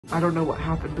I don't know what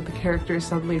happened, but the character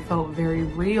suddenly felt very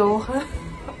real.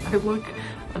 I look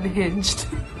unhinged.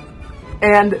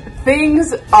 And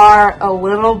things are a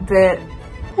little bit...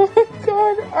 Oh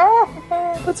my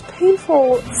god, that's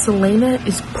painful. Selena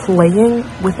is playing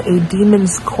with a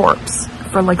demon's corpse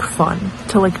for like fun,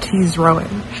 to like tease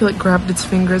Rowan. She like grabbed its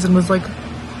fingers and was like,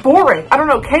 boring. I don't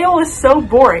know, Kale is so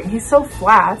boring. He's so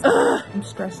flat. I'm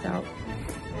stressed out.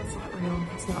 It's not real,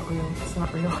 it's not real, it's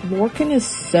not real. Lorcan is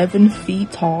 7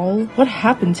 feet tall. What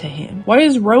happened to him? Why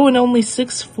is Rowan only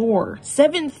 6'4"?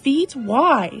 7 feet?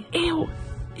 Why? Ew,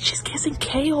 she's kissing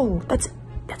Kale. That's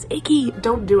icky.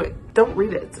 Don't do it. Don't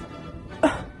read it.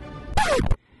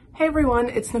 Hey everyone,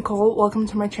 it's Nicole. Welcome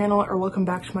to my channel, or welcome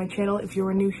back to my channel. If you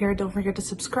are new here, don't forget to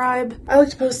subscribe. I like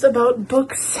to post about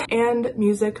books and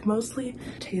music, mostly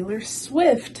Taylor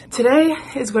Swift. Today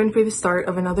is going to be the start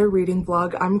of another reading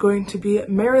vlog. I'm going to be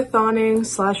marathoning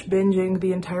slash binging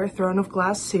the entire Throne of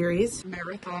Glass series.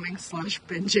 Marathoning slash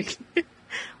binging.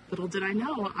 Little did I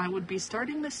know I would be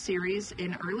starting this series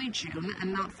in early June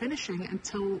and not finishing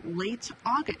until late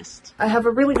August. I have a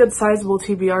really good sizable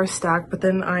TBR stack, but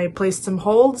then I placed some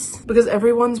holds because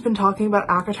everyone's been talking about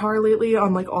ACOTAR lately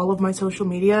on like all of my social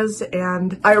medias,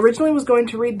 and I originally was going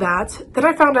to read that. Then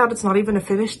I found out it's not even a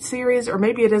finished series, or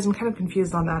maybe it is. I'm kind of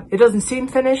confused on that. It doesn't seem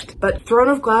finished, but Throne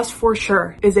of Glass for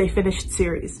sure is a finished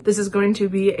series. This is going to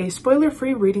be a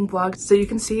spoiler-free reading vlog, so you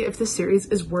can see if this series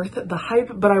is worth the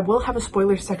hype, but I will have a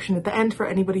spoiler section at the end for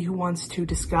anybody who wants to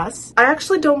discuss. I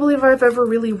actually don't believe I've ever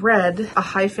really read a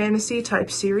high fantasy type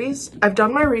series. I've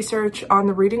done my research on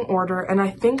the reading order, and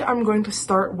I think I'm going to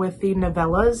start with the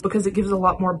novellas because it gives a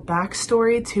lot more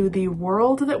backstory to the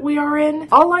world that we are in.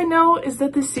 All I know is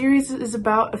that this series is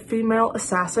about a female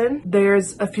assassin.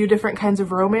 There's a few different kinds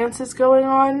of romances going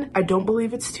on. I don't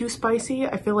believe it's too spicy.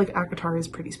 I feel like ACOTAR is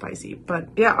pretty spicy, but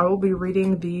yeah, I will be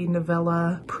reading the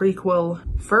novella prequel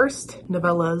first.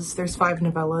 Novellas, there's 5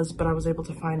 novellas, but I was able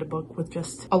to find a book with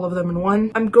just all of them in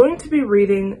one. I'm going to be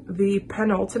reading the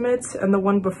penultimate and the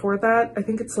one before that. I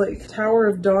think it's like Tower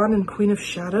of Dawn and Queen of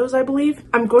Shadows, I believe.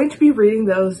 I'm going to be reading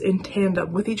those in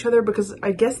tandem with each other because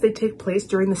I guess they take place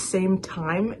during the same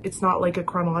time. It's not like a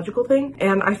chronological thing.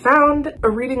 And I found a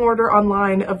reading order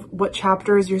online of what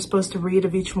chapters you're supposed to read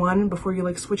of each one before you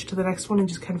like switch to the next one and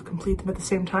just kind of complete them at the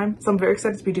same time. So I'm very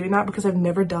excited to be doing that because I've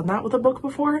never done that with a book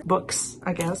before. Books,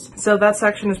 I guess. So that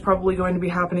section is probably going to be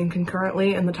happening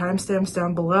concurrently, and the timestamps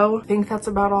down below. I think that's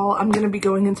about all. I'm going to be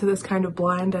going into this kind of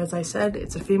blind. As I said,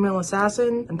 it's a female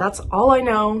assassin, and that's all I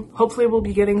know. Hopefully we'll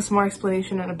be getting some more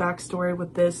explanation and a backstory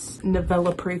with this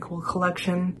novella prequel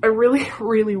collection. I really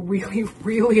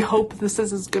hope this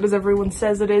is as good as everyone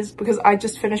says it is, because I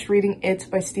just finished reading It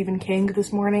by Stephen King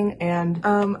this morning, and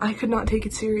I could not take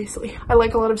it seriously. I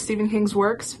like a lot of Stephen King's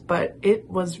works, but it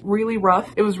was really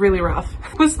rough. It was really rough.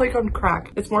 It was like on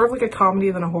crack. It's more of like a comedy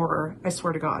than a horror, I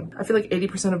swear to God. I feel like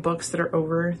 80% of books that are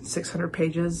over 600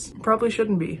 pages probably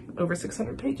shouldn't be over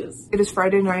 600 pages. It is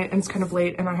Friday night and it's kind of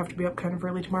late and I have to be up kind of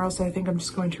early tomorrow, so I think I'm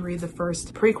just going to read the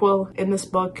first prequel in this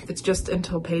book. It's just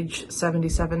until page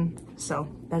 77, so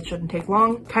that shouldn't take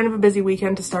long. Kind of a busy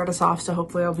weekend to start us off, so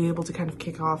hopefully I'll be able to kind of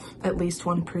kick off at least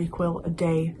one prequel a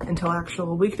day until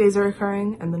actual weekdays are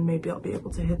occurring, and then maybe I'll be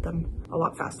able to hit them a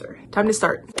lot faster. Time to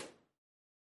start.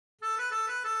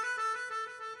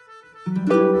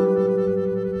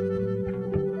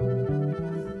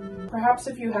 Perhaps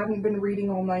if you hadn't been reading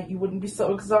all night, you wouldn't be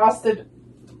so exhausted.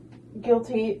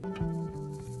 Guilty.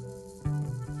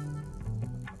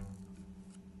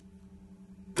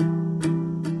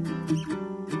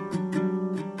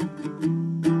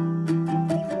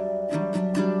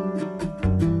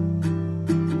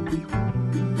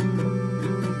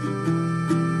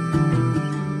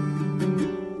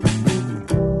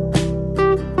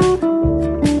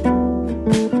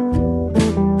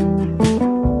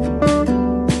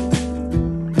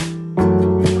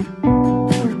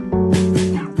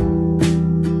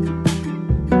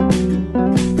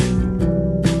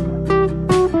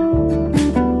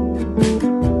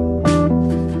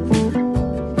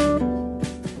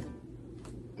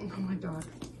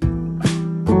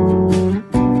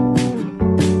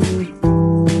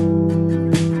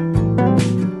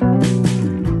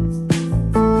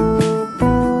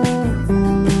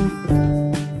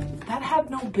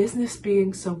 Business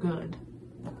being so good.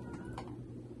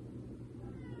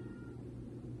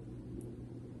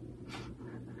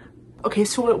 Okay,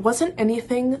 so it wasn't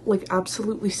anything like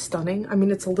absolutely stunning. I mean,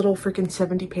 it's a little freaking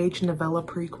 70-page novella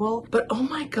prequel, but oh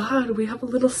my god, we have a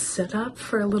little setup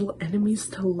for a little enemies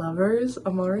to lovers.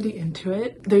 I'm already into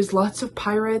it. There's lots of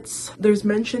pirates. There's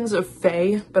mentions of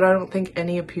fae, but I don't think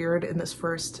any appeared in this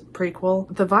first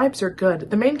prequel. The vibes are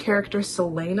good. The main character,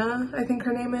 Selena, I think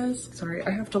her name is. Sorry, I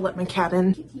have to let my cat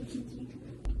in.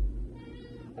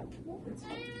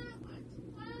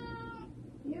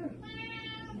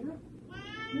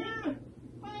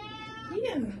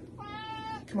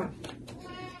 Come on.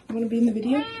 You want to be in the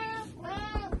video?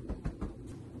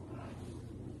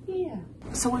 Yeah.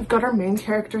 So we've got our main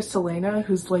character, Selena,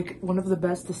 who's like one of the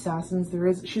best assassins there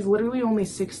is. She's literally only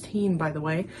 16, by the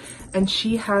way. And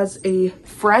she has a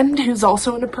friend who's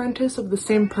also an apprentice of the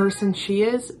same person she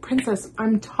is. Princess,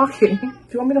 I'm talking.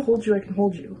 If you want me to hold you, I can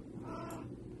hold you.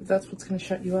 If that's what's gonna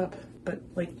shut you up. But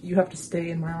like, you have to stay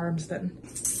in my arms then.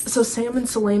 So Sam and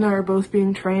Selena are both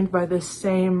being trained by this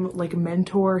same like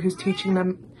mentor who's teaching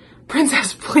them,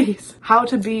 Princess, please, how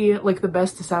to be like the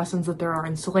best assassins that there are.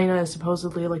 And Selena is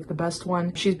supposedly like the best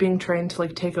one. She's being trained to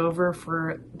like take over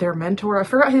for their mentor. I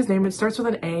forgot his name. It starts with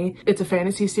an A. It's a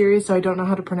fantasy series, so I don't know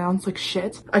how to pronounce like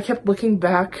shit. I kept looking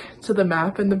back to the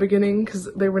map in the beginning because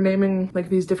they were naming like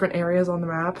these different areas on the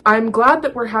map. I'm glad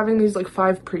that we're having these like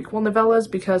 5 prequel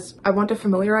novellas because I want to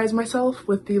familiarize myself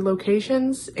with the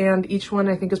locations, and each one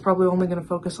I think is probably only going to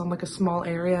focus on like a small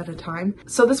area at a time.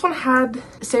 So this one had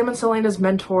Sam and Selena's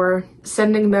mentor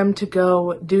sending them to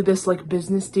go do this like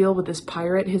business deal with this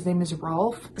pirate. His name is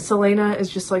Rolf. Selena is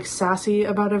just like sassy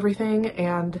about everything,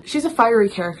 and she's a fiery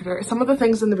character. Some of the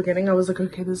things in the beginning I was like,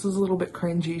 okay, this is a little bit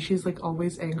cringy. She's like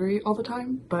always angry all the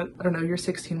time, but I don't know, you're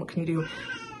 16, what can you do?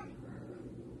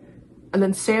 And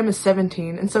then Sam is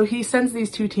 17, and so he sends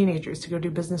these 2 teenagers to go do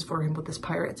business for him with this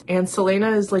pirate. And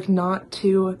Selena is like not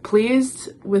too pleased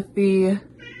with the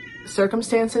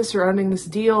circumstances surrounding this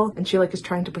deal, and she like is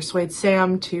trying to persuade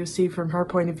Sam to see from her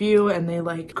point of view, and they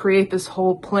like create this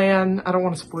whole plan. I don't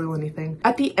want to spoil anything.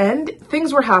 At the end,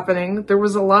 things were happening. There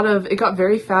was a lot of, it got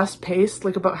very fast paced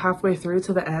like about halfway through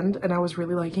to the end, and I was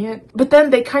really liking it. But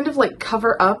then they kind of like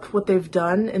cover up what they've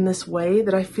done in this way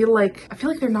that I feel like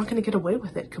they're not going to get away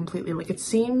with it completely. Like it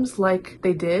seems like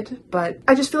they did, but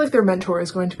I just feel like their mentor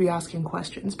is going to be asking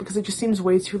questions because it just seems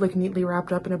way too like neatly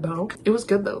wrapped up in a bow. It was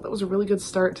good though. That was a really good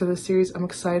start to this series. I'm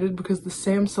excited because the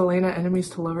Sam Selena enemies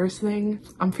to lovers thing,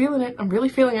 I'm feeling it. I'm really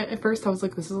feeling it. At first I was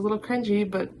like, this is a little cringy,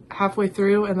 but halfway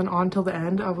through and then on till the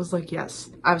end, I was like,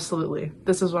 yes, absolutely.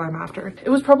 This is what I'm after. It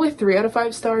was probably 3 out of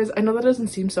 5 stars. I know that doesn't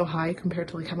seem so high compared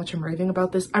to like how much I'm raving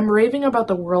about this. I'm raving about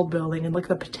the world building and like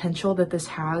the potential that this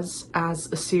has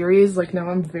as a series. Like now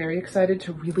I'm very excited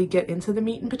to really get into the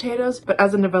meat and potatoes, but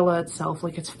as a novella itself,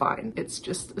 like it's fine. It's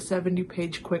just a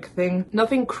 70-page quick thing.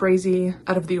 Nothing crazy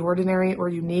out of the ordinary or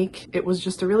unique. It was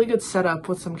just a really good setup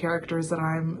with some characters that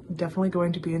I'm definitely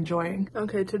going to be enjoying.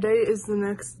 Okay, today is the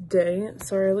next day.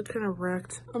 Sorry, I look kind of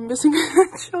wrecked. I'm missing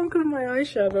a chunk of my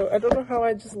eyeshadow. I don't know how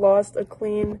I just lost a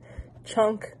clean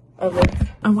chunk of it.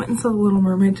 I went and saw The Little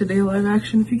Mermaid today live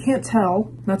action. If you can't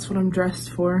tell, that's what I'm dressed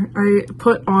for. I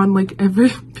put on like every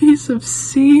piece of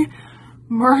sea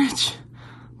merch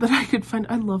that I could find.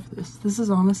 I love this. This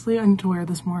is honestly, I need to wear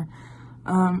this more.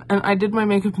 And I did my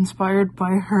makeup inspired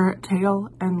by her tail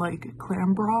and like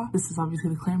clam bra. This is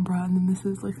obviously the clam bra, and then this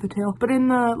is like the tail. But in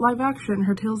the live action,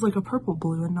 her tail's like a purple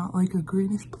blue and not like a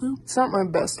greenish blue. It's not my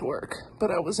best work, but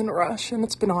I was in a rush and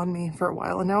it's been on me for a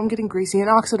while, and now I'm getting greasy and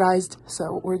oxidized,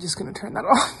 so we're just gonna turn that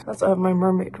off. That's, I have my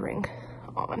mermaid ring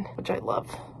on, which I love.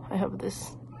 I have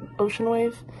this ocean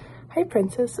wave. Hi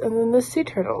Princess, and then this sea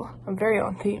turtle. I'm very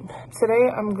on theme. Today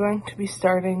I'm going to be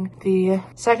starting the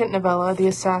second novella, The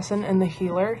Assassin and the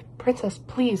Healer. Princess,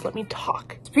 please let me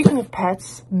talk. Speaking of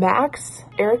pets, Max,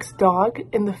 Eric's dog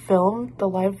in the film, the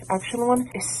live action one,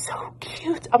 is so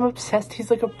cute. I'm obsessed. He's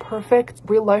like a perfect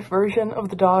real life version of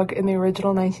the dog in the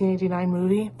original 1989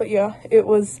 movie. But yeah, it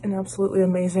was an absolutely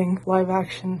amazing live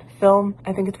action film.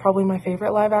 I think it's probably my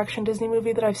favorite live action Disney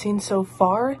movie that I've seen so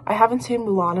far. I haven't seen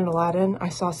Mulan and Aladdin. I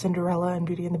saw Cinderella and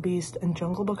Beauty and the Beast and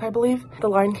Jungle Book, I believe. The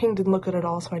Lion King didn't look good at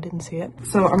all, so I didn't see it.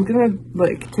 So I'm gonna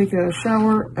like take a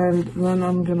shower and then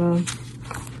I'm gonna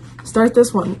start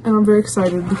this one, and I'm very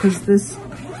excited because this,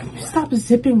 stop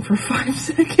zipping for 5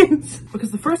 seconds, because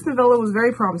the first novella was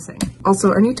very promising.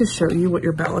 Also, I need to show you what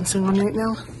you're balancing on right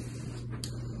now.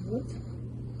 What?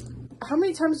 How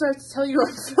many times do I have to tell you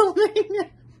I'm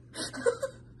filming?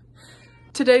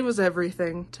 Today was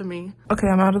everything to me. Okay,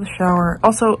 I'm out of the shower.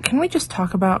 Also, can we just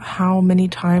talk about how many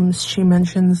times she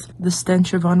mentions the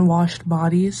stench of unwashed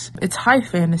bodies? It's high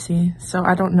fantasy, so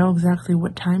I don't know exactly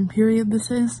what time period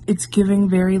this is. It's giving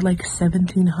very like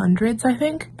 1700s, I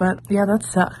think. But yeah, that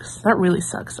sucks. That really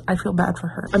sucks. I feel bad for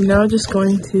her. I'm now just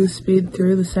going to speed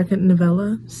through the second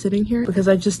novella sitting here because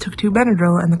I just took 2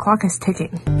 Benadryl and the clock is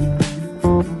ticking.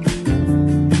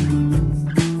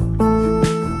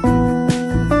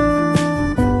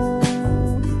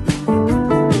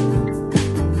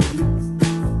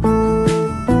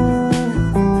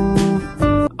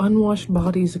 Unwashed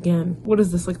bodies again. What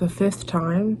is this, like the 5th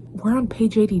time? We're on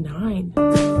page 89.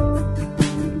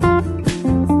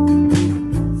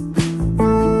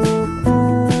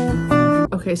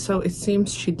 Okay, so it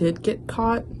seems she did get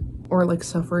caught or like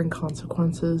suffering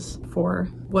consequences for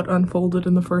what unfolded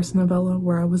in the first novella,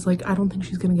 where I was like, I don't think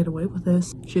she's gonna get away with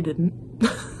this. She didn't.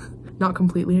 Not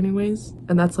completely anyways.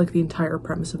 And that's like the entire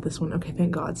premise of this one. Okay,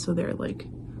 thank God. So they're like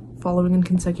following in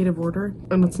consecutive order,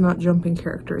 and it's not jumping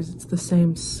characters. It's the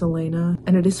same Selena,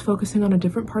 and it is focusing on a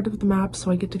different part of the map, so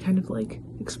I get to kind of like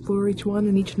explore each one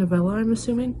in each novella, I'm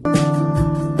assuming.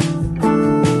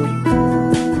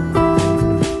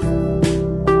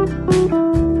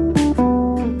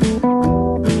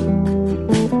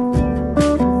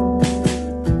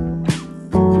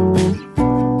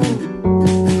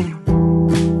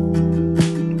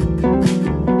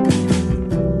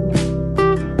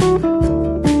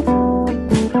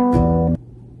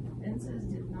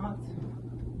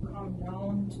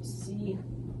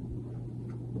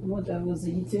 What I was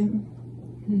eating.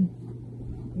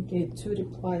 Okay, 2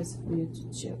 replies for you to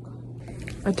check.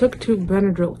 I took 2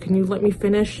 Benadryl. Can you let me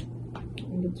finish? But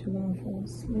you're gonna fall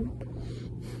asleep.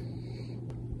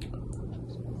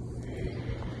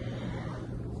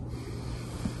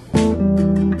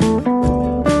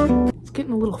 It's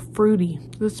getting a little fruity.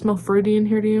 Does it smell fruity in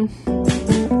here to you?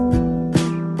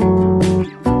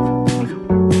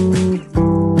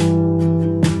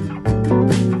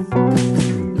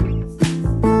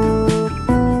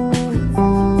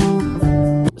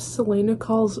 Selena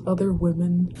calls other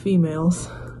women females.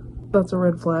 That's a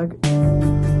red flag.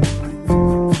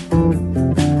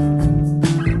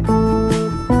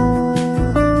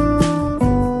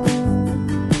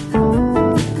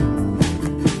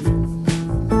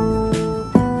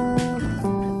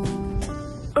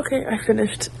 Okay, I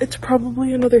finished. It's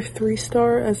probably another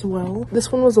 3-star as well.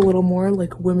 This one was a little more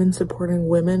like women supporting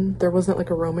women. There wasn't like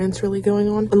a romance really going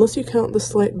on, unless you count the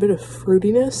slight bit of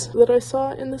fruitiness that I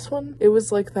saw in this one. It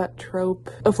was like that trope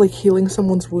of like healing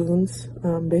someone's wounds.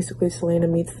 Basically Selena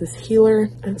meets this healer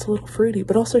and it's a little fruity,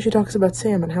 but also she talks about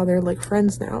Sam and how they're like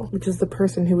friends now, which is the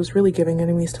person who was really giving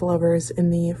enemies to lovers in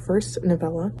the first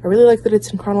novella. I really like that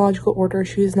it's in chronological order.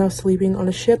 She is now sleeping on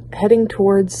a ship heading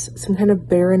towards some kind of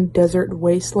barren desert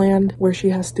wasteland where she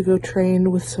has to go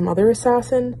train with some other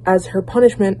assassin as her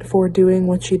punishment for doing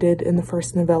what she did in the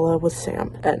first novella with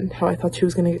Sam, and how I thought she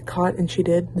was gonna get caught and she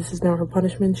did. This is now her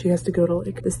punishment. She has to go to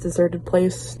like this deserted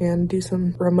place and do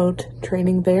some remote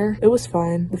training there. It was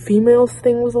fine. The females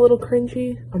thing was a little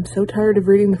cringy. I'm so tired of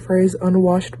reading the phrase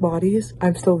unwashed bodies.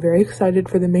 I'm still very excited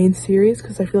for the main series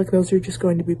because I feel like those are just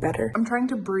going to be better. I'm trying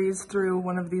to breeze through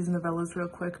one of these novellas real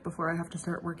quick before I have to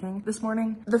start working this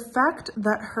morning. The fact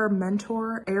that her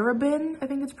mentor, Arabin, I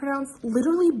think it's pronounced,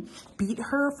 literally beat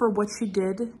her for what she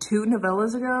did 2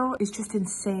 novellas ago is just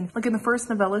insane. Like in the first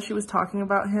novella, she was talking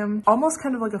about him almost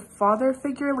kind of like a father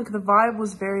figure. Like the vibe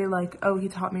was very like, oh, he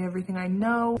taught me everything I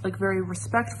know, like very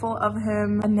respectful of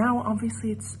him. And now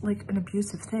obviously it's like an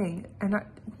abusive thing. And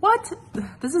what?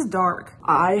 This is dark.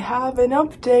 I have an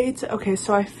update. Okay,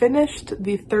 so I finished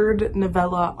the 3rd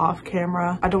novella off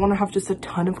camera. I don't want to have just a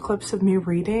ton of clips of me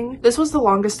reading. This was the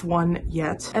longest one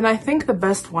yet, and I think the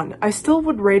best one. I still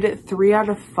would rate it 3 out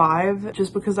of 5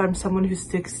 just because I'm someone who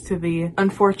sticks to the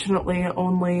unfortunately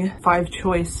only 5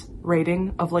 choice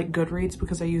rating of like Goodreads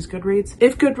because I use Goodreads.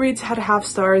 If Goodreads had half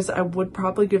stars, I would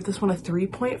probably give this one a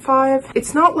 3.5.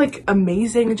 It's not like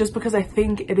amazing just because I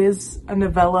think it is a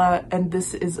novella and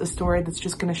this is a story that's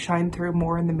just gonna shine through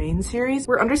more in the main series.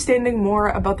 We're understanding more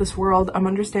about this world. I'm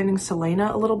understanding Selena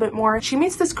a little bit more. She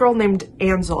meets this girl named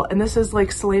Ansel, and this is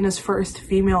like Selena's first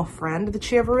female friend that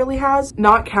she ever really has,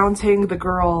 not counting the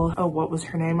girl, oh, what was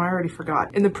her name? I already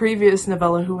forgot. In the previous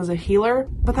novella, who was a healer,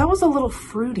 but that was a little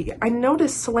fruity. I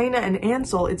noticed Selena and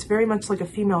Ansel, it's very much like a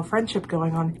female friendship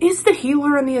going on. Is the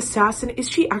healer and the assassin, is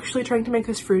she actually trying to make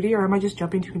this fruity, or am I just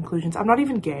jumping to conclusions? I'm not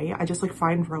even gay. I just like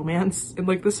find romance in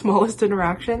like the smallest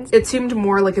interactions. It seemed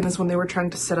more like in this one they were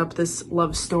trying to set up this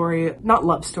love story, not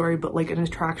love story, but like an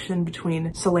attraction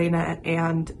between Selena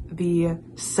and the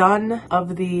son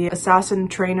of the assassin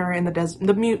trainer in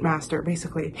the mute master,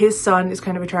 basically. His son is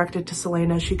kind of attracted to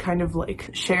Selena. She kind of like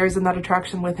shares in that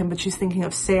attraction with him, but she's thinking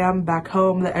of Sam back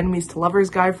home, the enemies to lovers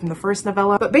guy from the first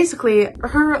novella. But basically,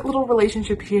 her little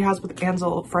relationship she has with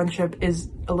Ansel, friendship, is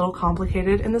a little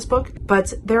complicated in this book,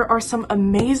 but there are some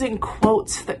amazing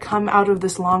quotes that come out of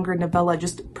this longer novella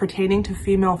just pertaining to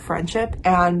female friendship.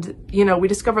 And, you know, we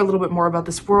discover a little bit more about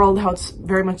this world, how it's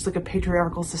very much like a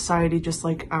patriarchal society, just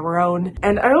like our own.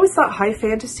 And I always thought high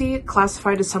fantasy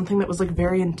classified as something that was like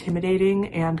very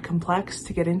intimidating and complex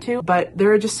to get into, but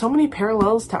there are just so many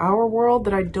parallels to our world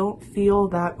that I don't feel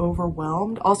that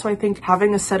overwhelmed. Also, I think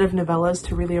having a set of novellas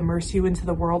to really immerse you into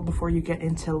the world before you get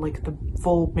into like the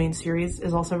full main series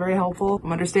is also very helpful.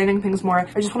 I'm understanding things more.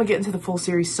 I just want to get into the full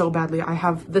series so badly. I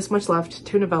have this much left,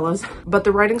 2 novellas, but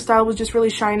the writing style was just really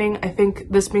shining. I think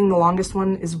this being the longest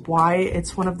one is why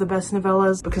it's one of the best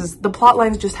novellas, because the plot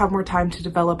lines just have more time to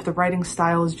develop. The writing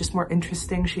style is just more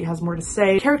interesting. She has more to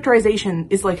say. Characterization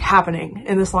is like happening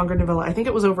in this longer novella. I think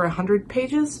it was over 100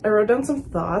 pages. I wrote down some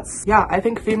thoughts. Yeah, I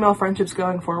think female friendships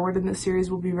going forward in this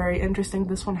series will be very interesting.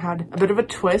 This one had a bit of a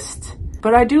twist,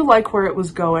 but I do like where it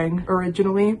was going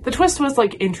originally. The twist was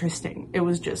like interesting. It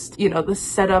was just, you know, the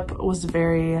setup was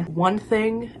very one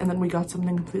thing, and then we got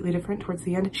something completely different towards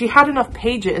the end. She had enough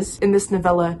pages in this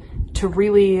novella to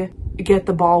really get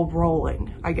the ball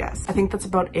rolling, I guess. I think that's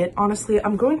about it, honestly.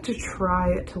 I'm going to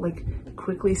try to like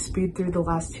quickly speed through the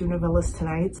last 2 novellas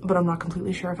tonight, but I'm not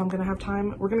completely sure if I'm gonna have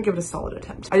time. We're gonna give it a solid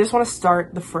attempt. I just want to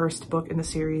start the first book in the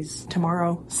series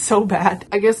tomorrow so bad.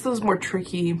 I guess those more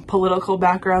tricky political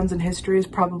backgrounds and histories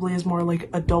probably is more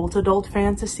like adult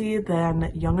fantasy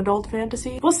than young adult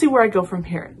fantasy. We'll see where I go from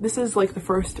here. This is like the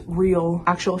first real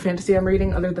actual fantasy I'm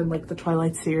reading, other than like the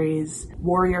Twilight series,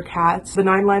 Warrior Cats, The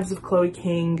 9 Lives of Chloe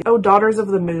King, oh, Daughters of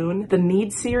the Moon, the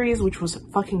Need series, which was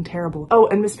fucking terrible. Oh,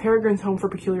 and Miss Peregrine's Home for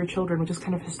Peculiar Children, which is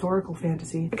kind of historical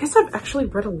fantasy. I guess I've actually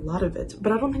read a lot of it,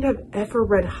 but I don't think I've ever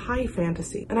read high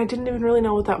fantasy, and I didn't even really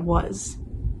know what that was.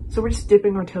 So we're just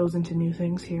dipping our toes into new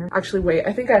things here. Actually, wait,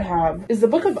 I think I have. Is the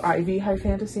Book of Ivy high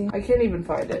fantasy? I can't even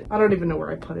find it. I don't even know where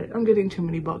I put it. I'm getting too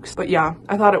many books. But yeah,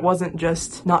 I thought it wasn't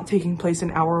just not taking place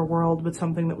in our world, but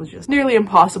something that was just nearly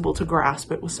impossible to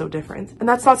grasp. It was so different. And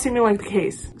that's not seeming like the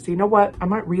case. So you know what? I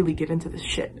might really get into this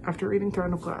shit after reading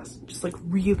Throne of Glass. Just like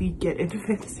really get into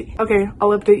fantasy. Okay, I'll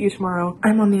update you tomorrow.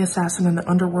 I'm on the Assassin in the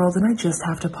Underworld, and I just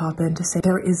have to pop in to say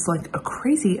there is like a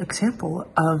crazy example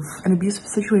of an abusive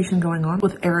situation going on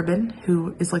with Arabin,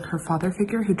 who is like her father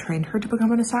figure who trained her to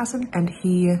become an assassin, and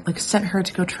he like sent her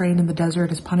to go train in the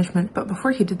desert as punishment. But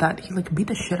before he did that, he like beat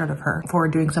the shit out of her for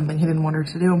doing something he didn't want her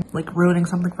to do, like ruining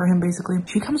something for him basically.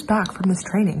 She comes back from this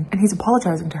training and he's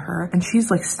apologizing to her, and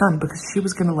she's like stunned because she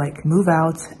was gonna like move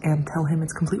out and tell him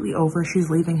it's completely over,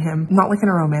 she's leaving him, not like in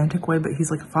a romantic way, but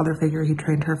he's like a father figure. He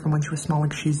trained her from when she was small,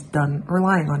 like she's done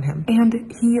relying on him,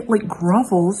 and he like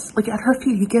grovels like at her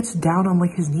feet. He gets down on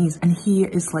like his knees and he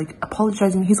is like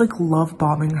apologizing. He's like love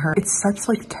bombing her. It's such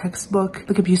like textbook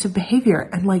like abusive behavior,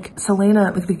 and like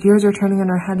Selena, like the gears are turning in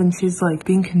her head and she's like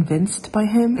being convinced by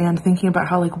him and thinking about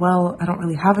how like, well, I don't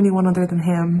really have anyone other than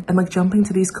him, and like jumping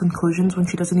to these conclusions when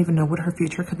she doesn't even know what her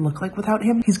future could look like without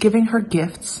him. He's giving her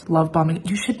gifts, love bombing.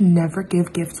 You should never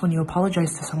give gifts when you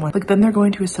apologize to someone. Like then they're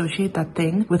going to associate that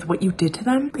thing with what you did to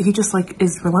them. But he just like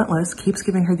is relentless, keeps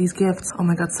giving her these gifts. Oh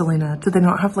my god, Selena, do they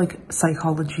not have like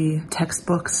psychology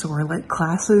textbooks or like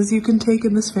classes you can take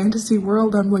in this fantasy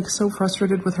world? I'm like so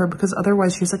frustrated with her because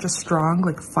otherwise she's such a strong,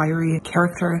 like fiery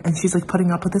character, and she's like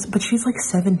putting up with this, but she's like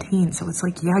 17, so it's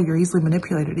like, yeah, you're easily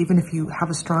manipulated. Even if you have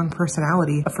a strong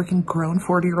personality, a freaking grown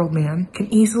 40-year-old man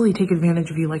can easily take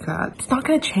advantage of you like that. It's not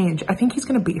gonna change. I think he's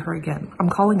gonna beat her again. I'm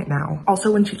calling it now.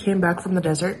 Also, when she came back from the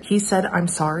desert, he said I'm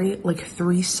sorry like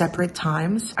 3 separate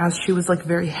times as she was like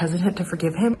very hesitant to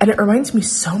forgive him, and it reminds me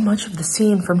so much of the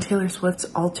scene from Taylor Swift's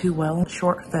All Too Well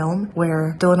short film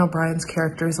where Dylan O'Brien's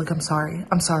character is like, I'm sorry,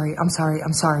 I'm sorry, I'm sorry,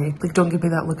 I'm sorry. Like, don't give me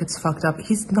that look, it's fucked up.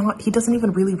 He doesn't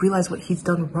even really realize what he's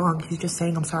done wrong. He's just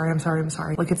saying, I'm sorry, I'm sorry, I'm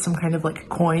sorry. Like it's some kind of like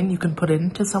coin you can put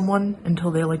into someone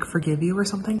until they like forgive you or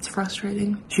something. It's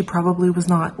frustrating. She probably was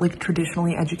not like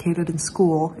traditionally educated in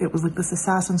school. It was like this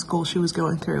assassin school she was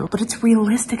going through. But it's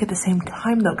realistic at the same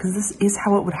time though, because this is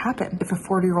how it would happen if a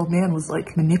 40-year-old man was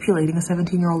like manipulating a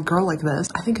 17-year-old girl like this.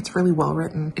 I think it's really well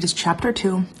written. It is chapter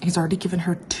 2. He's already given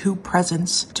her 2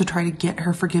 presents to try to get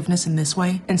her forgiveness in this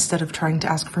way instead of trying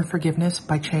to ask for forgiveness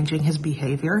by changing his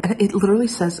behavior. And it literally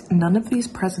says none of these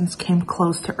presents came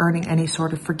close to earning any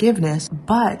sort of forgiveness,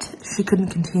 but she couldn't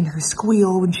contain her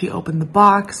squeal when she opened the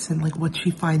box and like what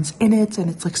she finds in it. And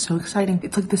it's like so exciting.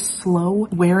 It's like this slow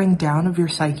wearing down of your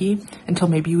psyche until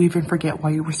maybe you even forget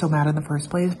why you were so mad in the first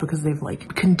place, because they've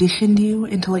like conditioned you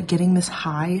into like getting this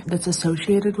high that's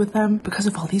associated with them because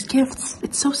of all these gifts.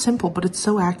 It's so simple, but it's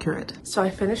so accurate. So I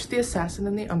finished The Assassin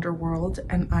in the Underworld,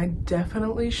 and I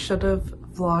definitely should have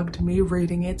vlogged me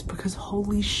reading it because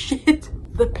holy shit,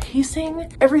 the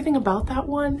pacing, everything about that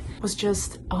one was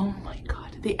just, oh my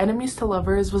god. The Enemies to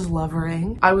Lovers was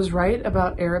lovering. I was right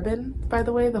about Arabin, by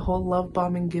the way, the whole love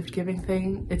bombing gift giving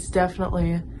thing. It's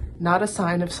definitely not a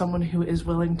sign of someone who is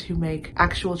willing to make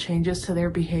actual changes to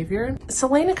their behavior.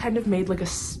 Selena kind of made like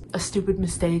a stupid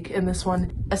mistake in this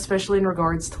one, especially in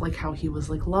regards to like how he was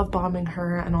like love bombing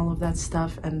her and all of that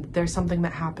stuff. And there's something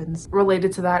that happens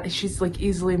related to that. She's like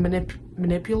easily manipulated.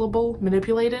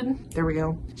 There we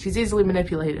go. She's easily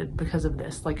manipulated because of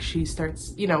this. Like she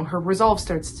starts, you know, her resolve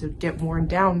starts to get worn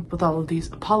down with all of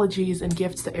these apologies and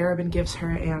gifts that Arabin gives her,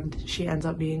 and she ends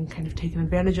up being kind of taken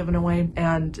advantage of in a way.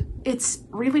 And it's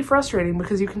really frustrating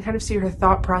because you can kind of see her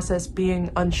thought process being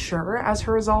unsure as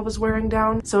her resolve is wearing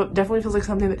down. So it definitely feels like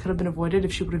something that could have been avoided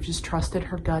if she would have just trusted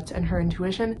her gut and her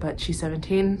intuition. But she's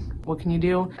 17. What can you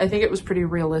do? I think it was pretty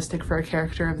realistic for a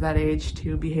character of that age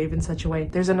to behave in such a way.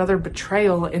 There's another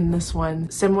betrayal in this one,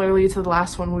 similarly to the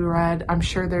last one we read. I'm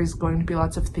sure there's going to be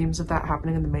lots of themes of that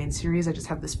happening in the main series. I just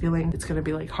have this feeling it's going to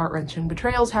be like heart-wrenching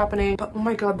betrayals happening. But oh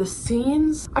my god, the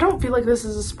scenes, I don't feel like this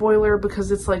is a spoiler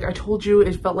because it's like I told you,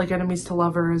 it felt like Enemies to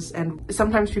Lovers, and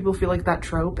sometimes people feel like that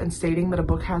trope and stating that a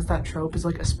book has that trope is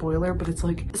like a spoiler, but it's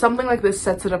like something like this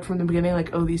sets it up from the beginning, like,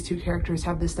 oh, these two characters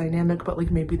have this dynamic, but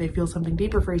like maybe they feel something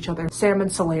deeper for each other. Sam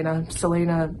and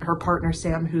Selena, her partner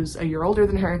Sam, who's a year older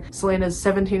than her. Selena's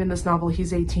 17 in this novel,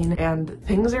 he's 18, and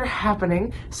things are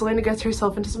happening. Selena gets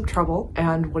herself into some trouble,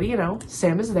 and what do you know,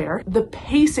 Sam is there. The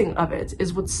pacing of it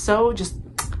is what's so just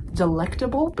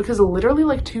delectable, because literally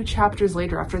like 2 chapters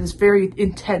later, after this very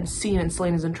intense scene and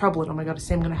Selena's in trouble and oh my god, is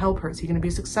Sam gonna help her? Is he gonna be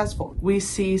successful? We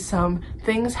see some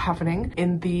things happening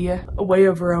in the way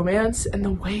of romance, and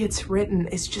the way it's written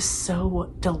is just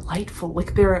so delightful.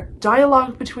 Like their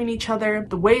dialogue between each other,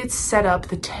 the way it's set up,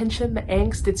 the tension, the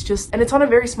angst, it's just, and it's on a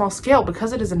very small scale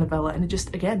because it is a novella, and it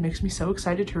just again makes me so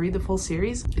excited to read the full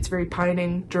series. It's very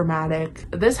pining, dramatic.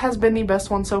 This has been the best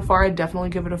one so far. I'd definitely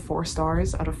give it a 4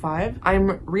 stars out of 5.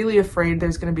 I'm really afraid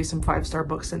there's going to be some 5-star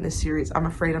books in this series. I'm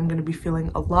afraid I'm going to be feeling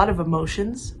a lot of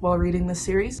emotions while reading this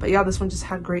series. But yeah, this one just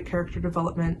had great character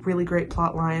development, really great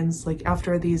plot lines. Like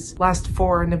after these last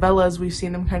 4 novellas, we've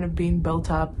seen them kind of being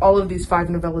built up. All of these 5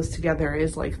 novellas together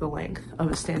is like the length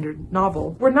of a standard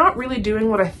novel. We're not really doing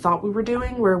what I thought we were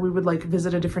doing, where we would like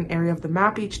visit a different area of the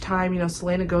map each time. You know,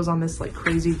 Selena goes on this like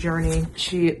crazy journey.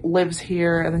 She lives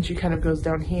here and then she kind of goes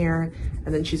down here,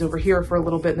 and then she's over here for a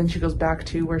little bit, and then she goes back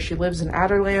to where she lives in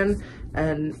Adderland,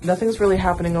 and nothing's really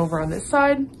happening over on this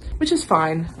side, which is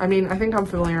fine. I mean, I think I'm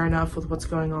familiar enough with what's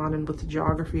going on and with the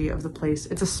geography of the place.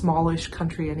 It's a smallish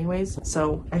country anyways,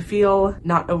 so I feel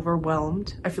not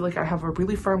overwhelmed. I feel like I have a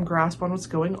really firm grasp on what's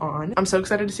going on. I'm so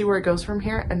excited to see where it goes from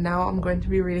here, and now I'm going to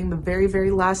be reading the very,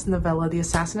 very last novella, The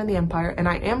Assassin and the Empire, and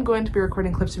I am going to be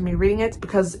recording clips of me reading it,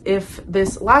 because if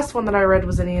this last one that I read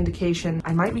was any indication,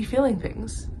 I might be feeling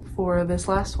things for this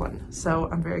last one. So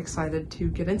I'm very excited to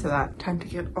get into that. Time to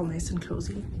get all nice and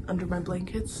cozy under my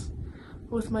blankets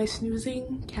with my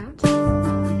snoozing cat.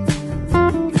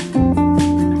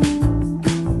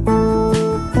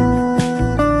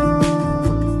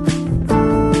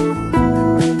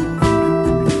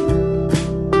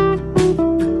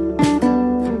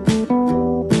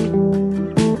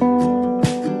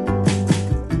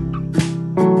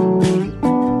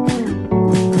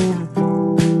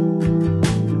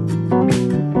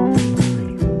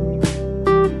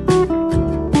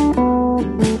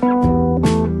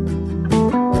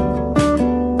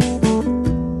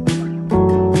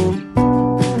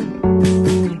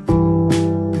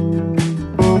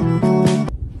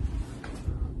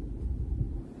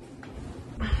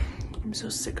 I'm so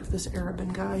sick of this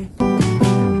Arabin guy.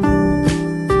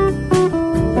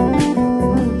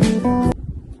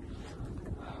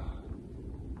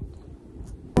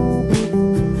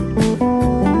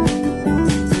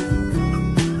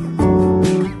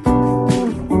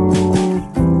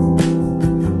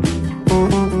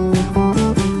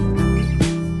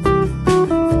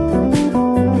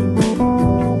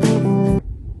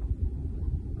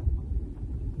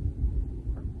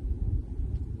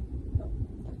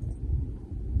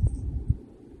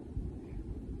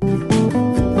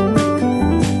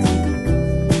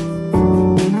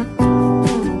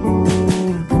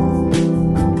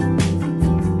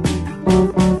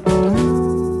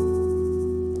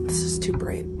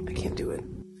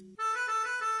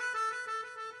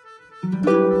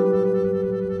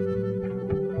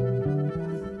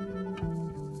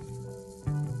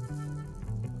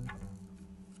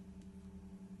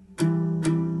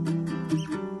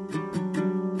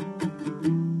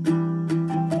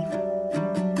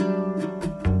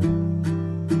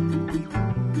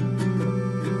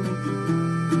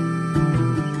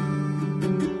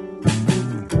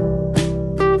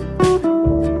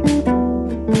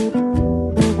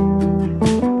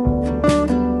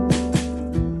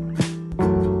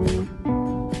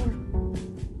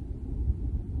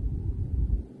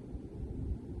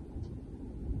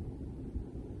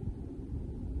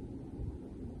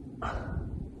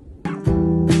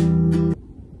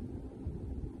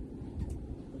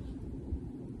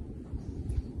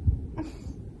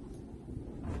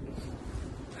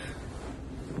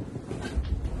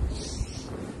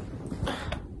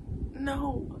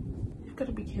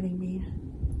 kidding me?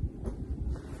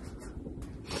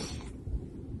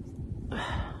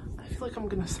 I feel like I'm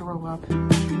gonna throw up.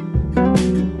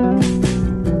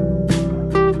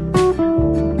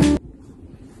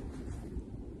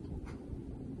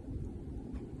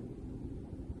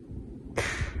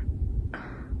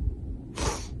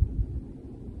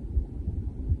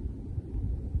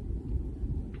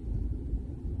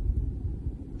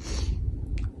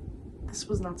 This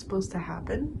was not supposed to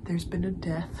happen. There's been a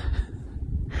death.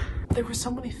 There were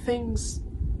so many things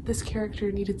this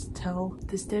character needed to tell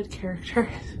this dead character.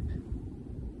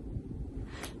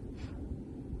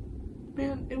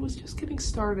 Man, it was just getting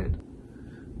started.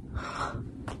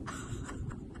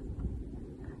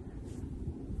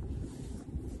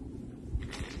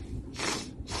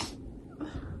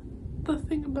 The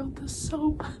thing about this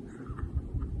soap.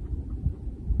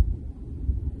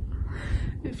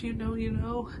 If you know, you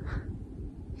know.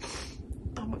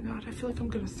 Oh my god, I feel like I'm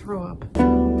gonna throw up.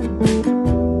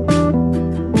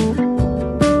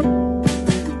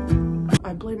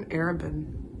 I blame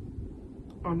Arabin.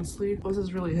 Honestly, this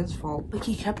is really his fault. Like,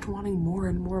 he kept wanting more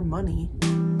and more money.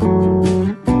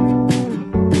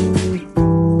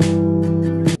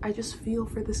 I just feel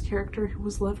for this character who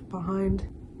was left behind.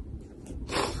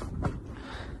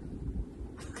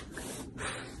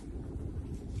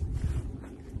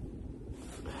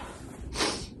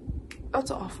 That's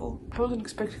awful. I wasn't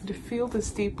expecting to feel this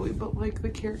deeply, but like the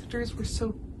characters were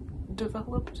so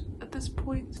developed at this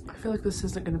point. I feel like this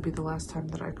isn't going to be the last time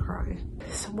that I cry.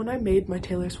 So when I made my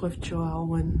Taylor Swift Joelle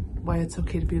Why It's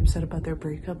Okay to Be Upset About Their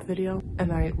Breakup video,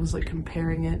 and I was like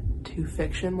comparing it to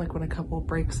fiction, like when a couple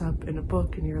breaks up in a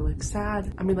book and you're like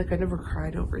sad. I mean, like I never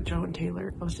cried over Joe and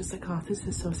Taylor. I was just like, oh, this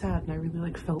is so sad, and I really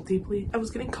like felt deeply. I was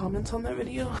getting comments on that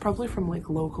video, probably from like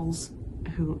locals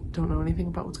who don't know anything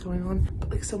about what's going on, but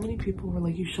like so many people were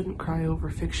like, you shouldn't cry over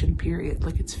fiction, period.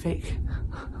 Like, it's fake.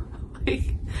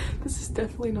 Like, this is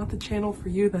definitely not the channel for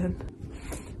you then.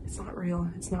 It's not real.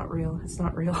 It's not real. It's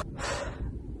not real.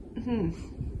 Man,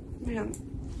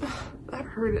 that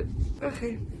hurted.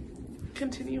 Okay,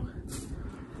 continue.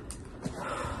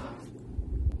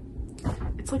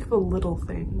 It's like the little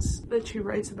things that she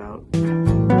writes about.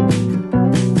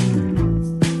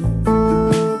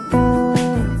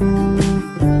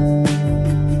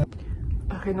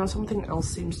 Okay, now something else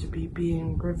seems to be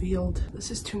being revealed. This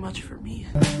is too much for me.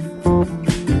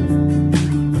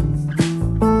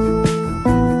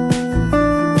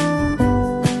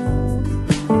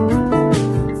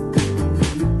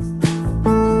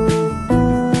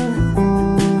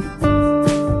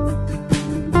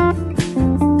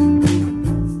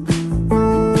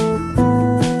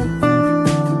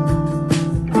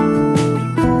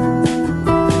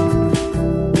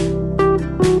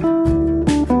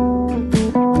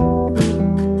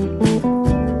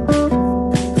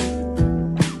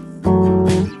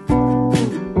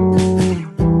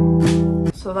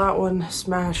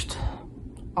 Smashed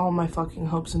all my fucking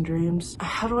hopes and dreams.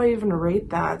 How do I even rate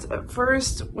that? At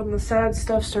first, when the sad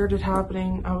stuff started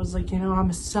happening, I was like, you know, I'm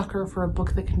a sucker for a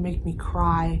book that can make me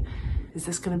cry. Is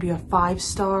this gonna be a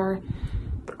 5-star?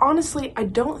 But honestly, I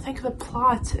don't think the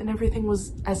plot and everything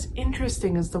was as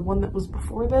interesting as the one that was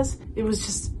before this. It was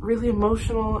just really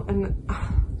emotional, and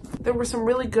there were some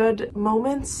really good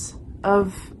moments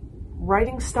of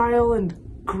writing style and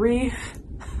grief.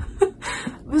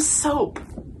 The soap.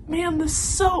 Man, the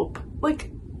soap!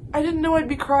 Like, I didn't know I'd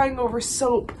be crying over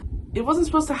soap. It wasn't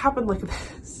supposed to happen like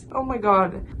this. Oh my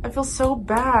god. I feel so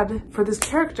bad for this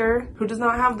character who does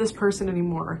not have this person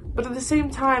anymore. But at the same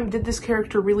time, did this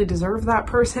character really deserve that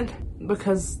person?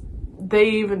 Because they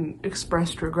even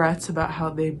expressed regrets about how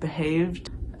they behaved.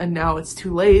 And now it's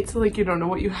too late. Like, you don't know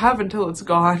what you have until it's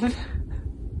gone.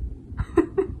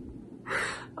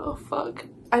 Oh, fuck.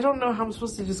 I don't know how I'm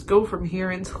supposed to just go from here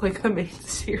into like the main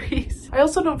series. I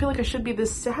also don't feel like I should be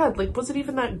this sad. Like, was it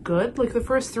even that good? Like, the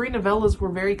first 3 novellas were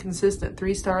very consistent.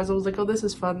 3 stars. I was like, oh, this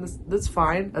is fun. That's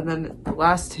fine. And then the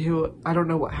last 2, I don't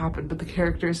know what happened, but the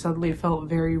characters suddenly felt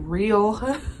very real.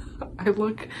 I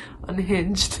look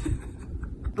unhinged.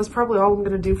 That's probably all I'm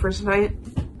gonna do for tonight.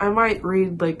 I might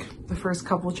read like the first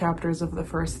couple chapters of the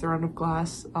first Throne of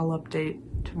Glass. I'll update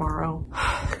tomorrow.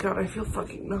 God, I feel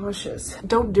fucking nauseous.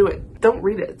 Don't do it. Don't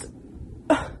read it.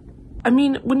 I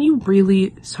mean, when you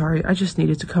really, sorry, I just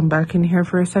needed to come back in here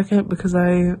for a second because I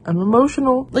am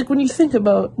emotional. Like, when you think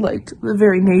about, like, the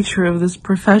very nature of this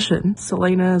profession,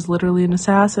 Selena is literally an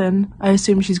assassin. I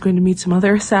assume she's going to meet some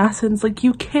other assassins. Like,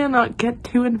 you cannot get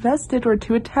too invested or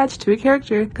too attached to a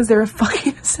character because they're a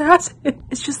fucking assassin.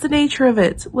 It's just the nature of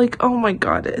it. Like, oh my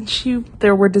god. And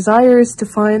there were desires to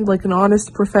find, like, an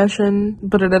honest profession,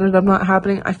 but it ended up not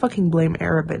happening. I fucking blame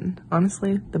Arabin,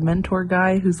 honestly. The mentor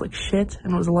guy who's, like, shit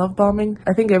and was love bombing.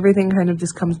 I think everything kind of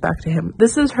just comes back to him.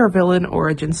 This is her villain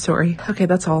origin story. Okay,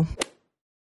 that's all.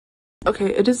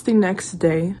 Okay, it is the next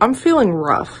day. I'm feeling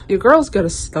rough. Your girl's got a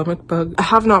stomach bug. I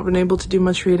have not been able to do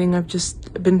much reading. I've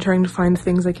just been trying to find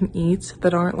things I can eat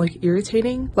that aren't, like,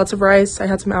 irritating. Lots of rice. I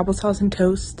had some applesauce and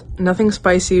toast. Nothing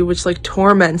spicy, which, like,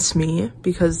 torments me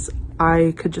because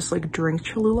I could just, like, drink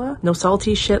Cholula. No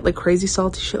salty shit, like crazy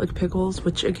salty shit like pickles,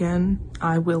 which again,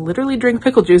 I will literally drink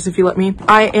pickle juice if you let me.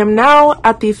 I am now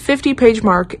at the 50-page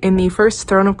mark in the first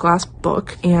Throne of Glass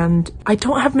book, and I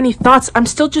don't have many thoughts. I'm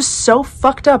still just so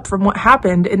fucked up from what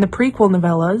happened in the prequel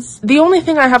novellas. The only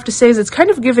thing I have to say is it's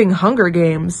kind of giving Hunger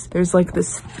Games. There's, like,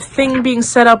 this thing being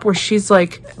set up where she's,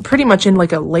 like, pretty much in,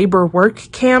 like, a labor work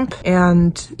camp,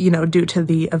 and, you know, due to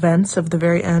the events of the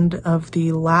very end of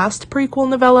the last prequel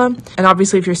novella. And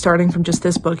obviously, if you're starting from just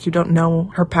this book, you don't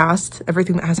know her past,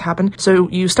 everything that has happened. So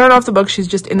you start off the book, she's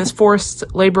just in this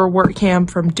forced labor work camp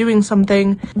from doing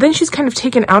something. Then she's kind of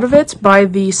taken out of it by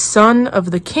the son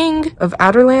of the king of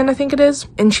Adarlan, I think it is.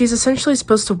 And she's essentially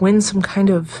supposed to win some kind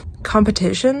of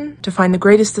competition to find the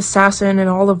greatest assassin in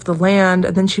all of the land,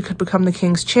 and then she could become the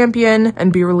king's champion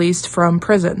and be released from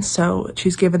prison. So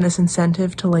she's given this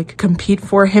incentive to, like, compete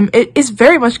for him. It is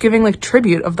very much giving, like,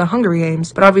 tribute of the Hunger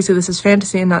Games, but obviously this is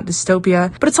fantasy and not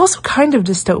dystopia. But it's also kind of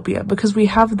dystopia because we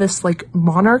have this, like,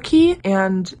 monarchy,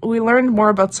 and we learned more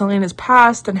about Selena's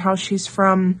past and how she's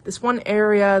from this one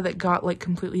area that got, like,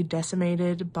 completely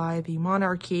decimated by the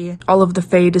monarchy. All of the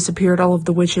fae disappeared, all of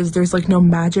the witches. There's, like, no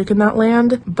magic in that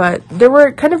land, but there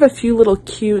were kind of a few little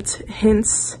cute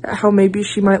hints at how maybe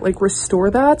she might, like, restore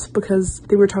that, because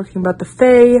they were talking about the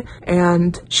fae,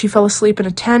 and she fell asleep in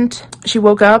a tent. She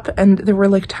woke up and there were,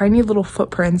 like, tiny little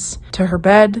footprints to her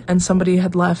bed, and somebody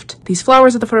had left these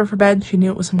flowers at the foot of her bed. She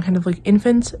knew it was some kind of, like,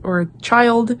 infant or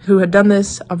child who had done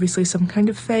this. Obviously some kind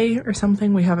of fae or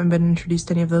something. We haven't been introduced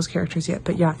to any of those characters yet,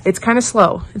 but yeah, it's kind of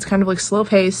slow. It's kind of, like, slow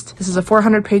paced. This is a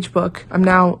 400-page book. I'm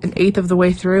now an eighth of the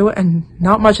way through and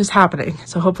not much is happening.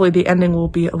 So hopefully the ending will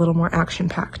be a little more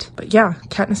action-packed. But yeah,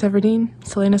 Katniss Everdeen,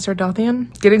 Selena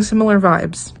Sardothian, getting similar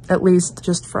vibes, at least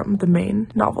just from the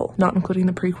main novel, not including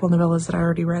the prequel novellas that I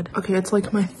already read. Okay, it's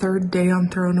like my third day on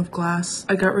Throne of Glass.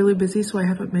 I got really busy, so I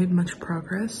haven't made much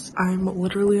progress. I'm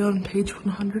literally on page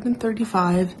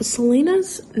 135.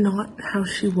 Selena's not how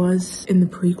she was in the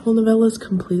prequel novellas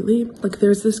completely. Like,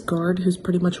 there's this guard who's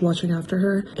pretty much watching after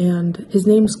her, and his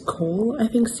name's Cole, I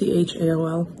think,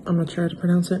 C-H-A-O-L. I'm not sure how to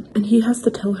pronounce it. And he has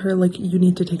to tell her, like, you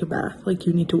need to take a bath, like,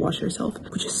 you need to wash yourself,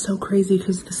 which is so crazy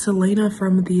because the Selena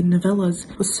from the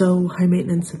novellas was so high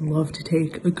maintenance and loved to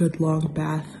take a good long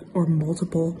bath, or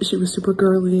multiple. She was super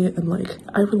girly, and, like,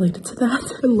 I related to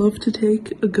that. I love to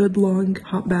take a good long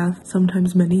hot bath,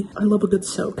 sometimes many. I love a good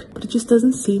soak, but it just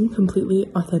doesn't seem completely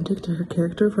authentic to her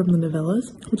character from the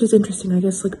novellas, which is interesting. I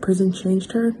guess, like, prison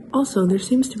changed her. Also, there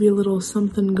seems to be a little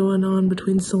something going on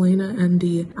between Selena and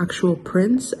the actual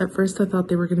prince. At first I thought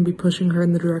they were going to be pushing her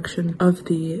in the direction of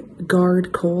the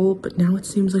guard Cole, but now it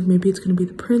seems like maybe it's going to be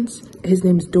the prince. His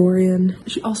name's Dorian.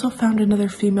 She also found another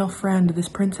female friend, this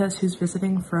princess who's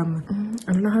visiting from,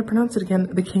 I don't know how to pronounce it again,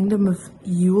 the kingdom of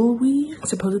Yulwi.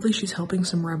 Supposedly she's helping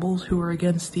some rebels who are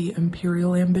against the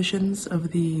imperial ambitions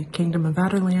of the kingdom of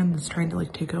Adarlan that's trying to,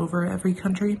 like, take over every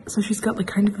country. So she's got, like,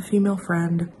 kind of a female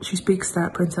friend. She speaks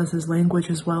that princess's language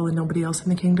as well, and nobody else in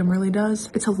the kingdom really does.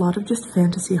 It's a lot of just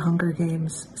fantasy Hunger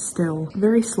Games still.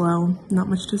 Very slow, not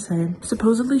much to say.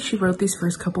 Supposedly she wrote these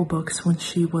first couple books when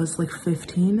she was, like,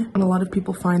 15, and a lot of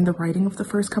people find the writing of the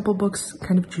first couple books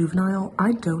kind of juvenile.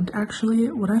 I don't actually.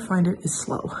 What I find it is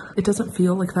slow. It doesn't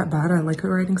feel like that bad. I like the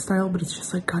writing style, but it's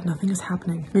just like, God, nothing is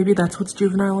happening. Maybe that's what's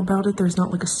juvenile about it. There's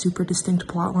not, like, a super distinct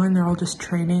plot line. They're all just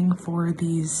training for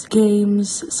these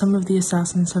games. Some of the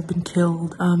assassins have been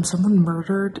killed. Someone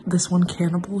murdered this one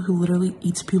cannibal who literally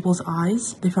eats people's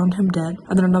eyes. They found him dead.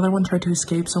 And then another one tried to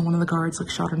escape, so one of the guards, like,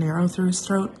 shot an arrow through his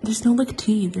throat. There's no, like,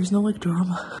 tea. There's no, like,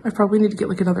 drama. I probably need to get,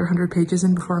 like, another 100 pages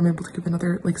in before I'm able to give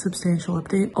another, like, substantial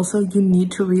update. Also, you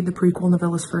need to read the prequel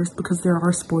novellas first because there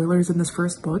are spoilers in this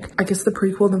first book. I guess the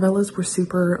prequel novellas were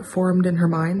super formed in her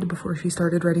mind before she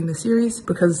started writing the series,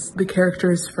 because the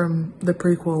characters from the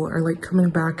prequel are like coming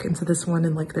back into this one,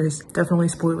 and like there's definitely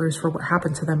spoilers for what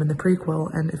happened to them in the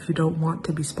prequel, and if you don't want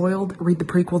to be spoiled, read the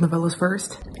prequel novellas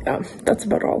first. Yeah, that's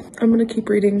about all. I'm gonna keep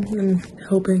reading and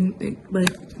hoping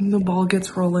the ball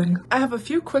gets rolling. I have a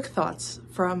few quick thoughts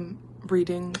from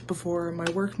reading before my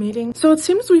work meeting. So it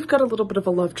seems we've got a little bit of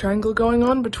a love triangle going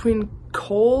on between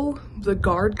Cole, the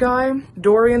guard guy,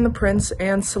 Dorian the prince,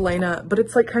 and Selena, but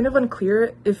it's like kind of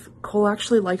unclear if Cole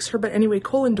actually likes her. But anyway,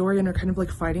 Cole and Dorian are kind of like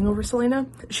fighting over Selena.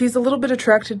 She's a little bit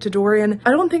attracted to Dorian.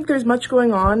 I don't think there's much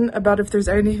going on about if there's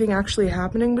anything actually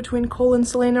happening between Cole and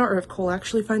Selena, or if Cole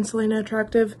actually finds Selena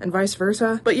attractive and vice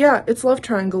versa. But yeah, it's love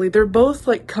triangle-y. They're both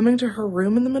like coming to her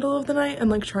room in the middle of the night and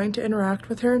like trying to interact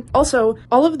with her. Also,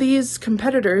 all of these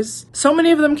competitors, so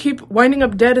many of them keep winding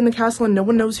up dead in the castle and no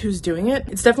one knows who's doing it.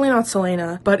 It's definitely not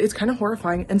Selena, but it's kind of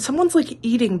horrifying, and someone's like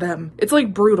eating them. It's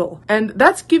like brutal, and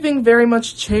that's giving very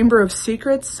much Chamber of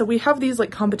Secrets. So we have these like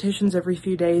competitions every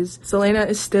few days. Selena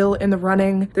is still in the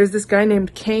running. There's this guy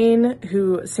named Kane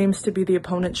who seems to be the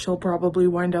opponent she'll probably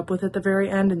wind up with at the very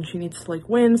end, and she needs to like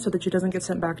win so that she doesn't get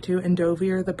sent back to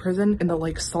Endovier, the prison in the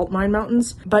like salt mine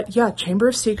mountains. But yeah, Chamber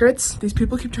of Secrets. These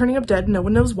people keep turning up dead, no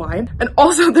one knows why. And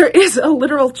also there is a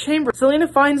literal chamber. Selena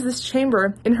finds this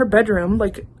chamber in her bedroom,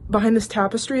 like behind this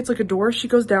tapestry. It's like a door. She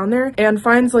goes down there and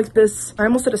finds like this, I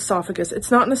almost said esophagus. It's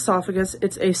not an esophagus,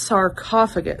 it's a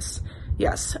sarcophagus.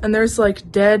 Yes, and there's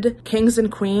like dead kings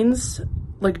and queens,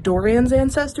 like Dorian's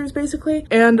ancestors basically,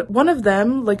 and one of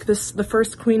them, like the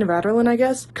first queen of Aderlin, I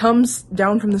guess, comes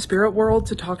down from the spirit world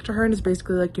to talk to her and is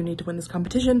basically like, you need to win this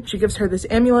competition. She gives her this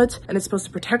amulet and it's supposed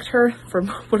to protect her from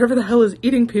whatever the hell is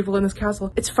eating people in this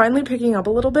castle. It's finally picking up a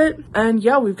little bit, and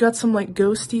yeah, we've got some like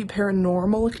ghosty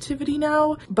paranormal activity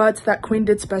now, but that queen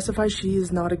did specify she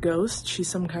is not a ghost. She's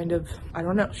some kind of, I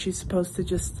don't know, she's supposed to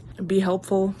just be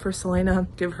helpful for Selena,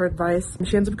 give her advice. And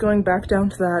she ends up going back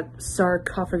down to that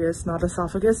sarcophagus, not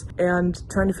esophagus, and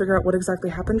trying to figure out what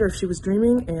exactly happened or if she was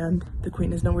dreaming, and the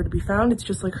queen is nowhere to be found. It's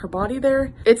just like her body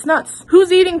there. It's nuts.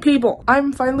 Who's eating people?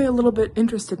 I'm finally a little bit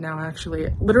interested now,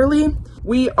 actually. Literally,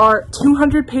 we are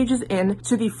 200 pages in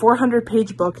to the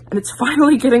 400-page book, and it's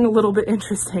finally getting a little bit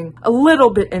interesting. A little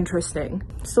bit interesting.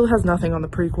 Still has nothing on the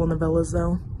prequel novellas,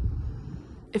 though.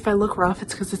 If I look rough,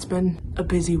 it's because it's been a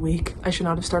busy week. I should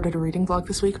not have started a reading vlog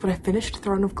this week, but I finished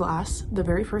Throne of Glass, the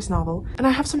very first novel, and I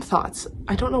have some thoughts.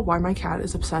 I don't know why my cat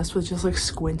is obsessed with just like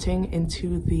squinting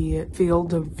into the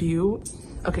field of view.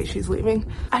 Okay, she's leaving.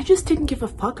 I just didn't give a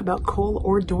fuck about Cole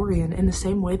or Dorian in the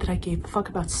same way that I gave a fuck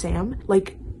about Sam.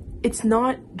 Like, it's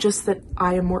not just that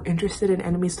I am more interested in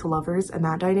enemies to lovers and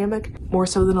that dynamic, more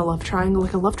so than a love triangle.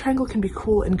 Like, a love triangle can be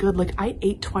cool and good. Like, I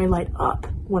ate Twilight up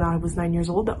when I was 9 years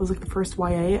old. That was like the first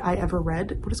YA I ever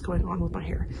read. What is going on with my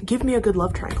hair? Give me a good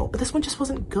love triangle. But this one just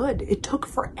wasn't good. It took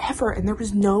forever and there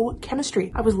was no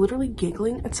chemistry. I was literally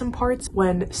giggling at some parts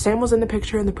when Sam was in the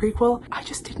picture in the prequel. I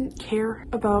just didn't care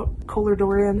about Cole or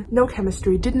Dorian. No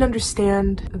chemistry. Didn't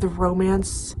understand the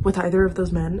romance with either of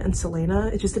those men and Selena.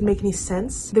 It just didn't make any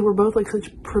sense. They were both like such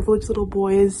privileged little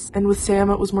boys. And with Sam,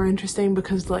 it was more interesting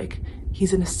because like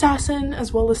he's an assassin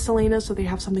as well as Selena, so they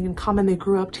have something in common. They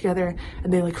grew up together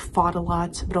and they like fought a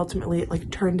lot, but ultimately it like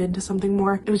turned into something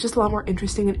more. It was just a lot more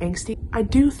interesting and angsty. I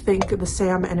do think the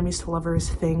Sam enemies to lovers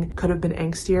thing could have been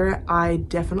angstier. I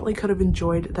definitely could have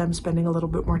enjoyed them spending a little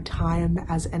bit more time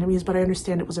as enemies, but I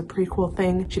understand it was a prequel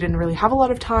thing. She didn't really have a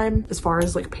lot of time as far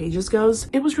as like pages goes.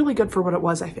 It was really good for what it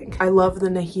was, I think. I love the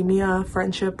Nehemia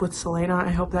friendship with Selena. I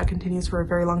hope that continues for a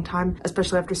very long time,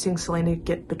 especially after seeing Selena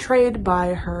get betrayed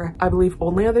by her, I believe,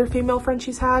 only other female friend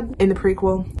she's had in the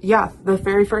prequel. Yeah, the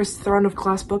very first Throne of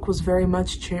Glass book was very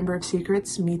much Chamber of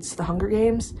Secrets meets The Hunger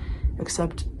Games,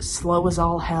 except slow as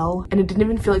all hell. And it didn't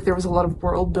even feel like there was a lot of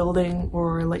world building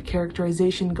or like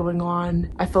characterization going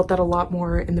on. I felt that a lot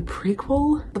more in the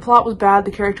prequel. The plot was bad,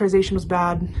 the characterization was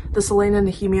bad. The Selena and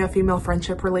Nehemia female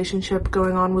friendship relationship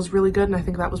going on was really good, and I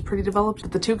think that was pretty developed.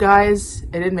 But the two guys,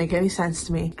 it didn't make any sense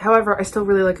to me. However, I still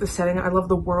really like the setting. I love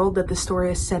the world that the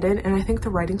story is set in, and I think the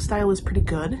writing style is pretty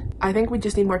good. I think we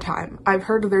just need more time. I've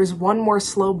heard there's one more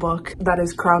slow book that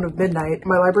is Crown of Midnight.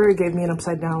 My library gave me an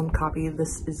upside down copy.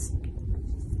 This is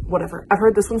whatever. I've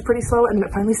heard this one's pretty slow, and then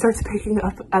it finally starts picking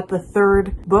up at the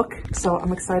third book. So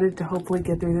I'm excited to hopefully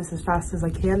get through this as fast as I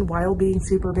can while being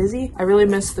super busy. I really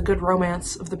miss the good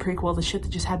romance of the prequel, the shit that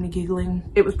just had me giggling.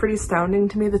 It was pretty astounding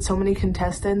to me that so many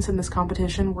contestants in this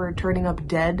competition were turning up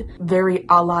dead, very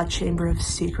a la Chamber of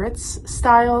Secrets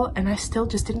style, and I still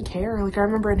just didn't care. Like, I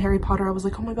remember in Harry Potter, I was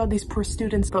like, oh my god, these poor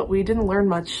students, but we didn't learn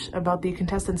much about the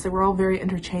contestants. They were all very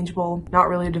interchangeable, not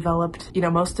really developed. You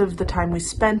know, most of the time we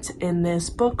spent in this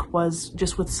book was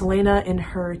just with Selena in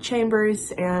her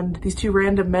chambers, and these two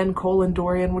random men, Cole and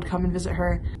Dorian, would come and visit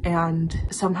her, and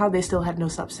somehow they still had no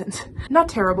substance. Not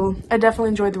terrible. I definitely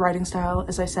enjoyed the writing style,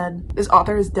 as I said. This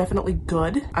author is definitely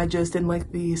good. I just didn't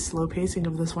like the slow pacing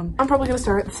of this one. I'm probably gonna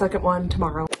start the second one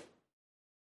tomorrow.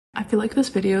 I feel like this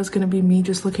video is going to be me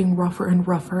just looking rougher and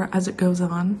rougher as it goes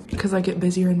on because I get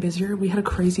busier and busier. We had a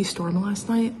crazy storm last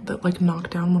night that like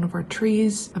knocked down one of our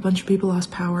trees. A bunch of people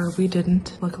lost power. We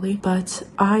didn't, luckily. But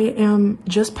I am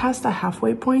just past the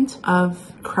halfway point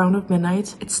of Crown of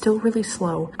Midnight. It's still really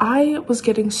slow. I was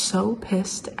getting so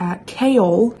pissed at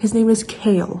Kale. His name is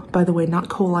Kale, by the way, not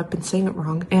Cole. I've been saying it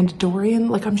wrong. And Dorian,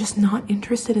 like, I'm just not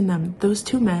interested in them. Those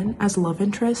two men as love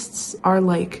interests are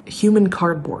like human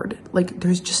cardboard. Like,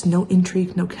 there's just no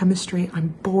intrigue, no chemistry. I'm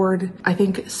bored. I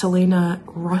think Selena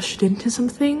rushed into some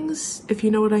things, if you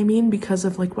know what I mean, because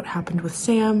of like what happened with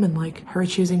Sam and like her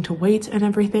choosing to wait and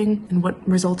everything and what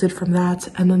resulted from that.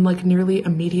 And then like nearly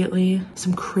immediately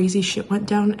some crazy shit went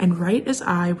down. And right as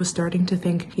I was starting to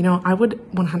think, you know, I would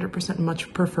 100%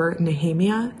 much prefer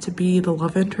Nehemia to be the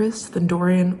love interest than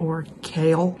Dorian or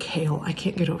Kale. Kale, I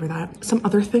can't get over that. Some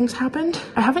other things happened.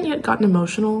 I haven't yet gotten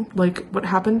emotional. Like what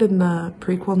happened in the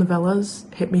prequel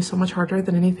novellas hit me so much harder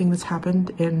than anything that's happened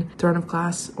in Throne of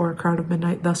Glass or Crown of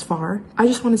Midnight thus far. I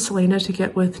just wanted Selena to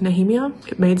get with Nehemia.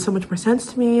 It made so much more sense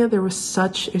to me. There was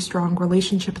such a strong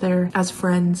relationship there as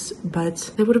friends,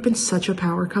 but they would have been such a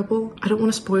power couple. I don't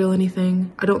want to spoil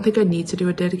anything. I don't think I need to do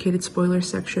a dedicated spoiler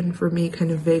section for me kind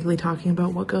of vaguely talking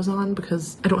about what goes on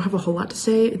because I don't have a whole lot to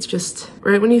say. It's just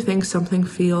right when you think something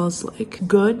feels like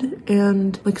good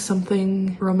and like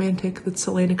something romantic that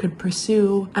Selena could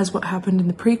pursue as what happened in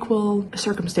the prequel,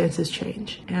 circumstances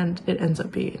change and it ends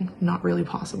up being not really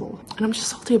possible. And I'm just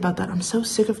salty about that. I'm so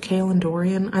sick of Kale and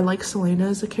Dorian. I like Selena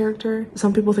as a character.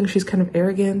 Some people think she's kind of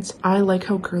arrogant. I like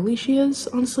how girly she is,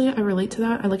 honestly. I relate to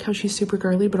that. I like how she's super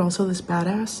girly but also this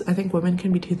badass. I think women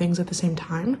can be two things at the same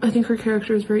time. I think her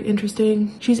character is very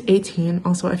interesting. She's 18.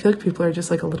 Also, I feel like people are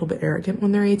just like a little bit arrogant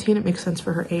when they're 18. It makes sense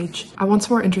for her age. I want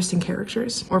some more interesting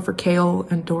characters, or for Kale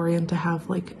and Dorian to have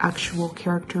like actual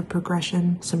character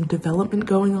progression, some development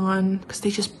going on, because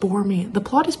they just bore me. The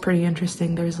plot is pretty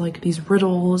interesting. There's like these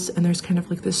riddles and there's kind of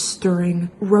like this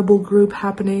stirring rebel group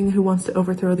happening who wants to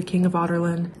overthrow the king of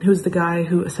Otterland, who's the guy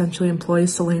who essentially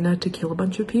employs Selena to kill a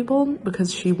bunch of people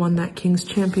because she won that king's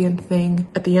champion thing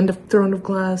at the end of Throne of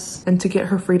Glass. And to get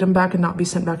her freedom back and not be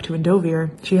sent back to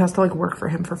Endovir, she has to like work for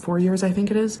him for 4 years, I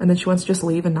think it is. And then she wants to just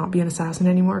leave and not be an assassin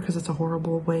anymore because it's a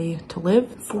horrible way to live.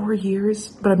 4 years.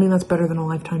 But I mean, that's better than a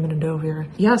lifetime in Endovir.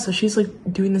 Yeah, so she's like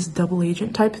doing this double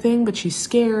agent type thing, but she's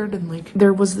scared. And like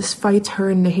there was this fight her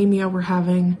and Nehemia were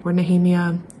having where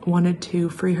Nehemia wanted to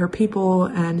free her people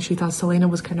and she thought Selena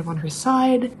was kind of on her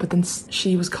side, but then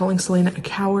she was calling Selena a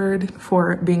coward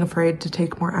for being afraid to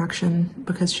take more action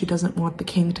because she doesn't want the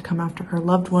king to come after her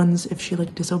loved ones if she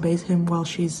like disobeys him while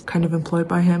she's kind of employed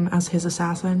by him as his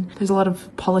assassin. There's a lot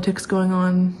of politics going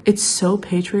on. It's so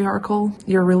patriarchal.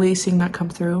 You're really seeing that come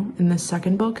through in this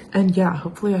second book. And yeah,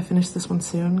 hopefully I finish this one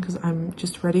soon because I'm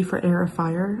just ready for Heir of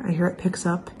Fire. I hear it picks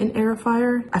up in Heir of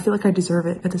Fire. I feel like I deserve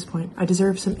it at this point. I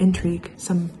deserve some intrigue,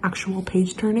 some actual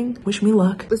page turning. Wish me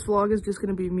luck. This vlog is just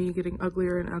gonna be me getting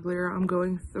uglier and uglier. I'm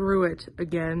going through it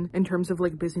again in terms of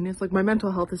like busyness. Like my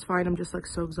mental health is fine. I'm just like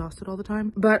so exhausted all the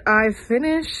time. But I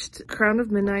finished Crown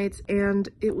of Midnight and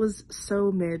it was so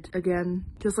mid again,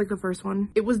 just like the first one.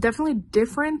 It was definitely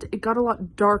different. It got a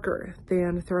lot darker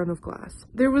than Throne of Glass.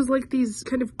 There was like these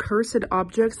kind of cursed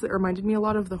objects that reminded me a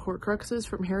lot of the Horcruxes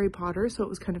from Harry Potter. So it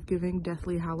was kind of giving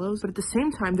Deathly Hallows. But at the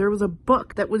same time, there was a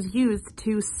book that was used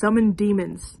to summon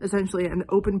demons essentially and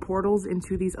open portals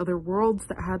into these other worlds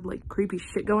that had like creepy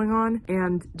shit going on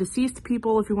and deceased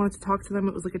people. If you wanted to talk to them,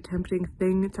 it was like a tempting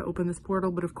thing to open this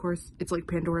portal, but of course it's like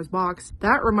Pandora's box.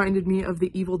 That reminded me of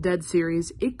the Evil Dead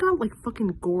series. It got like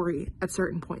fucking gory at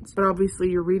certain points, but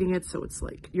obviously you're reading it, so it's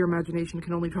like your imagination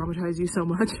can only traumatize you so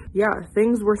much. Yeah,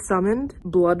 things were summoned,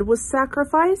 blood was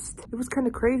sacrificed. It was kind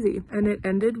of crazy, and it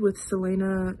ended with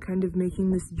Selena kind of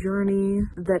making this journey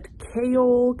that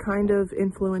Kale kind of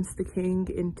influenced the king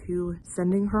into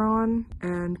sending her on,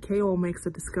 and Kale makes a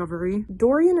discovery.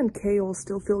 Dorian and Kale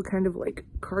still feel kind of like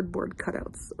cardboard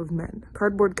cutouts of men.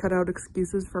 Cardboard cutout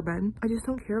excuses for men. I just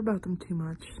don't care about them too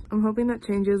much. I'm hoping that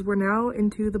changes. We're now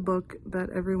into the book that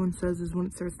everyone says is when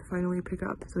it starts to finally pick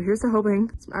up. So here's to hoping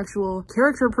some actual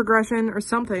character progression or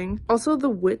something. Also, the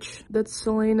witch that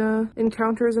Selena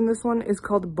encounters in this one is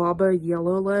called Baba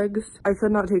Yellowlegs. I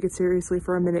could not take it seriously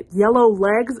for a minute. Yellow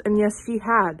legs? And yes, she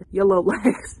had yellow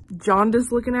legs.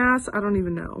 Jaundice looking ass? I don't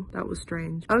even know. That was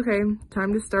strange. Okay,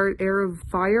 time to start Heir of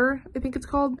Fire, I think it's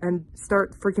called, and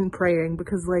start freaking praying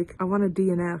because, like, I want to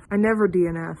DNF. I never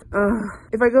DNF. Ugh.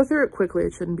 If I go through it quickly,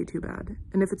 it shouldn't be too bad.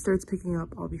 And if it starts picking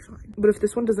up, I'll be fine. But if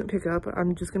this one doesn't pick up,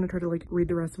 I'm just gonna try to, like, read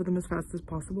the rest of them as fast as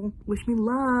possible. Wish me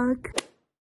luck.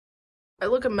 I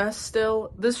look a mess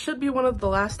still. This should be one of the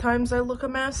last times I look a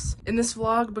mess in this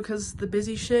vlog because the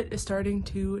busy shit is starting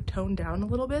to tone down a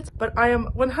little bit. But I am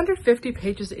 150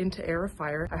 pages into Heir of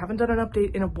Fire. I haven't done an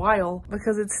update in a while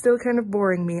because it's still kind of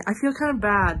boring me. I feel kind of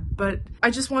bad, but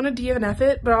I just want to DNF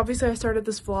it. But obviously I started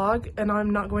this vlog and I'm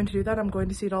not going to do that. I'm going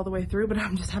to see it all the way through, but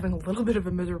I'm just having a little bit of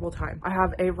a miserable time. I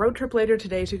have a road trip later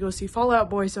today to go see Fall Out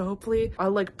Boy, so hopefully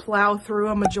I'll like plow through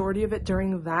a majority of it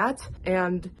during that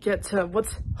and get to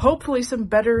what's hopefully some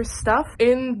better stuff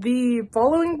in the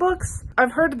following books.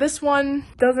 I've heard this one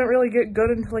doesn't really get good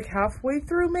until like halfway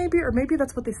through maybe, or maybe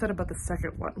that's what they said about the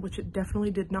second one, which it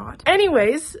definitely did not.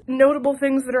 Anyways, notable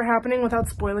things that are happening without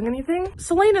spoiling anything.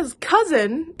 Selena's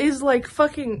cousin is like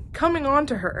fucking coming on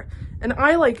to her. And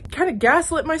I like kind of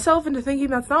gaslit myself into thinking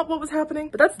that's not what was happening,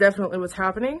 but that's definitely what's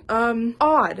happening.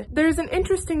 Odd. There's an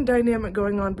interesting dynamic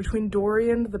going on between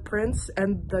Dorian, the prince,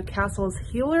 and the castle's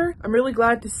healer. I'm really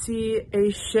glad to see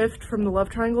a shift from the love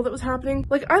triangle that was happening.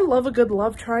 Like, I love a good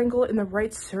love triangle in the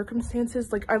right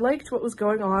circumstances. Like, I liked what was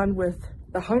going on with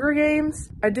the Hunger Games.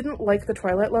 I didn't like the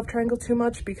Twilight love triangle too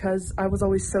much because I was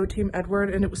always so team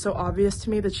Edward and it was so obvious to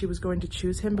me that she was going to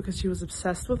choose him because she was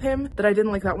obsessed with him that I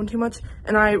didn't like that one too much.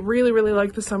 And I really, really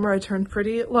liked the Summer I Turned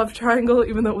Pretty love triangle,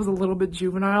 even though it was a little bit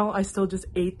juvenile. I still just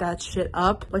ate that shit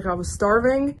up like I was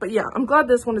starving. But yeah, I'm glad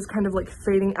this one is kind of like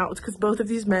fading out because both of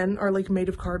these men are like made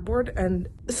of cardboard, and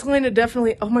Selena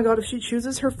definitely, oh my god, if she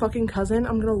chooses her fucking cousin,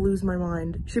 I'm gonna lose my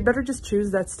mind. She better just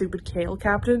choose that stupid Kale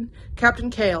Captain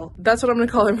Kale. That's what I'm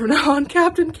gonna call him from now on,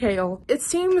 Captain Kale. It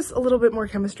seems a little bit more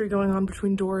chemistry going on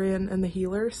between Dorian and the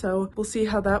healer, so we'll see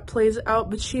how that plays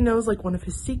out. But she knows like one of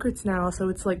his secrets now, so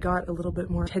it's like got a little bit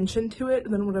more tension to it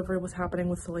than whatever was happening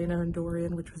with Selena and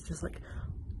Dorian, which was just like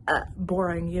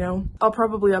boring, you know? I'll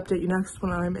probably update you next when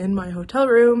I'm in my hotel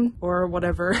room or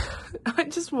whatever. I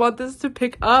just want this to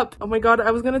pick up. Oh my god,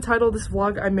 I was gonna title this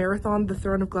vlog I marathoned the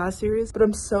Throne of Glass series, but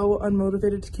I'm so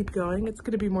unmotivated to keep going. It's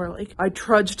gonna be more like I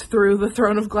trudged through the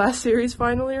Throne of Glass series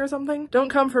finally or something. Don't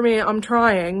come for me, I'm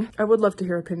trying. I would love to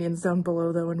hear opinions down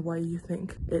below though and why you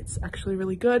think it's actually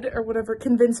really good or whatever.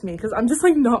 Convince me, because I'm just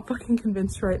like not fucking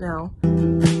convinced right now.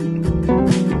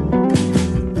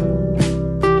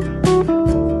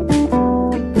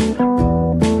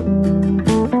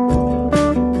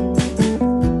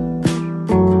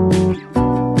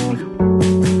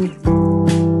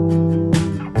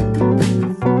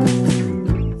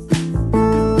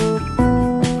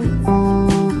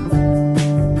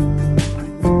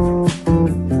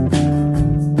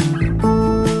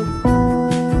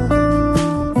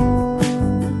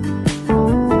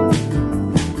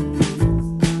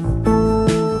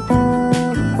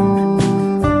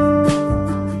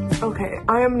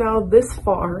 This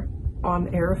far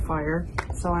on Heir of Fire,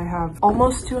 so I have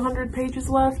almost 200 pages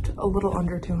left, a little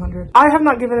under 200. I have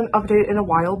not given an update in a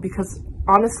while because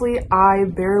honestly I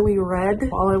barely read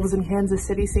while I was in Kansas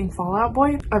City seeing Fall Out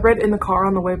Boy. I read in the car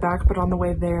on the way back, but on the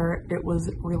way there it was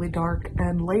really dark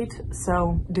and late,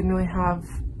 so didn't really have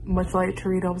much light to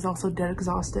read. I was also dead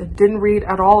exhausted. Didn't read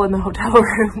at all in the hotel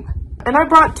room. And I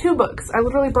brought two books. I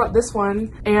literally brought this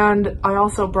one, and I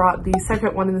also brought the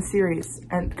second one in the series.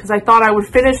 And because I thought I would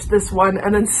finish this one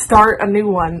and then start a new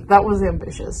one. That was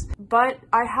ambitious. But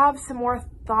I have some more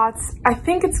thoughts. I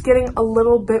think it's getting a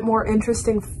little bit more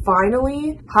interesting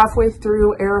finally, halfway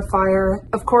through Heir of Fire.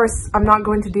 Of course, I'm not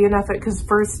going to DNF it because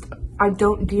first, I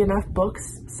don't DNF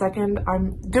books. Second,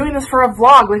 I'm doing this for a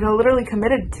vlog. Like, I literally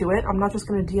committed to it. I'm not just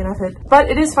going to DNF it. But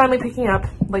it is finally picking up,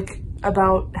 like,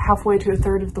 about halfway to a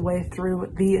third of the way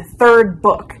through the third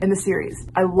book in the series.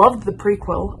 I loved the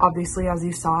prequel, obviously, as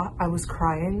you saw. I was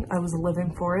crying. I was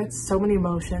living for it. So many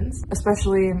emotions,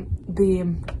 especially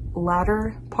the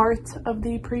latter part of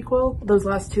the prequel. Those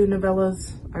last two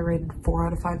novellas I rated 4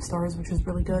 out of 5 stars, which is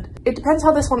really good. It depends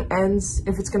how this one ends,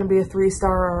 if it's gonna be a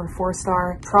 3-star or a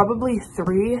 4-star. Probably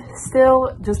 3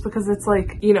 still, just because it's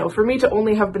like, you know, for me to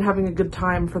only have been having a good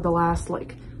time for the last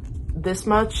like this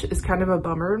much is kind of a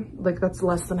bummer. Like that's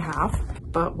less than half,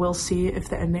 but we'll see if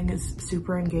the ending is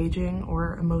super engaging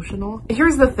or emotional.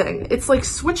 Here's the thing, it's like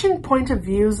switching point of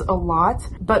views a lot,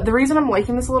 but the reason I'm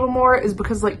liking this a little more is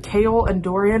because like Chaol and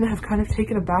Dorian have kind of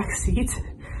taken a back seat.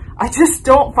 I just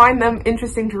don't find them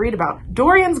interesting to read about.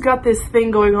 Dorian's got this thing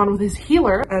going on with his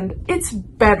healer and it's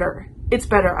better. It's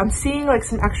better. I'm seeing like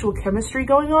some actual chemistry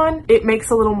going on. It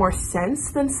makes a little more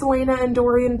sense than Celaena and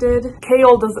Dorian did.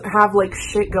 Chaol doesn't have like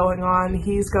shit going on.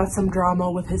 He's got some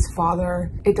drama with his father.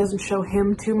 It doesn't show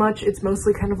him too much. It's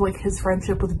mostly kind of like his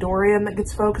friendship with Dorian that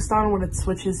gets focused on when it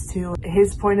switches to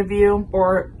his point of view,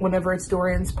 or whenever it's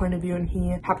Dorian's point of view and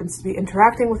he happens to be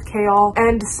interacting with Chaol.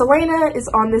 And Celaena is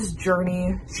on this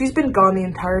journey. She's been gone the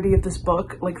entirety of this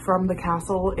book, like from the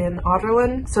castle in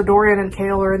Adarlan. So Dorian and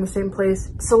Chaol are in the same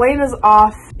place. Celaena's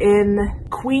off in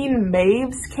Queen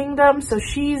Maeve's kingdom, so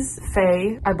she's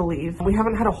Fae, I believe. We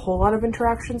haven't had a whole lot of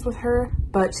interactions with her,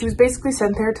 but she was basically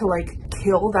sent there to like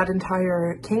kill that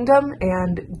entire kingdom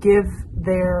and give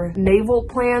their naval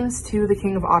plans to the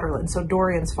king of Adarlan, so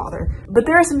Dorian's father. But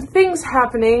there are some things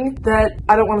happening that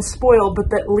I don't want to spoil, but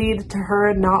that lead to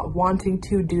her not wanting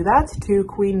to do that to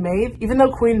Queen Maeve. Even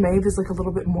though Queen Maeve is like a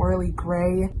little bit morally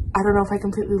gray, I don't know if I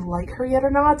completely like her yet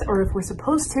or not, or if we're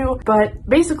supposed to, but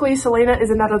basically Celaena is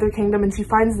in that other kingdom and she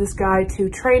finds this guy to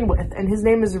train with, and his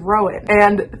name is Rowan.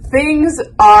 And things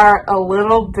are a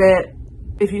little bit,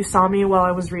 if you saw me while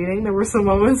I was reading, there were some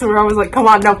moments where I was like, come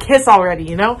on, now kiss already,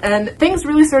 you know? And things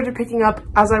really started picking up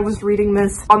as I was reading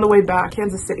this on the way back,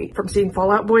 Kansas City, from seeing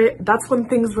Fall Out Boy. That's when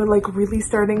things were like really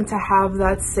starting to have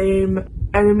that same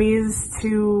enemies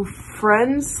to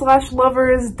friends /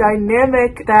 lovers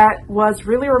dynamic that was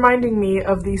really reminding me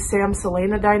of the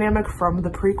Sam-Celaena dynamic from the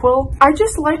prequel. I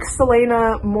just like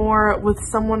Celaena more with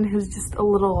someone who's just a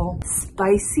little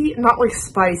spicy, not like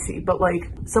spicy, but like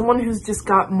someone who's just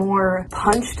got more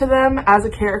punch to them as a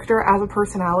character, as a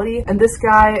personality. And this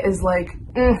guy is like,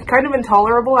 kind of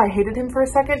intolerable. I hated him for a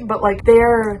second, but like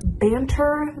their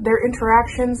banter, their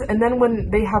interactions, and then when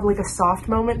they have like a soft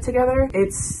moment together,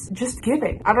 it's just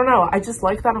giving. I don't know. I just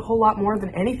like that a whole lot more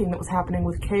than anything that was happening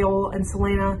with Chaol and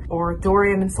Celaena, or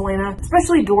Dorian and Celaena,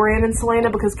 especially Dorian and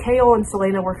Celaena, because Chaol and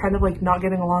Celaena were kind of like not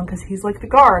getting along because he's like the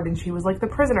guard and she was like the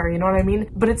prisoner, you know what I mean?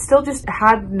 But it still just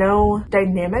had no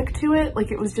dynamic to it.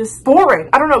 Like it was just boring.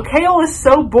 I don't know. Chaol is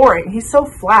so boring. He's so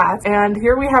flat. And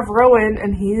here we have Rowan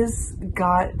and he's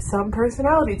got some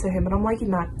personality to him and I'm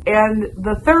liking that. And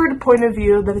the third point of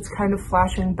view that it's kind of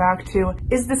flashing back to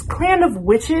is this clan of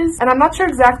witches, and I'm not sure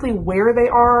exactly where they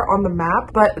are on the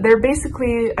map, but they're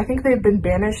basically, I think they've been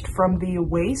banished from the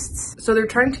wastes, so they're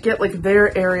trying to get like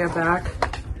their area back.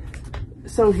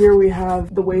 So here we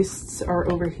have the wastes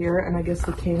are over here, and I guess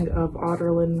the king of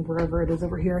Adarlan, wherever it is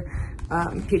over here,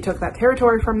 he took that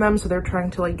territory from them, so they're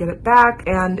trying to like get it back.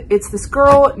 And it's this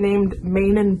girl named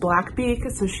Maenen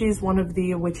Blackbeak, so she's one of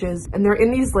the witches, and they're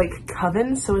in these like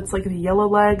covens, so it's like the Yellow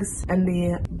Legs and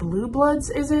the Blue Bloods,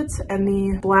 is it? And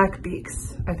the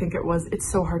Blackbeaks, I think it was. It's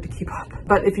so hard to keep up.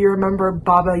 But if you remember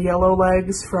Baba Yellow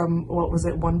Legs from, what was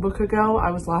it, one book ago?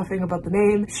 I was laughing about the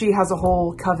name. She has a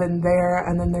whole coven there,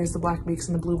 and then there's the Blackbeaks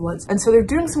and the Blue Bloods. And so they're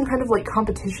doing some kind of like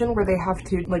competition where they have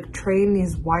to like train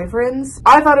these wyverns.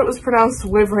 I thought it was pronounced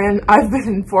wyvern. I've been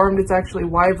informed it's actually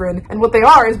wyvern. And what they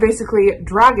are is basically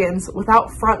dragons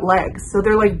without front legs. So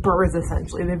they're like birds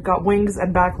essentially. They've got wings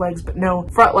and back legs, but no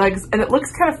front legs. And it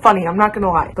looks kind of funny, I'm not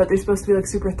gonna lie, but they're supposed to be like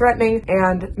super threatening.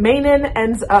 And Maenen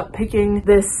ends up picking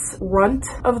this runt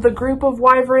of the group of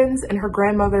wyverns, and her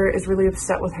grandmother is really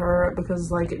upset with her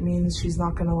because like it means she's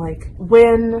not gonna like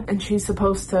win and she's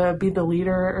supposed to be the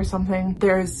leader or something.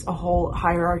 There's a whole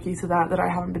hierarchy to that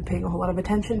I haven't been paying a whole lot of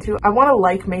attention to. I want to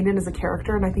like Maenen as a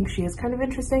character, and I think she is kind of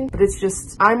interesting, but it's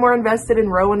just, I'm more invested in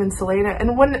Rowan and Celaena,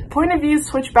 and when point of views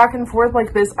switch back and forth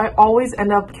like this, I always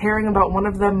end up caring about one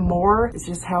of them more. It's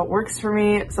just how it works for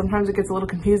me. Sometimes it gets a little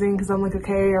confusing because I'm like,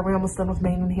 okay, are we almost done with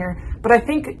Maenen here? But I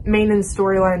think Maenen's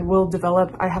storyline will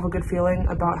develop. I have a good feeling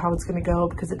about how it's going to go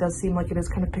because it does seem like it is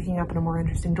kind of picking up in a more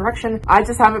interesting direction. I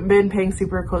just haven't been paying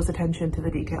super close attention to the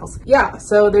details. Yeah,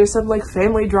 so there's some like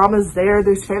family dramas there.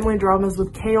 There's family dramas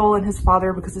with Chaol and his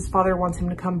father because his father wants him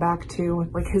to come back to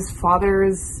like his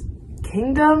father's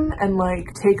kingdom and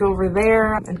like take over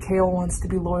there, and Chaol wants to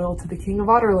be loyal to the King of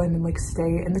Otterland and like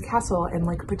stay in the castle and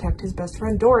like protect his best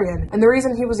friend Dorian. And the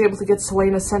reason he was able to get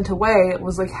Selena sent away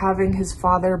was like having his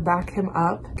father back him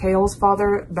up, Chaol's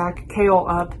father back Chaol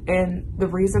up, and the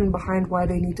reason behind why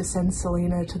they need to send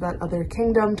Selena to that other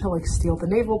kingdom to like steal the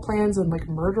naval plans and like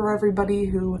murder everybody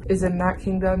who is in that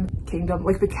kingdom,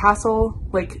 like the castle,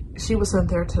 like she was sent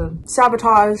there to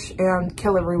sabotage and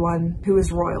kill everyone who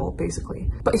is royal, basically.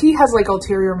 But he has like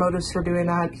ulterior motives for doing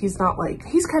that. He's not like,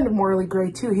 he's kind of morally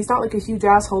gray too. He's not like a huge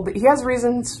asshole, but he has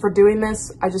reasons for doing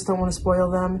this. I just don't want to spoil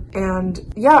them. And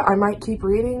yeah, I might keep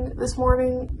reading this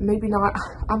morning, maybe not.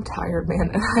 I'm tired,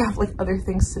 man, and I have like other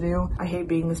things to do. I hate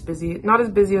being this busy. Not as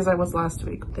busy as I was last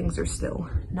week. Things are still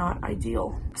not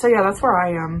ideal. So yeah, that's where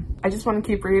I am. I just want to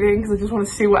keep reading because I just want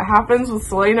to see what happens with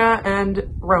Selena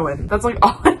and Rowan. That's like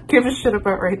all I give a shit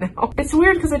about right now. It's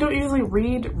weird because I don't usually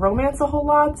read romance a whole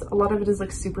lot. A lot of it is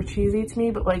like super cheesy to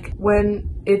me, but like when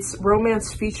it's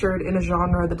romance featured in a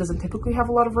genre that doesn't typically have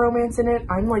a lot of romance in it,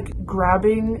 I'm like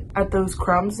grabbing at those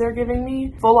crumbs they're giving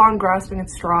me, full on grasping at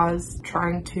straws,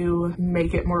 trying to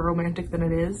make it more romantic than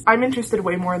it is. I'm interested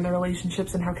way more in the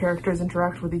relationships and how characters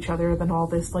interact with each other than all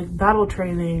this like battle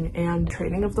training and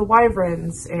training of the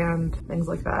wyverns and things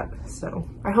like that. So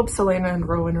I hope Selena and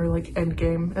Rowan are like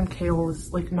endgame and Chaol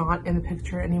is like not in the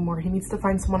picture anymore. He needs to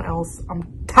find someone else.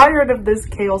 I'm tired of this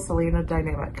Chaol-Selena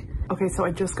dynamic. Okay, so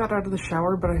I just got out of the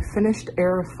shower, but I finished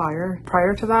Heir of Fire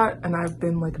prior to that, and I've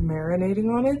been like marinating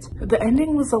on it. The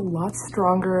ending was a lot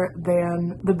stronger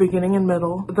than the beginning and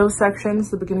middle. Those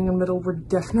sections, the beginning and middle, were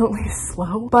definitely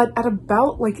slow, but at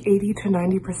about like 80 to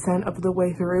 90% of the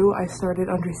way through, I started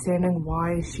understanding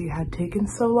why she had taken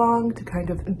so long to kind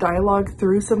of dialogue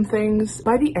through some things.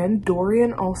 By the end,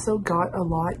 Dorian also got a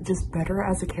lot just better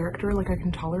as a character. Like I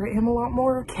can tolerate him a lot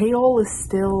more. Chaol is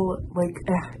still like,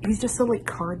 he's just so like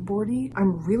cardboard.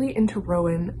 I'm really into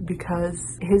Rowan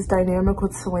because his dynamic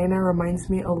with Selena reminds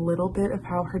me a little bit of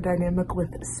how her dynamic with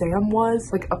Sam was,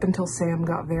 like up until Sam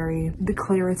got very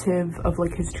declarative of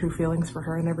like his true feelings for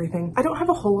her and everything. I don't have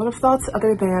a whole lot of thoughts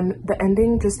other than the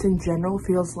ending just in general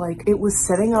feels like it was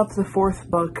setting up the fourth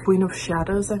book, Queen of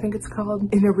Shadows I think it's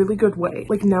called, in a really good way.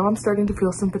 Like now I'm starting to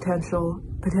feel some potential.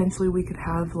 Potentially we could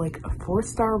have like a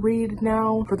 4-star read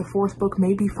now for the fourth book,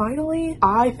 maybe finally.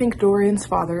 I think Dorian's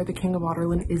father, the King of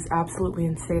Otterland, is absolutely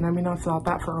insane. I mean, I've thought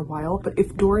that for a while, but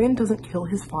if Dorian doesn't kill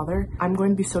his father, I'm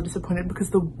going to be so disappointed because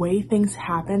the way things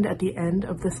happened at the end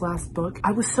of this last book,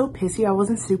 I was so pissy. I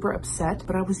wasn't super upset,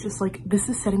 but I was just like, this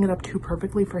is setting it up too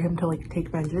perfectly for him to like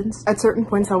take vengeance. At certain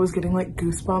points, I was getting like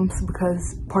goosebumps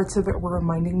because parts of it were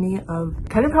reminding me of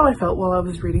kind of how I felt while I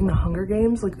was reading The Hunger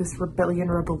Games, like this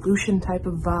rebellion revolution type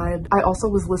of vibe. I also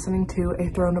was listening to a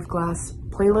Throne of Glass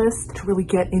playlist to really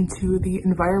get into the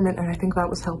environment, and I think that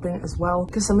was helping as well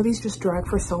because some of these just drag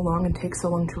for so long and take so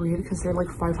long to read because they're like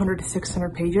 500 to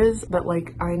 600 pages that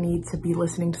like I need to be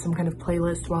listening to some kind of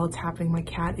playlist while it's happening. My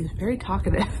cat is very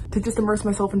talkative to just immerse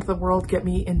myself into the world, get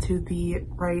me into the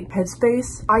right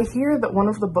headspace. I hear that one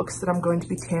of the books that I'm going to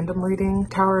be tandem reading,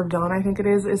 Tower of Dawn I think it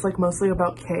is like mostly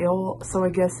about Chaol, so I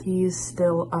guess he's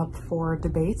still up for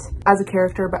debate as a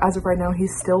character, but as of right now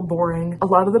he's still boring. A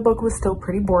lot of the book was still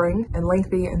pretty boring and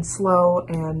lengthy and slow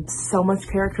and so much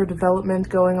character development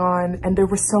going on, and there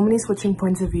were so many switching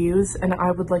points of views, and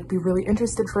I would like be really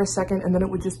interested for a second and then it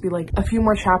would just be like a few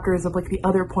more chapters of like the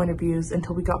other point of views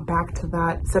until we got back to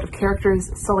that set of characters,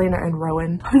 Selena and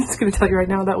Rowan. I'm just gonna tell you right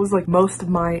now, that was like most of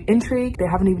my intrigue. They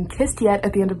haven't even kissed yet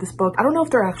at the end of this book. I don't know if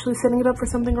they're actually setting it up for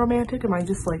something romantic. Am I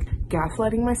just like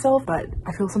gaslighting myself? But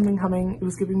I feel something coming. It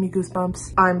was giving me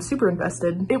goosebumps. I'm super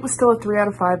invested. It was still a 3 out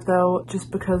of 5 though,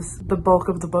 just because the bulk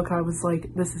of the book I was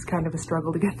like, this is kind of a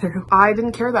struggle to get through. I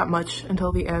didn't care that much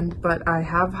until the end, but I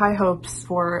have high hopes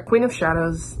for Queen of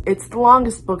Shadows. It's the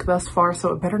longest book thus far,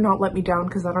 so it better not let me down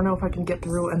because I don't know if I can get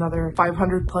through another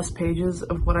 500 plus pages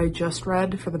of what I just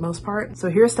read for the most part. So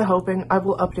here's to hoping. I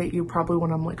will update you probably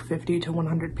when I'm like 50 to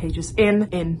 100 pages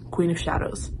in Queen of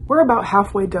Shadows. We're about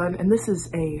halfway done, and this is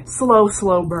a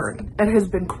slow burn. It has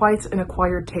been quite an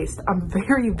acquired taste. I'm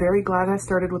very glad I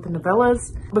started with the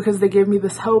novellas because they gave me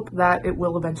this hope that it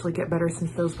will eventually get better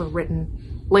since those were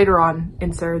written later on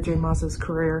in Sarah J. Maas's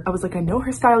career. I was like, I know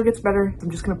her style gets better. I'm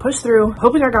just gonna push through,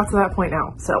 hoping I got to that point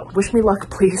now. So wish me luck,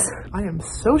 please. I am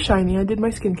so shiny. I did my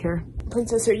skincare.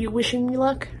 Princess, are you wishing me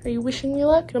luck? Are you wishing me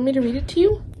luck? You want me to read it to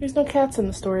you? There's no cats in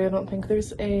the story, I don't think.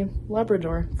 There's a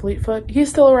Labrador, Fleetfoot. He's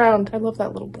still around. I love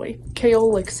that little boy.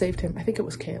 Chaol like saved him. I think it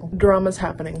was Chaol. Drama's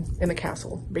happening in the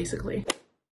castle, basically.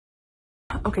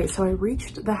 Okay, so I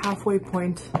reached the halfway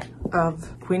point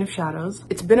of Queen of Shadows.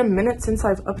 It's been a minute since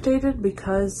I've updated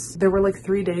because there were like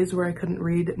 3 days where I couldn't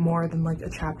read more than like a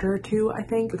chapter or two, I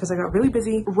think, because I got really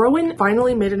busy. Rowan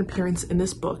finally made an appearance in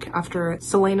this book after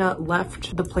Selena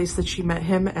left the place that she met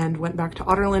him and went back to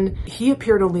Otterland. He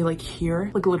appeared only like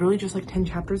here, like literally just like 10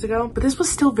 chapters ago, but this was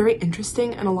still very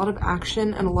interesting and a lot of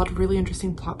action and a lot of really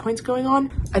interesting plot points going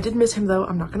on. I did miss him though,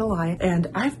 I'm not gonna lie, and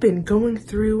I've been going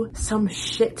through some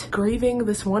shit, grieving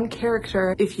this one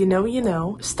character. If you know, you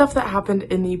know. Stuff that happened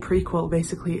in the prequel,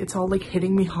 basically. It's all like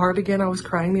hitting me hard again. I was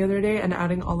crying the other day and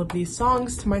adding all of these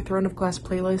songs to my Throne of Glass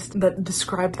playlist that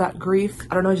described that grief.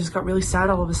 I don't know, I just got really sad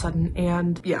all of a sudden,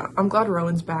 and yeah, I'm glad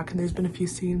Rowan's back, and there's been a few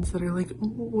scenes that are like,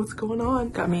 ooh, what's going on?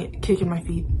 Got me kicking my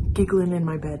feet, giggling in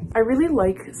my bed. I really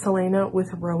like Selena with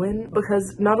Rowan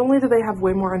because not only do they have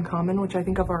way more in common, which I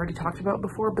think I've already talked about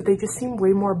before, but they just seem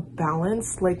way more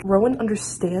balanced. Like, Rowan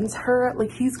understands her,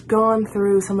 like he's gone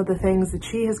through some of the things that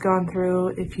she has gone through,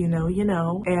 if you know, you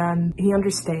know, and he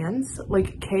understands.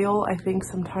 Like, Kale, I think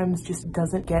sometimes just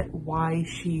doesn't get why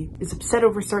she is upset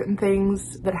over certain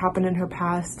things that happened in her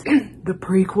past, the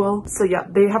prequel. So yeah,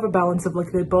 they have a balance of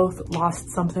like, they both lost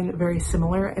something very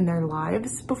similar in their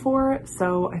lives before,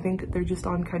 so I think they're just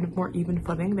on kind of more even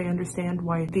footing. They understand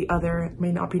why the other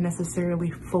may not be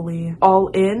necessarily fully all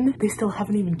in. They still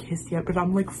haven't even kissed yet, but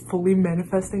I'm like fully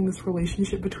manifesting this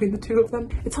relationship between the two of them.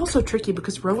 It's also tricky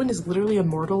because Rowan is literally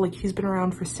immortal, like he's been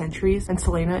around for centuries, and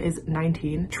Selena is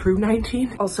 19, true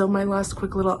 19. Also, my last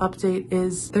quick little update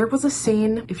is there was a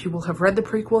scene, if you will have read the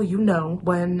prequel, you know,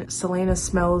 when Selena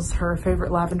smells her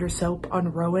favorite lavender soap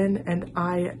on Rowan, and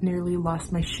I nearly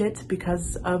lost my shit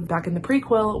because of back in the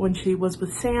prequel when she was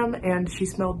with Sam and she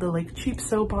smelled the like cheap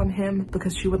soap on him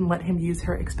because she wouldn't let him use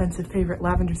her expensive favorite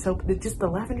lavender soap. Just the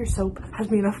lavender soap has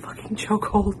me in a fucking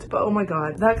chokehold. But oh my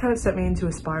god, that kind of sent me into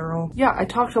a spiral. Yeah, I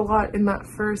talked a lot in that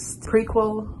first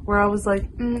prequel where I was like,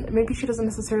 maybe she doesn't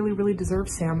necessarily really deserve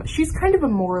Sam. She's kind of a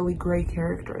morally gray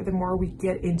character. The more we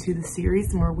get into the series,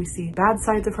 the more we see bad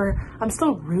sides of her. I'm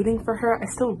still rooting for her. I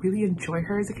still really enjoy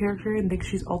her as a character and think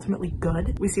she's ultimately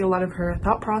good. We see a lot of her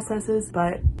thought processes,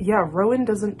 but yeah, Rowan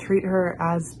doesn't treat her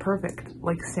as perfect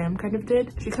like Sam kind of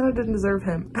did. She kind of didn't deserve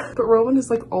him. But Rowan is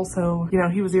like also, you know,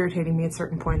 he was irritating me at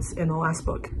certain points in the last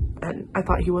book, and I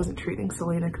thought he wasn't treating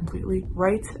Selena completely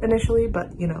right initially, but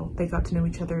you know, they got to know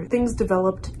each other. Things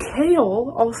developed.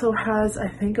 Kale also has, I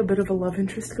think, a bit of a love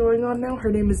interest going on now.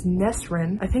 Her name is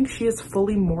Nesrin. I think she is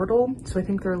fully mortal, so I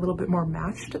think they're a little bit more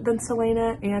matched than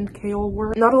Selena and Kale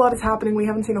were. Not a lot is happening. We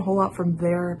haven't seen a whole lot from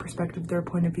their perspective, their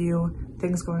point of view,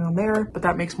 things going on there, but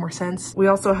that makes more sense. We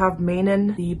also have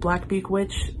Manon, the Blackbeak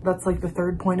witch. That's like the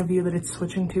third point of view that it's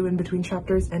switching to in between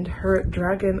chapters, and her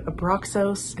dragon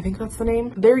Abraxos, I think that's the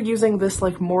name. They're using this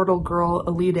like mortal girl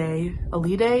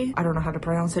Elide, I don't know how to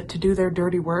pronounce it, to do their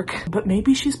dirty work, but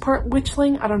maybe she's part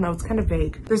witchling. I don't know, it's kind of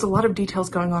vague. There's a lot of details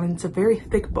going on and it's a very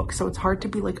thick book, so it's hard to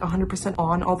be like 100%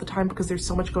 on all the time because there's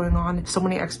so much going on, so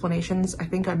many explanations. I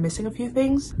think I'm missing a few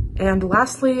things. And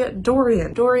lastly,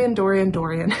 Dorian.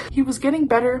 He was getting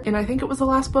better and I think it was the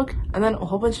last book, and then a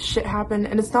whole bunch of shit happened,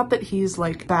 and it's not that he's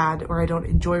like bad or I don't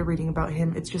enjoy reading about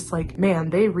him, it's just like, man,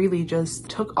 they really just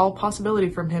took all possibility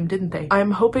from him, didn't they?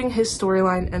 I'm hoping his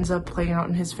storyline ends up playing out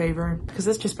in his favor because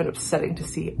it's just been upsetting to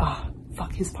see.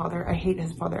 Fuck his father. I hate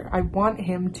his father. I want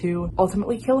him to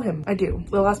ultimately kill him. I do.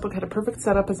 The last book had a perfect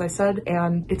setup, as I said,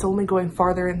 and it's only going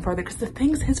farther and farther because the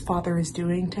things his father is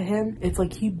doing to him, it's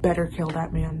like he better kill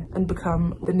that man and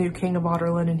become the new king of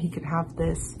Otterland, and he can have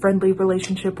this friendly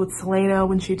relationship with Selena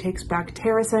when she takes back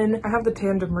Terrasen. I have the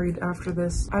tandem read after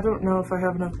this. I don't know if I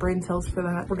have enough brain cells for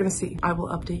that. We're gonna see. I will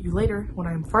update you later when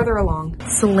I'm farther along.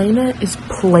 Selena is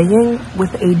playing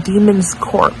with a demon's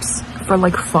corpse for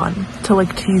like fun, to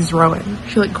like tease Rowan.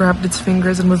 She like grabbed its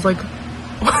fingers and was like,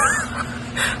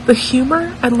 the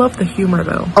humor? I love the humor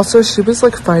though. Also, she was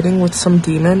like fighting with some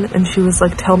demon and she was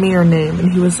like, tell me your name.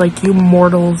 And he was like, you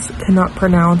mortals cannot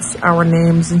pronounce our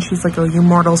names. And she's like, oh, you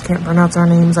mortals can't pronounce our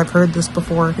names. I've heard this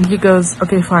before. And he goes,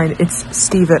 okay, fine. It's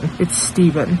Steven. It's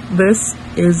Steven. This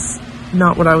is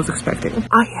not what I was expecting.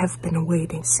 I have been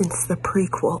waiting since the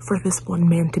prequel for this one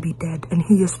man to be dead, and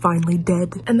he is finally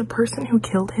dead. And the person who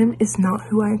killed him is not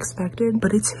who I expected,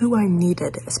 but it's who I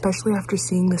needed, especially after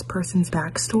seeing this person's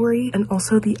backstory and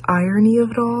also the irony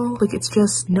of it all. Like, it's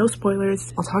just no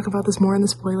spoilers. I'll talk about this more in the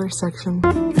spoiler section.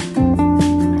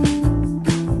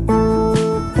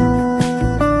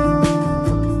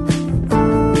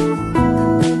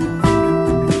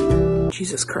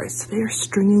 Jesus Christ, they are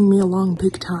stringing me along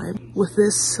big time with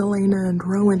this Selena and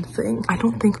Rowan thing. I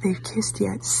don't think they've kissed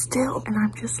yet still, and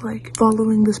I'm just like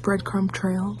following this breadcrumb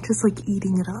trail, just like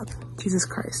eating it up. Jesus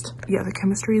Christ. Yeah, the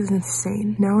chemistry is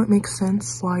insane. Now it makes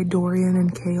sense why Dorian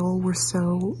and Kale were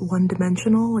so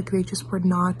one-dimensional. Like, they just were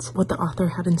not what the author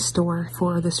had in store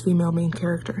for this female main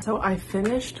character. So I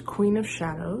finished Queen of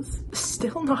Shadows.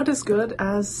 Still not as good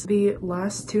as the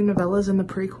last two novellas in the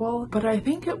prequel, but I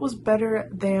think it was better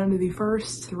than the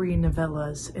first three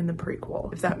novellas in the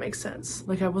prequel, if that makes sense.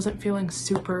 Like, I wasn't feeling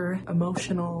super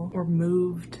emotional or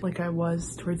moved like I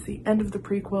was towards the end of the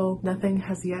prequel. Nothing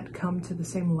has yet come to the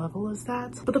same level as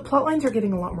that, but the plot lines are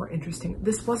getting a lot more interesting.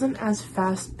 This wasn't as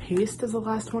fast-paced as the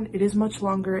last one. It is much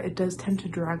longer. It does tend to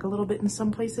drag a little bit in some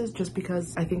places, just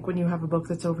because I think when you have a book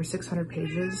that's over 600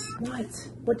 pages,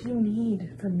 what do you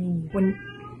need from me?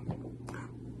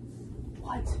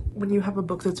 When you have a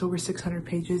book that's over 600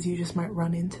 pages, you just might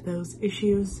run into those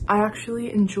issues. I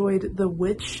actually enjoyed the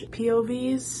witch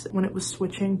POVs when it was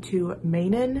switching to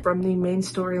Mainen from the main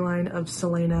storyline of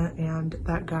Selena and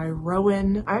that guy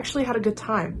Rowan. I actually had a good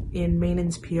time in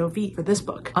Mainen's POV for this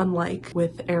book, unlike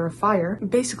with Heir of Fire.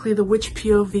 Basically, the witch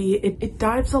POV, it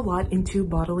dives a lot into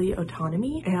bodily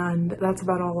autonomy, and that's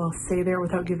about all I'll say there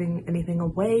without giving anything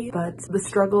away, but the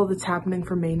struggle that's happening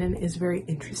for Mainen is very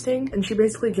interesting, and she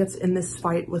basically gets in this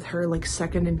fight with her like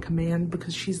second in command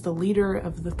because she's the leader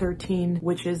of the 13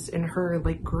 witches in her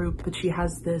like group, but she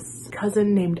has this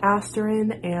cousin named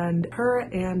Asterin, and her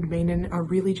and Mainen are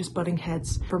really just butting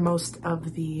heads for most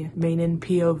of the Mainen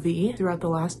POV throughout the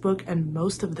last book and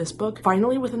most of this book.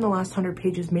 Finally, within the last 100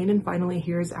 pages, Mainen finally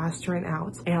hears Asterin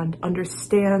out and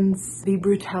understands the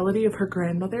brutality of her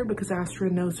grandmother, because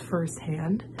Asterin knows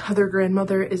firsthand her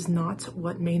grandmother is not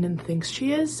what Mainen thinks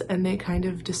she is, and they kind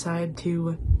of decide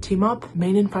to team up.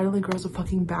 Mainen finally grows a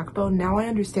fucking backbone. Now I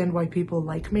understand why people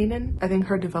like Mainen. I think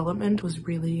her development was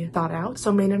really thought out.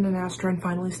 So Mainen and Asterin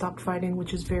finally stopped fighting,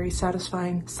 which is very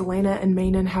satisfying. Selena and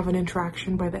Mainen have an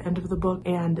interaction by the end of the book,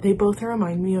 and they both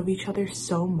remind me of each other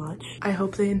so much. I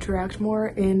hope they interact more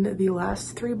in the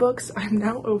last 3 books. I'm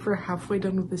now over halfway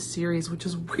done with this series, which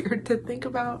is weird to think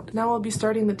about. Now I'll be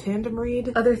starting the tandem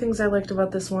read. Other things I liked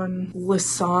about this one,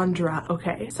 Lysandra.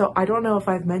 Okay, so I don't know if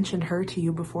I've mentioned her to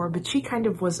you before, but she kind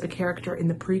of was a character in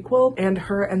the prequel, and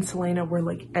her and Selena were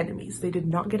like enemies. They did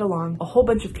not get along. A whole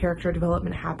bunch of character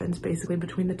development happens basically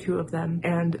between the two of them,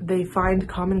 and they find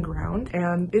common ground,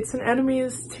 and it's an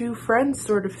enemies to friends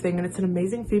sort of thing, and it's an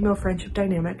amazing female friendship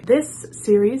dynamic. This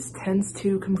series tends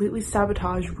to completely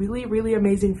sabotage really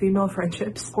amazing female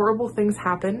friendships. Horrible things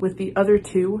happen with the other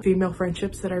 2 female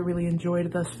friendships that I really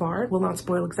enjoyed thus far. Will not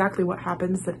spoil exactly what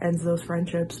happens that ends those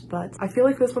friendships, but I feel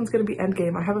like this one's gonna be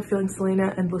endgame. I have a feeling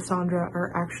Selena and Lysandra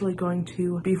are actually going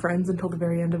to be friends until the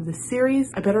very end of this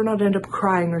series. I better not end up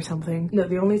crying or something. No,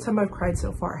 the only time I've cried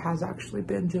so far has actually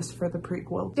been just for the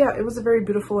prequel. Yeah, it was a very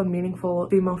beautiful and meaningful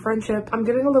female friendship. I'm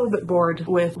getting a little bit bored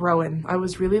with Rowan. I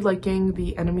was really liking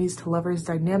the enemies to lovers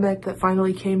dynamic that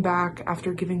finally came back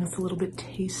after giving us a little bit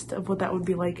taste of what that would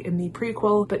be like in the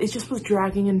prequel, but it just was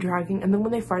dragging and dragging, and then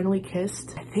when they finally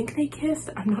kissed, I think they kissed,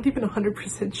 I'm not even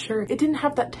 100% sure. It didn't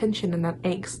have that tension and that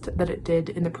angst that it did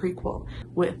in the prequel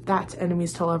with that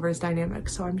enemies to lovers dynamic,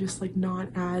 so I'm just like not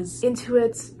as into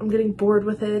it. I'm getting bored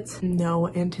with it. No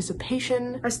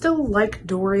anticipation. I still like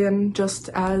Dorian just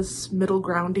as middle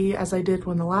groundy as I did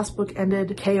when the last book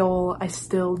ended. Kale, I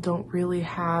still don't really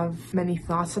have many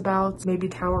thoughts about. Maybe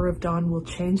Tower of Dawn will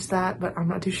change that, but I'm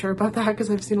not too sure about that because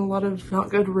I've seen a lot of not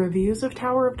good reviews of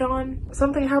Tower of Dawn.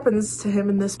 Something happens to him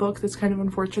in this book that's kind of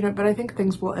unfortunate, but I think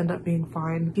things will end up being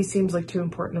fine. He seems like too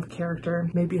important of a character.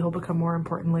 Maybe he'll become more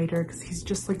important later because he's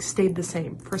just like stayed the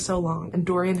same for so long, and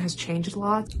Dorian has changed a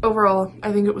lot. Overall,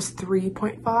 I think it was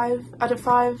 3.5 out of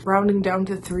 5, rounding down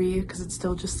to 3 because it's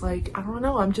still just like, I don't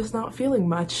know, I'm just not feeling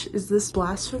much. Is this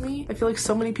blasphemy? I feel like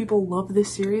so many people love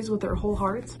this series with their whole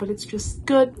hearts, but it's just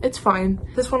good. It's fine.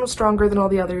 This one was stronger than all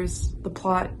the others. The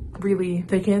plot really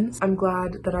thickens. I'm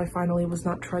glad that I finally was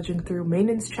not trudging through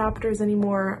Mainen's chapters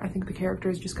anymore. I think the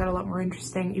characters just got a lot more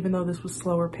interesting, even though this was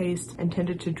slower paced and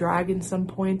tended to drag in some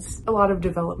points. A lot of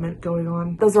development going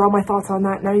on. Those are all my thoughts on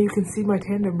that. Now you can see my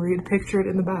tandem read pictured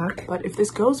in the back, but if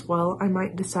this goes well, I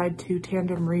might decide to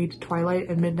tandem read Twilight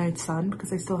and Midnight Sun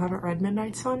because I still haven't read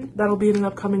Midnight Sun. That'll be in an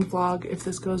upcoming vlog if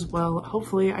this goes well.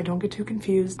 Hopefully I don't get too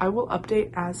confused. I will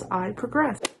update as I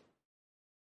progress.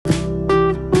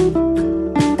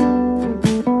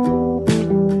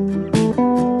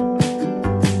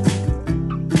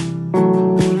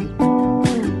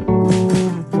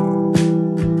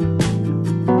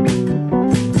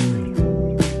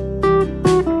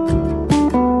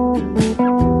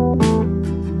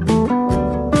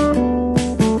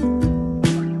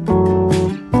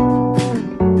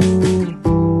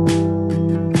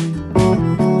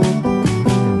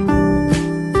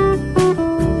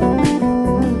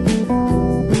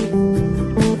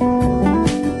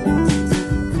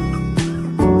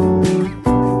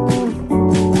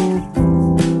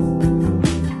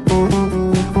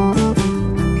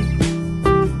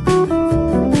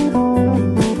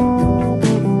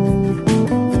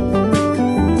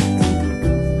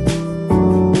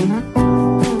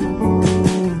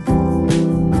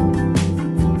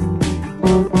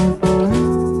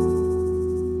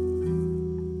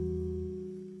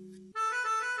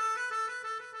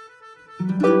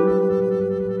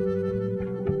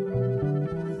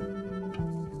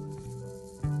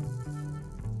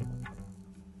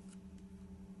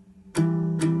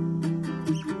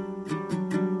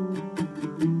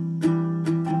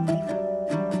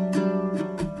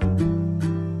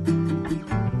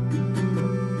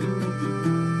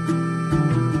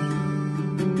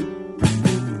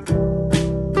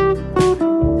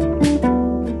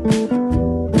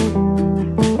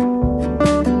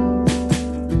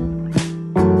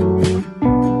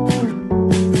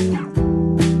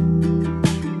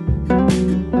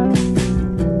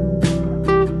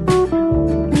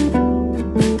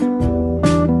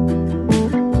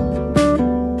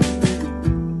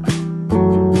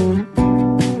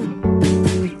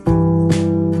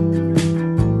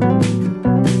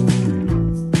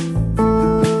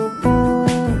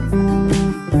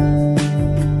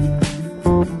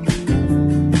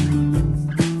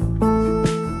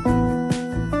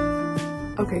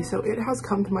 Okay, so it has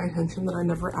come to my attention that I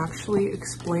never actually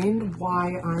explained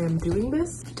why I am doing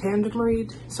this tandem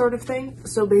read sort of thing.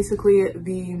 So basically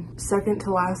the second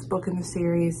to last book in the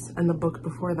series and the book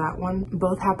before that one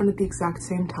both happened at the exact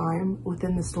same time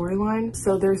within the storyline.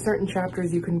 So there are certain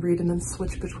chapters you can read and then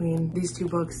switch between these two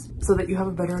books so that you have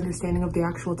a better understanding of the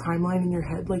actual timeline in your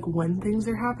head, like when things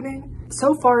are happening.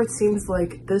 So far it seems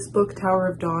like this book, Tower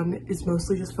of Dawn, is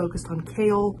mostly just focused on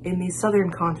Kale in the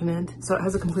southern continent. So it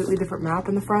has a completely different map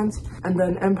in the front, and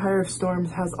then Empire of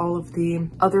Storms has all of the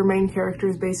other main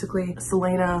characters, basically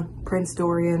Selena, Prince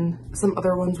Dorian, some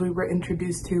other ones we were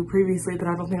introduced to previously that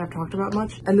I don't think I've talked about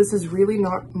much. And this is really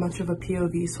not much of a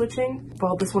POV switching.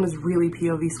 Well, this one is really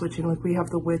POV switching. Like, we have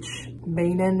the witch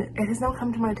Mainen. It has now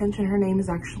come to my attention her name is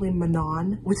actually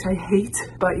Manon, which I hate,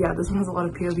 but yeah, this one has a lot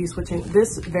of POV switching.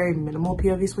 This very minimal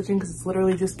POV switching because it's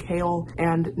literally just Kale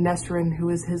and Nesrin, who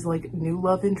is his like new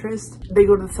love interest. They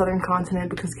go to the southern continent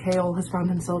because Kale has found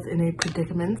himself in a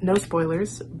predicament. No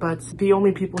spoilers, but the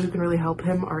only people who can really help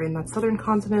him are in that southern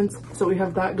continent. So we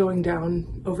have that going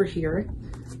down over here.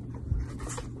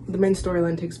 The main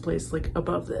storyline takes place like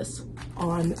above this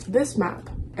on this map,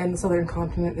 and the southern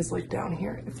continent is like down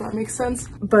here, if that makes sense.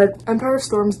 But Empire of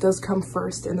Storms does come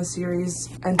first in the series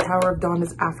and Tower of Dawn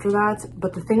is after that.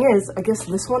 But the thing is, I guess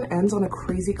this one ends on a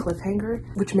crazy cliffhanger,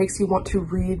 which makes you want to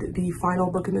read the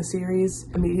final book in the series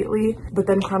immediately. But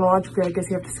then chronologically, I guess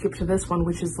you have to skip to this one,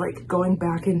 which is like going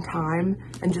back in time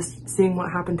and just seeing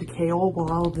what happened to Kale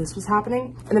while all of this was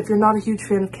happening. And if you're not a huge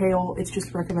fan of Kale, it's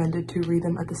just recommended to read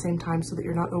them at the same time so that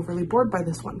you're not overly bored by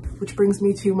this one. Which brings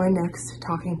me to my next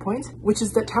talking point, which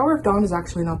is that Tower of Dawn is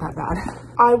actually not that bad.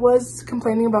 I was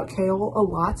complaining about Kale a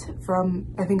lot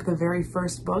from, I think, the very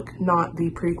first book, not the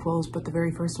prequels, but the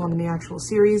very first one in the actual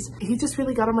series. He just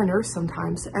really got on my nerves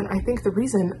sometimes, and I think the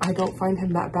reason I don't find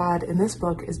him that bad in this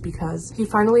book is because he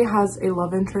finally has a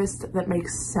love interest that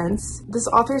makes sense. This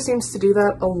author seems to do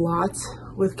that a lot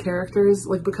with characters,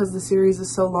 like because the series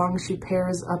is so long, she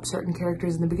pairs up certain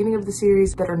characters in the beginning of the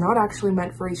series that are not actually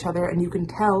meant for each other, and you can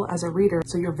tell as a reader,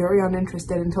 so you're very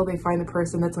uninterested until they find the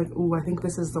person that's like, ooh, I think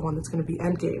this is the one that's going to be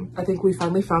endgame. I think we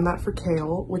finally found that for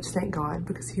Kale, which thank God,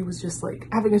 because he was just like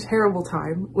having a terrible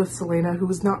time with Selena, who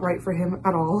was not right for him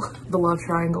at all. The love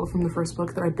triangle from the first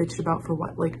book that I bitched about for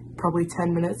what, like probably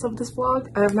 10 minutes of this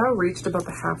vlog. I have now reached about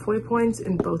the halfway point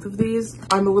in both of these.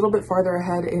 I'm a little bit farther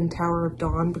ahead in Tower of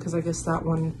Dawn because I guess that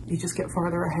one you just get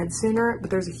farther ahead sooner, but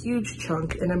there's a huge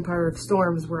chunk in Empire of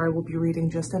Storms where I will be reading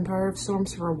just Empire of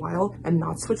Storms for a while and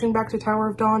not switching back to Tower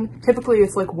of Dawn. Typically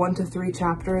it's like 1 to 3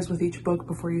 chapters with each book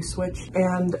before you switch.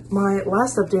 And my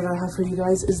last update I have for you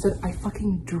guys is that I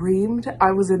fucking dreamed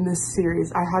I was in this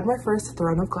series. I had my first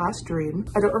Throne of Glass dream.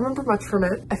 I don't remember much from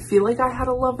it. I feel like I had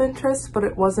a love interest, but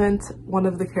it wasn't one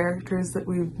of the characters that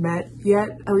we've met yet.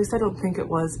 At least I don't think it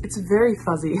was. It's very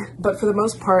fuzzy, but for the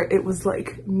most part it was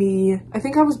like me. I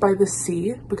think I was by the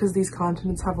sea because these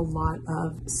continents have a lot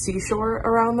of seashore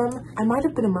around them. I might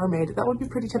have been a mermaid. That would be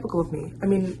pretty typical of me. I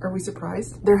mean, are we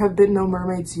surprised? There have been no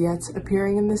mermaids yet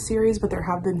appearing in this series, but there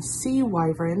have been sea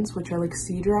wyverns, which are like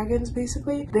sea dragons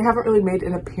basically. They haven't really made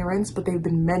an appearance, but they've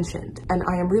been mentioned. And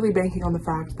I am really banking on the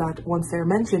fact that once they're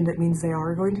mentioned, it means they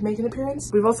are going to make an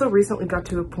appearance. We've also recently got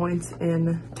to a point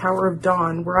in Tower of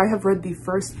Dawn where I have read the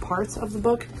first parts of the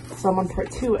book, so I'm on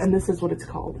part 2, and this is what it's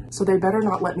called. So they better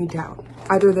not let me down.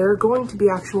 Either they're going to be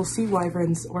actual sea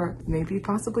wyverns or maybe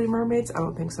possibly mermaids. I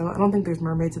don't think so. I don't think there's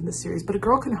mermaids in this series, but a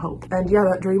girl can hope. And yeah,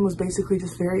 that dream was basically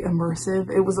just very immersive.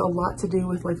 It was a lot to do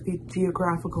with like the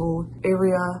geographical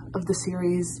area of the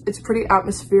series. It's pretty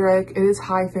atmospheric. It is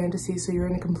high fantasy, so you're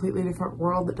in a completely different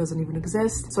world that doesn't even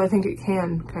exist. So I think it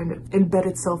can kind of embed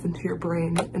itself into your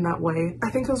brain in that way. I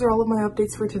think those are all of my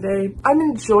updates for today. I'm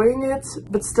enjoying it,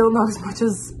 but still not as much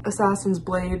as Assassin's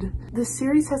Blade. This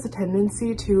series has a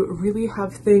tendency to really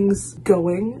have things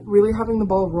going, really having the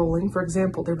ball rolling. For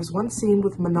example, there was one scene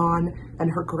with Manon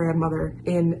and her grandmother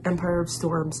in Empire of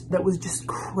Storms that was just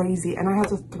crazy, and I had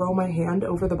to throw my hand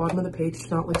over the bottom of the page to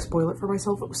not like spoil it for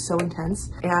myself. It was so intense.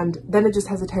 And then it just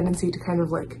has a tendency to kind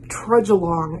of like trudge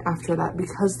along after that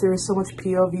because there is so much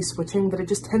POV switching that it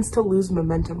just tends to lose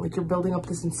momentum. Like you're building up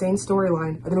this insane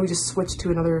storyline and then we just switch to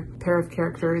another pair of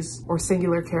characters or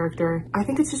singular character. I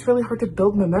think it's just really hard to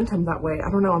build momentum that way. I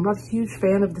don't know. I'm not a huge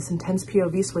fan of this intense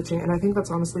POV switching, and I think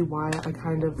that's honestly why I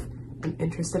kind of am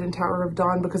interested in Tower of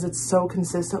Dawn, because it's so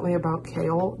consistently about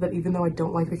Kale that even though I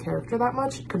don't like the character that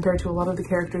much compared to a lot of the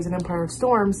characters in Empire of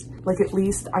Storms, like at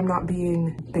least I'm not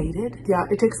being baited. Yeah,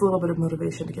 it takes a little bit of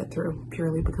motivation to get through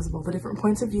purely because of all the different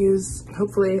points of views.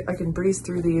 Hopefully I can breeze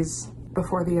through these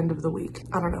before the end of the week.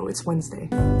 I don't know, it's Wednesday.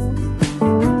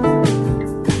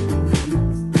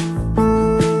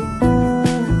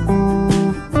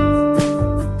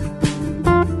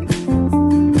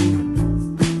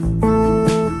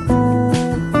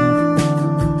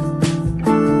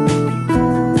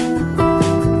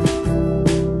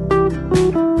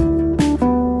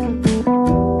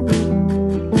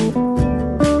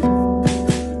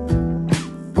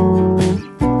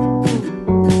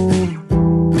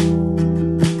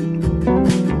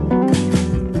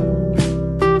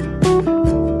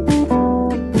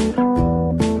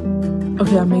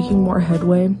 Okay, I'm making more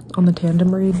headway on the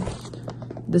tandem read.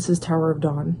 This is Tower of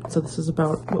Dawn, so this is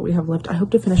about what we have left. I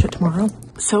hope to finish it tomorrow.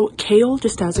 So Kale,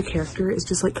 just as a character, is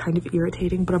just like kind of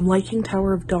irritating, but I'm liking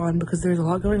Tower of Dawn because there's a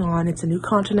lot going on. It's a new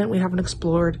continent we haven't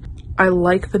explored. I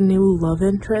like the new love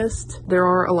interest. There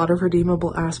are a lot of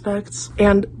redeemable aspects,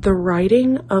 and the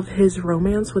writing of his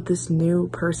romance with this new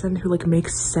person who like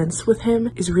makes sense with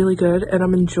him is really good, and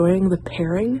I'm enjoying the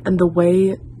pairing, and the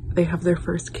way they have their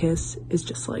first kiss is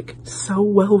just like so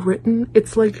well written.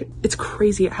 It's like, it's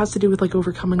crazy. It has to do with like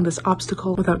overcoming this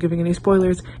obstacle. Without giving any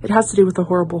spoilers, it has to do with the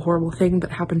horrible thing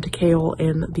that happened to Kale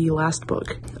in the last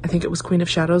book. I think it was Queen of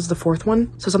Shadows, the fourth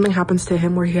one. So something happens to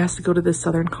him where he has to go to this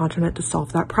southern continent to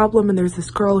solve that problem, and there's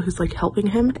this girl who's like helping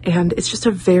him, and it's just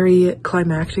a very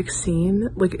climactic scene.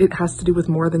 Like it has to do with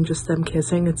more than just them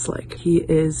kissing. It's like he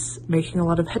is making a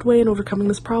lot of headway in overcoming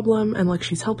this problem, and like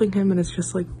she's helping him, and it's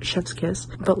just like chef's kiss.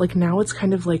 But like now it's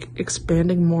kind of like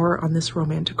expanding more on this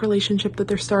romantic relationship that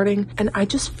they're starting, and I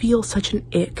just feel such an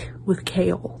ick with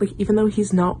Kale. Like even though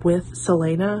he's not with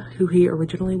Selena, who he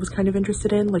originally was kind of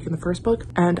interested in, like in the first book,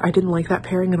 and I didn't like that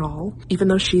pairing at all, even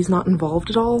though she's not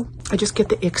involved at all, I just get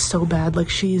the ick so bad. Like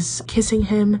she's kissing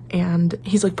him and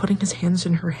he's like putting his hands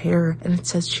in her hair, and it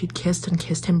says she'd kissed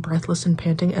him breathless and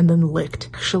panting, and then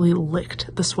actually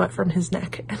licked the sweat from his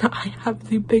neck, and I have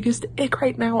the biggest ick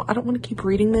right now. I don't want to keep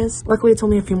reading this. Luckily it's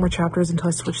only a few more chapters until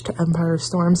I switched to Empire of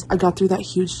Storms. I got through that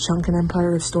huge chunk in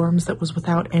Empire of Storms that was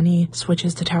without any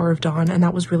switches to Tower of Dawn, and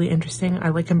that was really interesting. I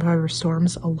like Empire of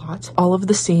Storms a lot. All of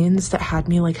the scenes that had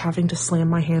me like having to slam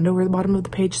my hand over the bottom of the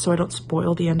page so I don't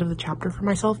spoil the end of the chapter for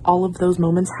myself, all of those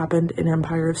moments happened in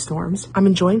Empire of Storms. I'm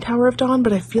enjoying Tower of Dawn,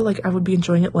 but I feel like I would be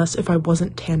enjoying it less if I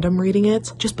wasn't tandem reading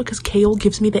it, just because Kale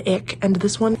gives me the ick, and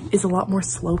this one is a lot more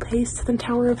slow paced than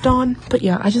Tower of Dawn. But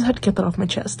yeah, I just had to get that off my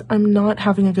chest. I'm not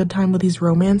having a good time with these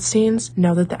romance scenes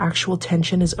now that the actual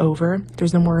tension is over.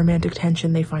 There's no more romantic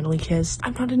tension. They finally kissed.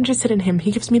 I'm not interested in him.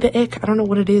 He gives me the ick. I don't know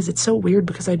what it is. It's so weird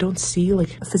because I don't see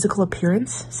like a physical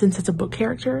appearance since it's a book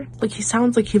character. Like he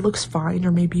sounds like he looks fine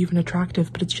or maybe even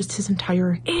attractive, but it's just his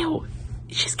entire, ew,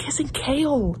 she's kissing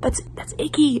Kale. That's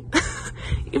icky.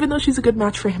 Even though she's a good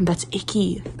match for him, that's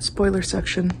icky. Spoiler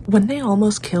section. When they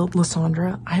almost killed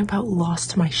Lysandra, I about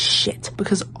lost my shit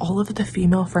because all of the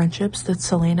female friendships that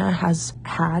Selena has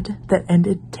had that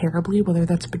ended terribly, whether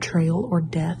that's betrayal or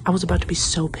death, I was about to be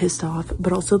so pissed off.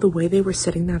 But also the way they were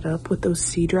setting that up with those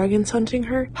sea dragons hunting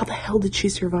her, how the hell did she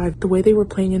survive? The way they were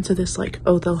playing into this like,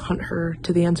 oh, they'll hunt her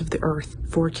to the ends of the earth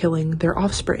for killing their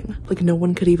offspring. Like no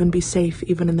one could even be safe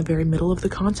even in the very middle of the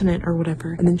continent or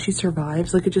whatever, and then she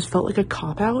survives. Like, it just felt like a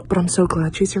cop-out, but I'm so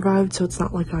glad she survived, so it's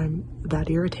not like I'm that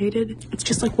irritated. It's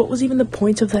just like, what was even the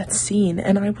point of that scene?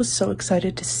 And I was so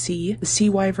excited to see the sea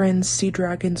wyverns, sea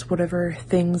dragons, whatever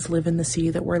things live in the sea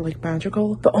that were like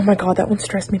magical. But oh my god, that one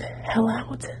stressed me the hell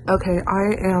out. Okay,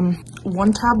 I am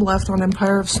 1 tab left on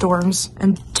Empire of Storms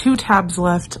and 2 tabs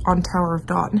left on Tower of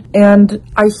Dawn. And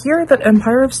I hear that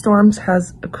Empire of Storms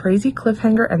has a crazy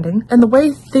cliffhanger ending. And the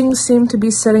way things seem to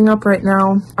be setting up right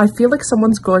now, I feel like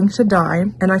someone's going to die,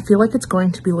 and I feel like it's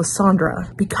going to be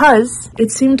Lysandra, because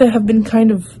it seemed to have been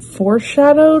kind of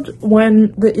foreshadowed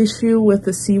when the issue with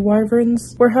the sea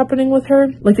wyverns were happening with her.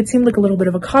 Like, it seemed like a little bit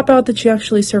of a cop-out that she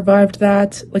actually survived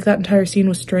that. Like, that entire scene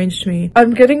was strange to me.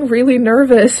 I'm getting really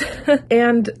nervous.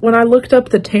 And when I looked up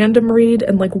the tandem read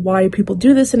and like why people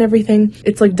do this and everything,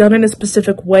 it's like done in a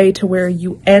specific way to where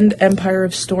you end Empire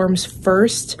of Storms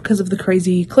first because of the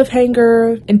crazy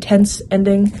cliffhanger, intense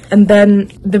ending, and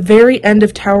then the very end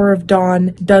of Tower of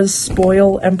Dawn does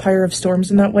spoil Empire of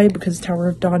Storms in that way, because Tower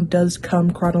of Dawn does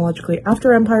come chronologically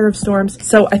after Empire of Storms.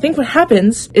 So I think what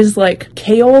happens is like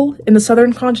Kaol in the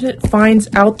southern continent finds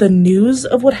out the news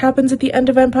of what happens at the end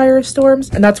of Empire of Storms,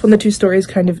 and that's when the 2 stories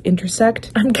kind of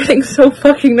intersect. I'm getting so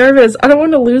fucking nervous. I don't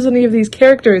want to lose any of these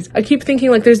characters. I keep thinking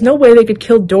like there's no way they could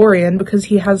kill Dorian because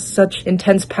he has such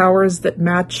intense powers that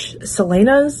match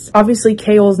Selena's. Obviously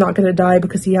Kaol's not going to die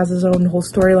because he has his own whole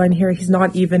storyline here. He's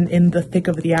not even in the thick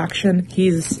of the action.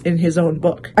 He's in his own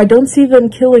book. I don't see them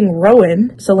killing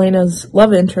Rowan, Selena's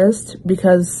love interest,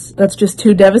 because that's just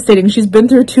too devastating. She's been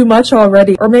through too much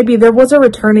already. Or maybe there was a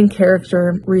returning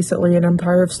character recently in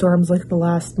Empire of Storms, like the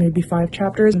last maybe 5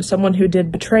 chapters. Someone who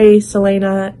did betray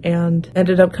Selena and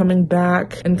ended up coming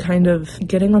back and kind of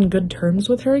getting on good terms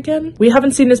with her again. We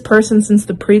haven't seen this person since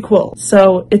the prequel,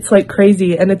 so it's like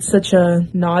crazy, and it's such a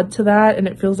nod to that, and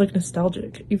it feels like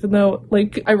nostalgic. Even though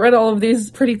like I read all of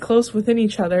these pretty close within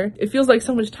each other, it feels like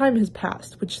so much time has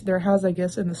passed, which there has, I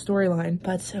guess, in the storyline.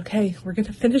 But okay, we're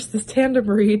gonna finish this tandem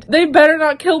read. They better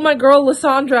not kill my girl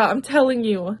Lysandra, I'm telling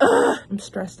you. Ugh, I'm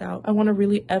stressed out. I want a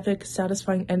really epic,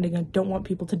 satisfying ending. I don't want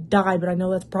people to die, but I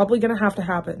know that's probably gonna have to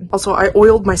happen. Also, I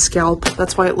oiled my scalp.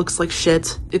 That's why it looks like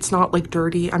shit. It's not like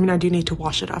dirty. I mean, I do need to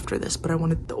wash it after this, but I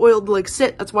wanted the oil to like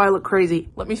sit. That's why I look crazy.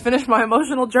 Let me finish my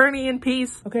emotional journey in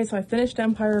peace. Okay, so I finished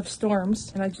Empire of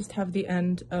Storms, and I just have the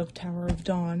end of Tower of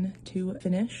Dawn to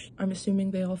finish. I'm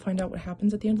assuming they all find out what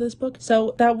happens at the end of this book.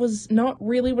 So that was not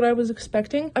really what I was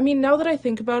expecting. I mean, now that I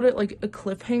think about it, like a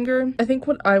cliffhanger, I think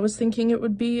what I was thinking it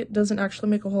would be doesn't actually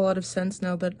make a whole lot of sense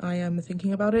now that I am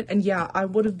thinking about it. And yeah, I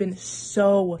would have been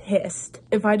so pissed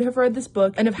if I'd have read this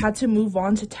book and have had to move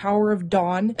on to Tower of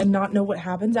Dawn and not know what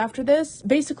happens after this.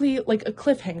 Basically, like a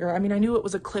cliffhanger. I mean, I knew it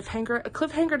was a cliffhanger. A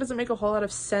cliffhanger doesn't make a whole lot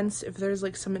of sense if there's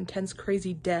like some intense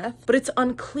crazy death, but it's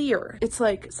unclear. It's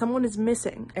like someone is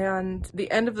missing, and the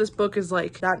end of this book is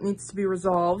like, that needs to be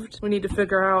resolved. We need to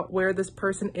figure out where this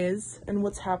person is and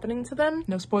what's happening to them.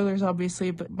 No spoilers,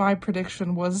 obviously, but my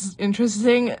prediction was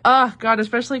interesting. God,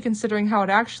 especially considering how it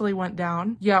actually went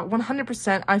down. Yeah,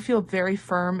 100%. I feel very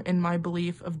firm in my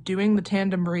belief of doing the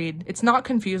tandem read. It's not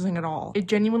confusing at all. It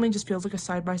genuinely just feels like a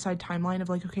side-by-side timeline of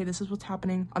like, okay, this is what's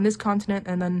happening on this continent,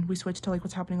 and then we switch to like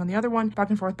what's happening on the other one, back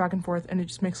and forth, and it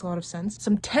just makes a lot of sense.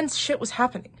 Some tense shit was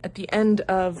happening at the end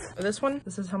of this one.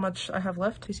 This is how much I have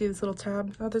left. You see this little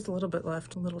tab? Oh, there's a little bit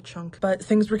left, a little chunk. But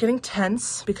things were getting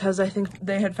tense because I think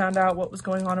they had found out what was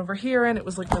going on over here, and it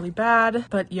was like really bad.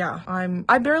 But yeah,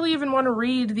 I barely even want to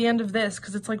read the end of this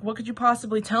because it's like, what could you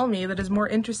possibly tell me that is more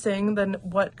interesting than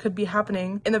what could be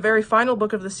happening in the very final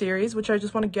book of the series, which I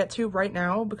just want to get to right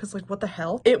now because like, what the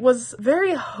hell? It was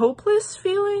very hopeless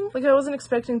feeling. Like, I wasn't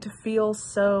expecting to feel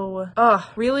so,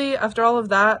 really? After all of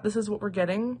that, this is what we're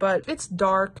getting? But it's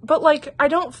dark. But like, I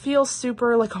don't feel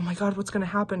super like, oh my god, what's gonna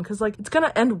happen? Because like, it's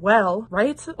gonna end well,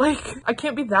 right? Like, I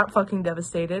can't be that fucking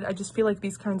devastated. I just feel like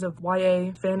these kinds of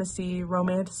YA, fantasy,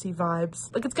 romantasy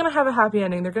vibes, like, it's gonna have a happy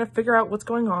ending. They're gonna figure out what's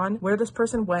going on, where this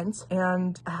person went,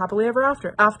 and happily ever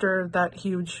after. After that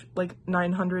huge, like,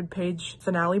 900-page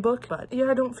finale book. But yeah,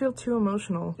 I don't feel too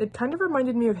emotional. It kind of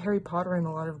reminded me of Harry Potter in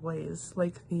a lot of ways.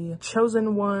 Like, the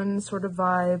chosen one sort of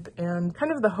vibe, and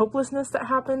kind of the hopelessness that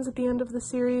happens at the end of the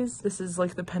series. This is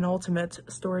like the penultimate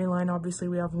storyline. Obviously,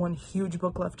 we have one huge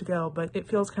book left to go, but it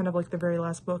feels kind of like the very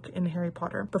last book in Harry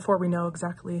Potter before we know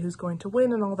exactly who's going to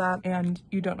win and all that, and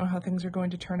you don't know how things are going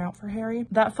to turn out for Harry.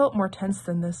 That felt more tense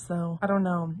than this, though. I don't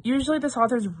know. Usually this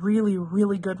author's really,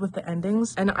 really good with the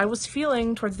endings, and I was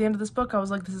feeling towards the end of this book, I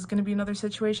was like, this is going to be another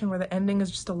situation where the ending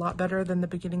is just a lot better than the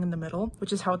beginning and the middle,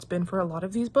 which is how it's been for a lot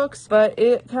of these books, but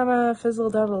it kind of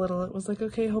fizzled out a little. It was like,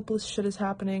 okay, hopeless shit is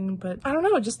happening, but I don't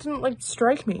know, it just didn't like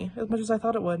strike me as much as I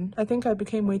thought it would. I think I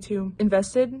became way too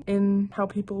invested in how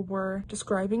people were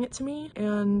describing it to me,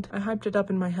 and I hyped it up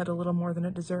in my head a little more than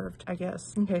it deserved, I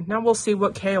guess. Okay, now we'll see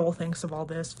what Kale thinks of all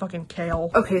this. Fucking Kale.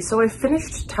 Okay, so I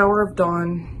finished Tower of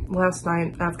Dawn last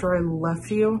night after I left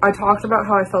you. I talked about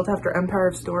how I felt after Empire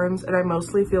of Storms, and I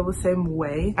mostly feel the same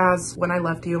way as when I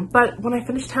left you. But when I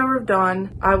finished Tower of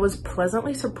Dawn, I was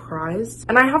pleasantly surprised.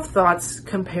 And I have thoughts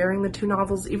comparing the two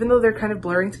novels, even though they're kind of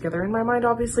blurring together in my mind,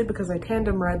 obviously, because I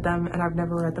tandem read them and I've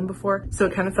never read them before. So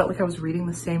it kind of felt like I was reading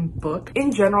the same book.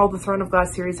 In general, the Throne of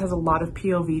Glass series has a lot of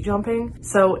POV jumping,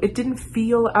 so it didn't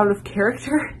feel out of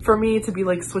character for me to be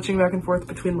like switching back and forth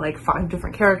between like 5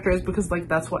 different characters, because like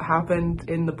that's what happened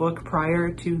in the book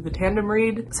prior to the tandem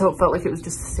read. So it felt like it was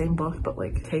just the same book, but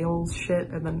like Kale's shit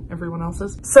and then everyone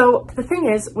else's. So the thing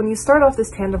is, when you start off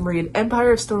this tandem read,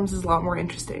 Empire of Storms is a lot more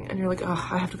interesting, and you're like, oh,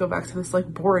 I have to go back to this like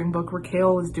boring book where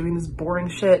Kale is doing this boring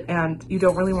shit, and you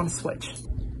don't really want to switch.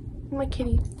 My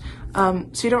kitty.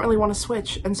 So you don't really want to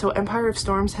switch, and so Empire of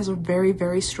Storms has a very,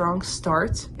 very strong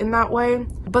start in that way,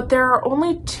 but there are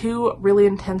only 2 really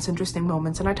intense, interesting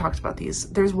moments, and I talked about these.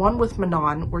 There's one with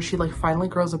Manon where she like finally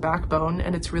grows a backbone,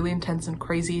 and it's really intense and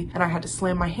crazy, and I had to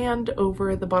slam my hand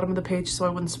over the bottom of the page so I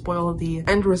wouldn't spoil the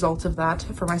end result of that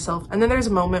for myself. And then there's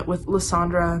a moment with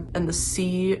Lysandra and the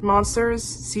sea monsters,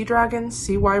 sea dragons,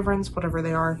 sea wyverns, whatever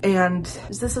they are. And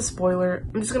is this a spoiler?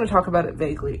 I'm just gonna talk about it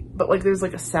vaguely, but like there's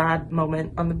like a sad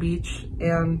moment on the beach,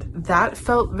 and that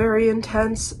felt very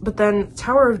intense. But then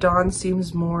Tower of Dawn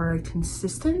seems more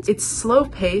consistent. It's slow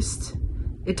paced.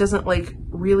 It doesn't like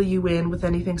reel you in with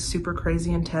anything super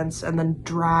crazy intense and then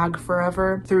drag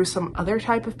forever through some other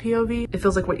type of POV. It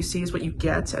feels like what you see is what you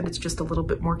get, and it's just a little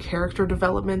bit more character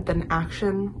development than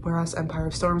action, whereas Empire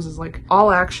of Storms is like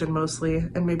all action mostly,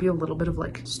 and maybe a little bit of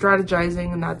like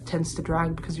strategizing, and that tends to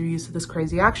drag because you're used to this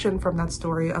crazy action from that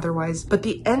story otherwise. But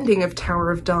the ending of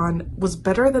Tower of Dawn was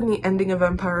better than the ending of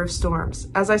Empire of Storms.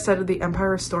 As I said, the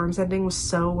Empire of Storms ending was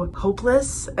so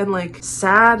hopeless and like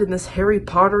sad in this Harry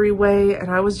Pottery way, and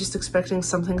I was just expecting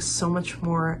something so much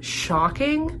more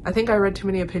shocking. I think I read too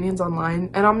many opinions online,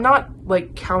 and I'm not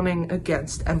like counting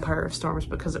against Empire of Storms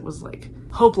because it was like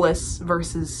hopeless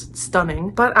versus stunning,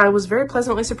 but I was very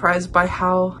pleasantly surprised by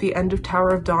how the end of Tower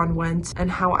of Dawn went and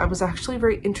how I was actually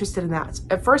very interested in that.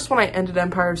 At first, when I ended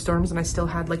Empire of Storms and I still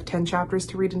had like 10 chapters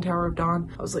to read in Tower of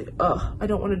Dawn, I was like, ugh, I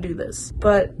don't want to do this.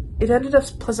 But it ended up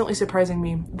pleasantly surprising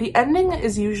me. The ending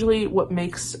is usually what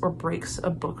makes or breaks a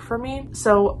book for me,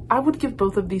 so I would give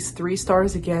both of these 3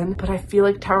 stars again, but I feel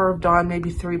like Tower of Dawn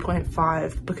maybe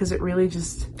 3.5 because it really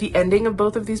just, the ending of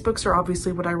both of these books are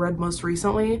obviously what I read most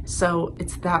recently, so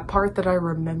it's that part that I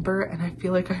remember, and I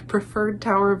feel like I preferred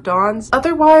Tower of Dawn's.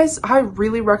 Otherwise, I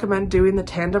really recommend doing the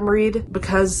tandem read,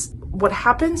 because what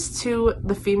happens to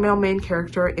the female main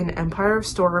character in Empire of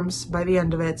Storms by the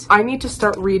end of it, I need to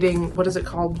start reading, what is it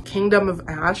called? Kingdom of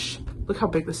Ash. Look how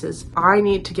big this is. I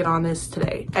need to get on this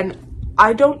today. And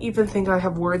I don't even think I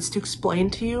have words to explain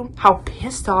to you how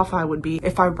pissed off I would be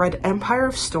if I read Empire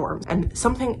of Storms and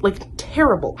something like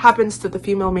terrible happens to the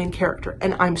female main character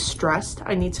and I'm stressed.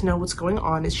 I need to know what's going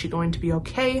on. Is she going to be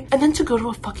okay? And then to go to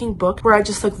a fucking book where I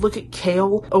just like look at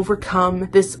Kale overcome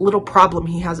this little problem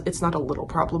he has. It's not a little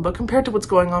problem, but compared to what's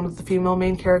going on with the female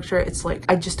main character, it's like,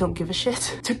 I just don't give a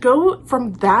shit. To go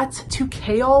from that to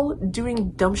Kale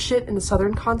doing dumb shit in the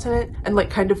southern continent and like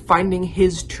kind of finding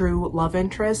his true love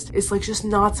interest is like just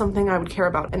not something I would care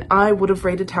about. And I would have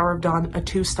rated Tower of Dawn a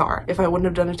 2-star if I wouldn't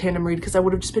have done a tandem read, because I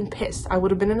would have just been pissed. I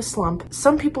would have been in a slump.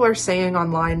 Some people are saying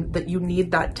online that you need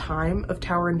that time of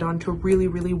Tower and Dawn to really,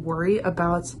 really worry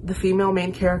about the female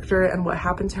main character and what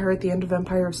happened to her at the end of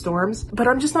Empire of Storms, but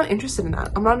I'm just not interested in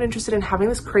that. I'm not interested in having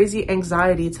this crazy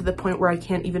anxiety to the point where I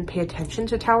can't even pay attention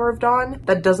to Tower of Dawn.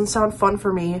 That doesn't sound fun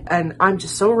for me, and I'm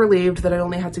just so relieved that I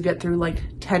only had to get through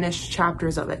like 10-ish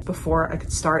chapters of it before I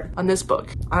could start on this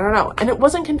book. I don't know. And it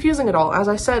wasn't confusing at all. As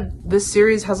I said, this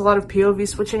series has a lot of POV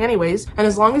switching anyways, and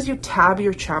as long as you tab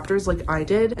your chapters like I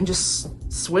did and just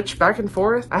switch back and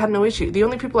forth, I had no issue. The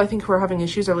only people I think who are having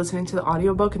issues are listening to the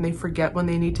audiobook and they forget when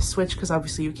they need to switch, because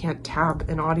obviously you can't tab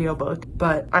an audiobook,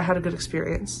 but I had a good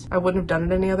experience. I wouldn't have done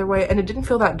it any other way, and it didn't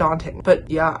feel that daunting. But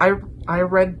yeah, I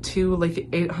read 2 like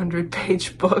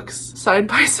 800-page books side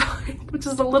by side, which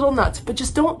is a little nuts, but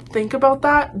just don't think about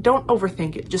that. Don't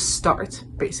overthink it. Just start,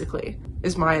 basically.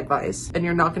 is my advice, and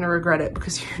you're not going to regret it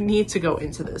because you need to go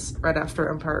into this right after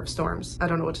Empire of Storms. I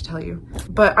don't know what to tell you.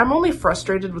 But I'm only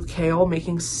frustrated with Kale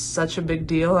making such a big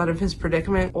deal out of his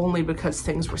predicament only because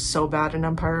things were so bad in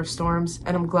Empire of Storms,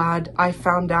 and I'm glad I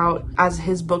found out as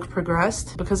his book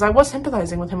progressed because I was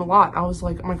sympathizing with him a lot. I was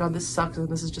like, oh my god, this sucks, and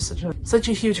this is just such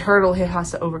a huge hurdle he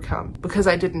has to overcome because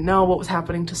I didn't know what was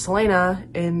happening to Selena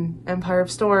in Empire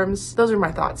of Storms. Those are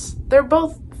my thoughts. They're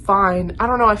both fine. I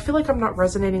don't know, I feel like I'm not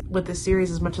resonating with this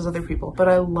series as much as other people, but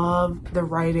I love the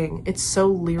writing. It's so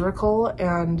lyrical,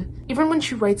 and even when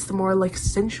she writes the more like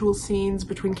sensual scenes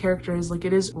between characters, like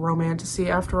it is romantasy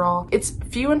after all. It's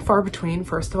few and far between,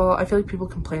 first of all. I feel like people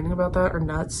complaining about that are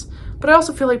nuts, but I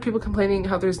also feel like people complaining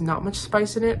how there's not much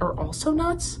spice in it are also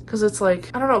nuts, because it's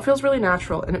like, I don't know, it feels really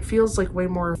natural, and it feels like way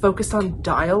more focused on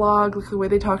dialogue, like the way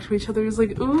they talk to each other is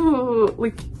like, ooh,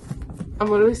 like I'm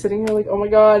literally sitting here like, oh my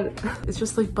god. It's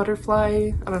just like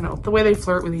butterfly. I don't know. The way they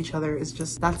flirt with each other is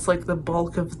just, that's like the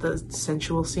bulk of the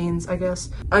sensual scenes, I guess.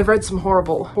 I've read some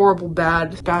horrible,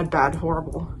 bad,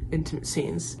 horrible intimate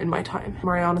scenes in my time.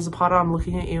 Mariana Zapata, I'm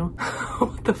looking at you.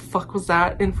 What the fuck was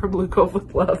that in From Blue Cove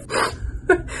with Love?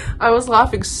 I was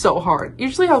laughing so hard.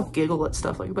 Usually I'll giggle at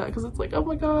stuff like that because it's like, oh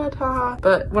my god, haha.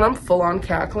 But when I'm full on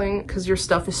cackling because your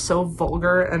stuff is so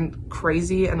vulgar and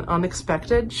crazy and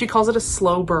unexpected, she calls it a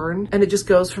slow burn, and it just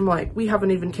goes from like, we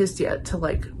haven't even kissed yet, to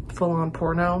like full on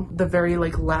porno. The very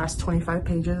like last 25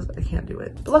 pages, I can't do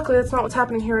it. But luckily that's not what's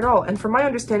happening here at all. And from my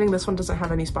understanding, this one doesn't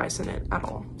have any spice in it at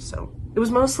all. So it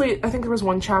was mostly, I think there was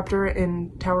one chapter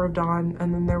in Tower of Dawn,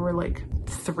 and then there were like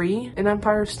 3 in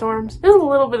Empire of Storms. It was a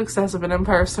little bit excessive in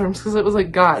Empire of Storms because it was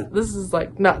like, god, this is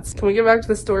like nuts. Can we get back to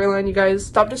the storyline, you guys?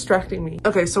 Stop distracting me.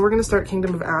 Okay, so we're gonna start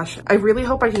Kingdom of Ash. I really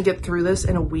hope I can get through this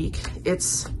in a week.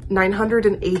 It's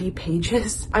 980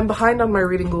 pages. I'm behind on my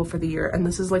reading goal for the year, and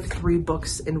this is like 3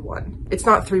 books in one. It's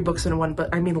not 3 books in one,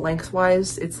 but I mean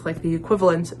lengthwise, it's like the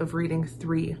equivalent of reading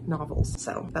 3 novels.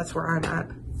 So that's where I'm at.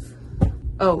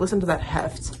 Oh, listen to that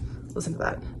heft. Listen to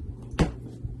that.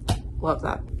 Love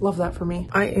that. Love that for me.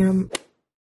 I am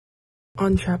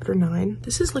on chapter 9.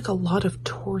 This is like a lot of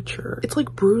torture. It's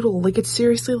like brutal. Like it's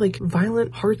seriously like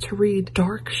violent, hard to read,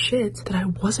 dark shit that I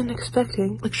wasn't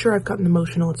expecting. Like sure, I've gotten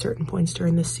emotional at certain points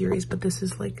during this series, but this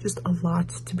is like just a lot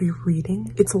to be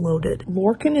reading. It's loaded.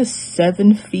 Lorcan is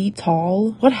 7 feet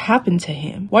tall. What happened to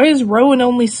him? Why is Rowan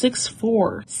only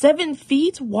 6'4"? 7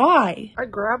 feet? Why? I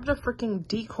grabbed a freaking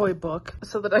decoy book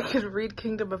so that I could read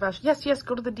Kingdom of Ash. Yes, yes,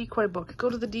 go to the decoy book. Go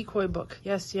to the decoy book.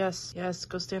 Yes, yes, yes,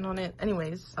 go stand on it.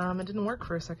 Anyways, it didn't work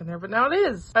for a second there, but now it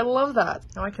is. I love that.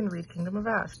 Now I can read Kingdom of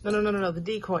Ash. No, the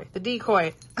decoy. The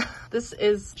decoy. This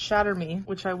is Shatter Me,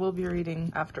 which I will be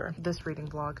reading after this reading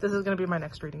vlog. This is gonna be my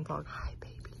next reading vlog. Hi,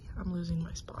 baby. I'm losing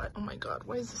my spot. Oh my god,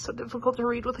 why is this so difficult to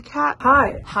read with a cat?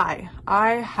 Hi.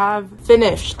 I have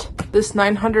finished this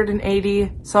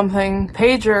 980 something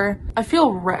pager. I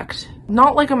feel wrecked.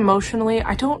 Not like emotionally,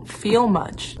 I don't feel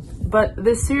much. But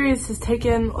this series has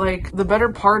taken like the better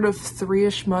part of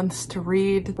 3-ish months to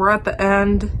read. We're at the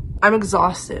end. I'm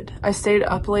exhausted. I stayed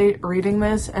up late reading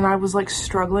this, and I was like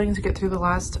struggling to get through the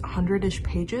last 100-ish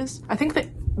pages. I think the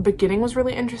beginning was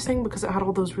really interesting because it had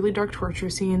all those really dark torture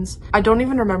scenes. I don't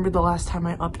even remember the last time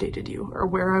I updated you or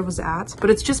where I was at, but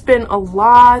it's just been a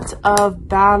lot of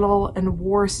battle and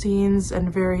war scenes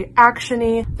and very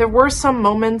actiony. There were some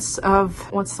moments of,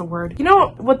 what's the word? You know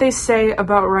what they say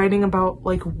about writing about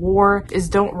like war is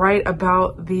don't write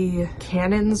about the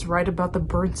cannons, write about the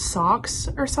burnt socks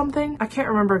or something. I can't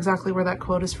remember exactly where that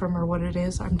quote is from or what it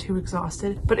is. I'm too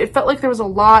exhausted, but it felt like there was a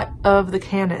lot of the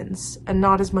cannons and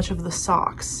not as much of the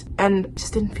socks. And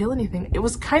just didn't feel anything. It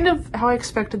was kind of how I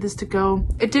expected this to go.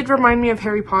 It did remind me of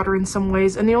Harry Potter in some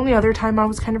ways, and the only other time I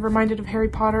was kind of reminded of Harry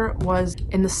Potter was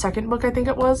in the second book, I think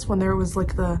it was, when there was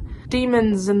like the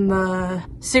demons in the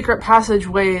secret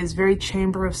passageways, very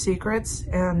Chamber of Secrets,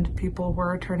 and people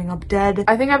were turning up dead.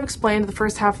 I think I've explained the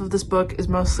first half of this book is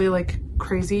mostly like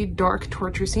crazy dark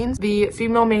torture scenes. The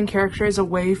female main character is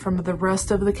away from the rest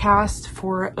of the cast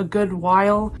for a good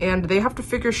while, and they have to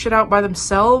figure shit out by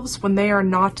themselves when they are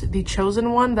not the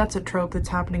chosen one. That's a trope that's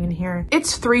happening in here.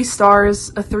 It's 3 stars,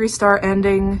 a 3-star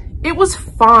ending. It was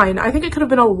fine. I think it could have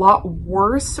been a lot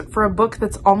worse for a book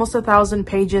that's almost 1,000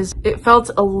 pages. It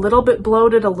felt a little bit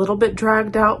bloated, a little bit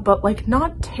dragged out, but like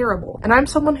not terrible. And I'm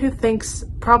someone who thinks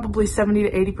probably 70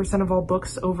 to 80% of all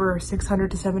books over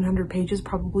 600 to 700 pages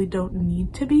probably don't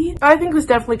need to be. I think this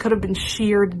definitely could have been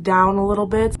sheared down a little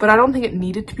bit, but I don't think it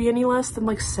needed to be any less than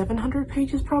like 700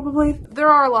 pages probably. There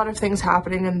are a lot of things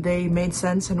happening and they made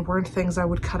sense and weren't things I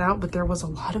would cut out, but there was a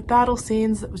lot of battle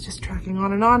scenes that was just tracking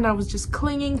on and on. I was just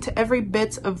clinging to every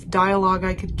bit of dialogue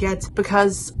I could get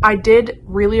because I did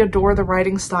really adore the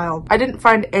writing style. I didn't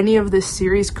find any of this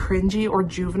series cringy or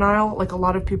juvenile like a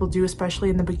lot of people do, especially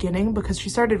in the beginning, because she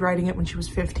started writing it when she was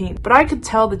 15. But I could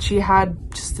tell that she had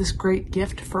just this great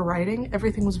gift for writing.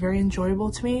 Everything was very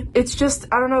enjoyable to me. It's just,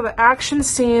 I don't know, the action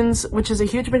scenes, which is a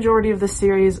huge majority of the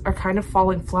series, are kind of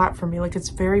falling flat for me. Like, it's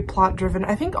very plot driven.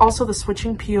 I think also the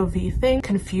switching POV thing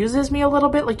confuses me a little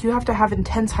bit. Like, you have to have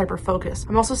intense hyper focus.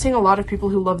 I'm also seeing a lot of people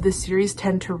who love this series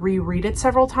tend to reread it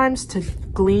several times to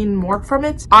glean more from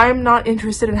it. I'm not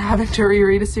interested in having to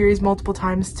reread a series multiple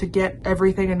times to get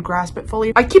everything and grasp it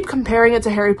fully. I keep comparing it to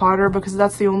Harry Potter because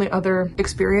that's the only other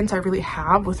experience I really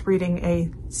have with reading a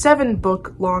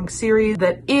 7-book long series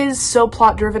that is so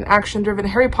plot driven, action driven.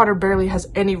 Harry Potter barely has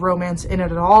any romance in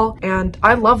it at all, and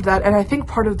I loved that. And I think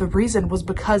part of the reason was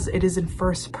because it is in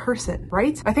first person,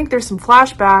 right? I think there's some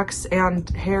flashbacks and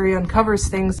Harry uncovers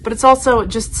things, but it's also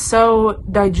just so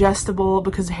digestible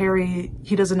because Harry,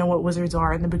 he doesn't know what wizards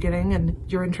are in the beginning, and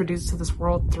you're introduced to this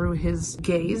world through his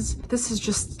gaze. This is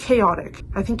just chaotic.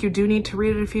 I think you do need to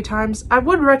read it a few times. I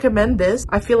would recommend this.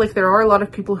 I feel like there are a lot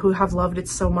of people who have loved it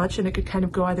so much and it could kind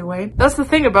of go either way. That's the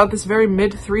thing about this very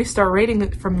mid 3-star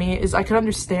rating from me, is I could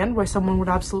understand why someone would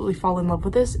absolutely fall in love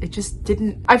with this. It just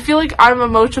didn't. I feel like I'm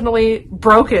emotionally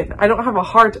broken. I don't have a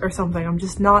heart or something. I'm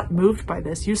just not moved by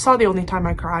this. You saw the only time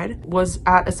I cried was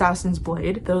at Assassin's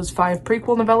Blade, those 5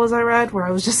 prequel novellas I read where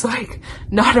I was just like,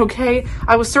 not okay.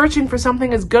 I was searching for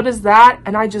something as good as that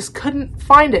and I just couldn't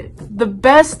find it. The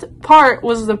best part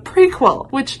was the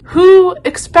prequel, which who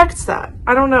expects that?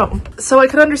 I don't know. So I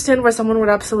could understand why someone would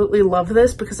absolutely love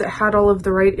this because it had all of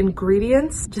the right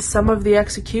ingredients. Just some of the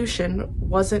execution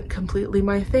wasn't completely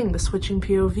my thing. The switching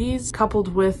POVs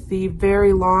coupled with the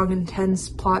very long, intense,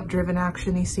 plot-driven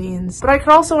action-y scenes. But I could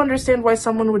also understand why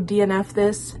someone would DNF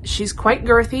this. She's quite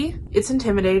girthy, it's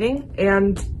intimidating,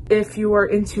 and if you are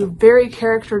into very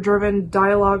character-driven,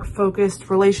 dialogue-focused,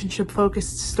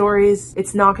 relationship-focused stories,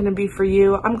 it's not going to be for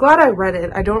you. I'm glad I read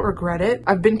it. I don't regret it.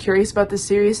 I've been curious about this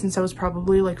series since I was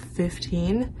probably like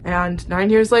 15, and 9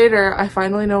 years later, I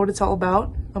finally know what it's all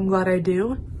about. I'm glad I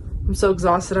do. I'm so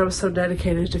exhausted. I was so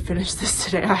dedicated to finish this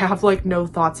today. I have like no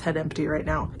thoughts, head empty right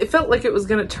now. It felt like it was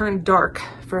gonna turn dark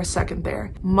for a second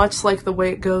there, much like the way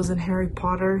it goes in Harry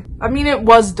Potter. I mean, it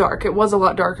was dark. It was a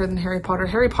lot darker than Harry Potter.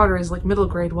 Harry Potter is like middle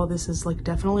grade, while this is like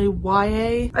definitely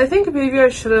YA. I think maybe I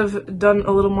should have done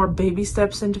a little more baby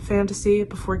steps into fantasy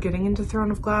before getting into Throne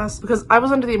of Glass, because I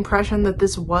was under the impression that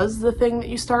this was the thing that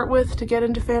you start with to get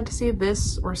into fantasy,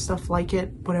 this or stuff like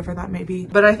it, whatever that may be.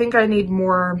 But I think I need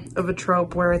more of a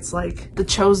trope where it's like the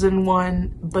chosen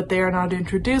one, but they are not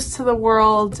introduced to the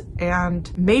world,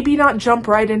 and maybe not jump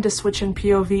right into switching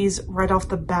POVs right off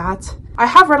the bat. I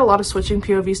have read a lot of switching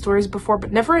POV stories before,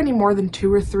 but never any more than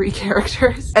 2 or 3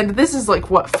 characters. And this is like,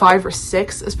 what, 5 or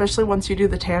 6? Especially once you do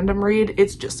the tandem read,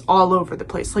 it's just all over the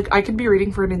place. Like, I could be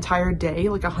reading for an entire day,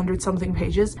 like 100-something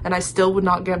pages, and I still would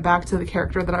not get back to the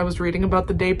character that I was reading about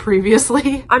the day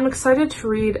previously. I'm excited to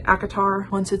read ACOTAR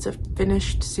once it's a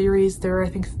finished series. There are, I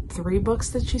think, 3 books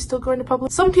that she's still going to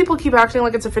publish. Some people keep acting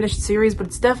like it's a finished series, but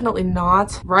it's definitely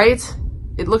not, right?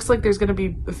 It looks like there's going to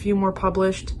be a few more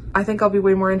published. I think I'll be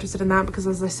way more interested in that because,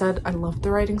 as I said, I love the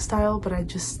writing style, but I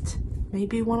just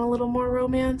maybe want a little more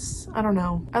romance. I don't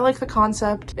know. I like the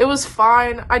concept. It was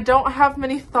fine. I don't have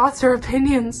many thoughts or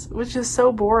opinions, which is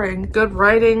so boring. Good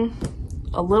writing,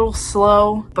 a little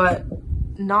slow, but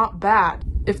not bad.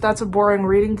 If that's a boring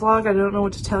reading vlog, I don't know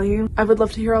what to tell you. I would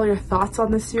love to hear all your thoughts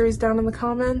on this series down in the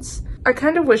comments. I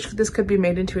kind of wish this could be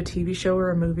made into a TV show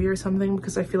or a movie or something,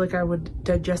 because I feel like I would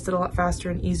digest it a lot faster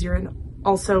and easier, and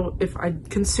also if I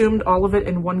consumed all of it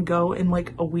in one go in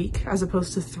like a week as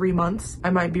opposed to 3 months,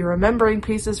 I might be remembering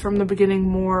pieces from the beginning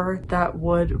more that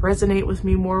would resonate with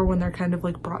me more when they're kind of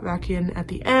like brought back in at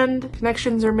the end.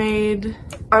 Connections are made.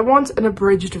 I want an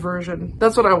abridged version.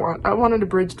 That's what I want. I want an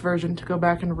abridged version to go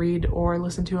back and read or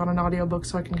listen to on an audiobook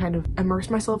so I can kind of immerse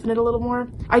myself in it a little more.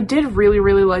 I did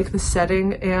really like the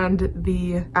setting and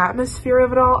the atmosphere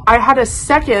of it all. I had a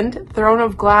second Throne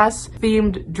of Glass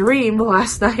themed dream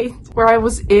last night where I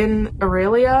was in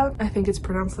Aurelia, I think it's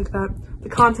pronounced like that, the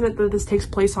continent that this takes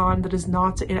place on that is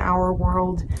not in our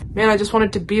world. Man, I just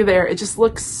wanted to be there. It just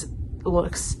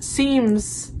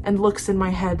seems in my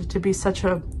head to be such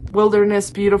a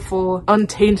wilderness, beautiful,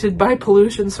 untainted by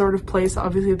pollution sort of place.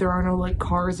 Obviously there are no like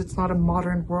cars. It's not a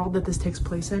modern world that this takes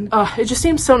place in. It just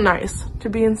seems so nice to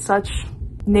be in such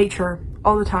nature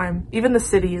all the time. Even the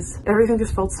cities. Everything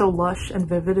just felt so lush and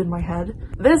vivid in my head.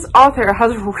 This author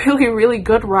has really, really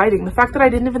good writing. The fact that I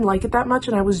didn't even like it that much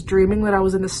and I was dreaming that I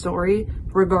was in the story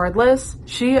regardless,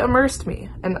 she immersed me,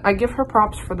 and I give her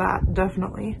props for that,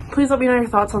 definitely. Please let me know your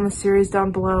thoughts on the series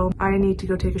down below. I need to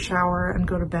go take a shower and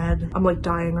go to bed. I'm like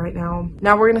dying right now.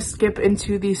 Now we're gonna skip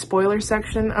into the spoiler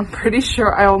section. I'm pretty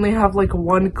sure I only have like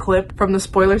one clip from the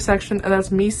spoiler section, and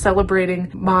that's me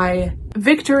celebrating my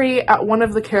victory at one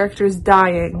of the characters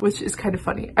dying, which is kind of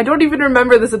funny. I don't even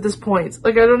remember this at this point.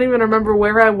 Like, I don't even remember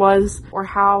where I was or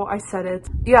how I said it.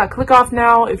 Yeah, click off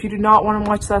now if you do not want to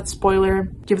watch that spoiler.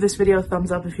 Give this video a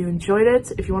thumbs up if you enjoyed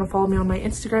it. If you want to follow me on my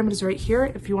Instagram, it is right here.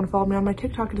 If you want to follow me on my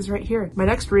TikTok, it is right here. My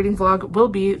next reading vlog will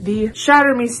be the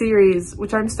Shatter Me series,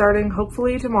 which I'm starting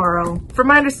hopefully tomorrow. From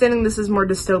my understanding, this is more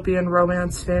dystopian,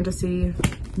 romance, fantasy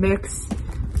mix.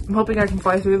 I'm hoping I can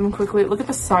fly through them quickly. Look at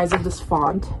the size of this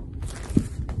font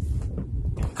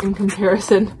in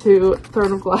comparison to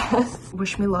Throne of Glass.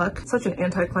 Wish me luck. Such an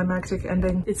anticlimactic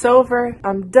ending. It's over.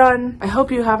 I'm done. I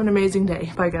hope you have an amazing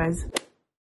day. Bye, guys.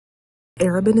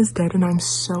 Arabin is dead, and I'm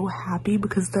so happy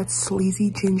because that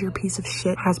sleazy ginger piece of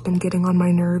shit has been getting on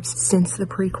my nerves since the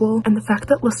prequel. And the fact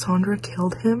that Lysandra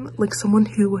killed him, like someone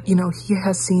who, you know, he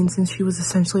has seen since she was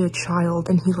essentially a child,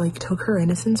 and he like took her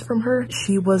innocence from her.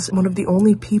 She was one of the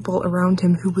only people around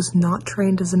him who was not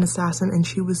trained as an assassin, and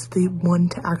she was the one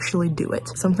to actually do it.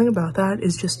 Something about that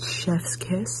is just chef's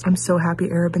kiss. I'm so happy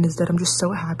Arabin is dead. I'm just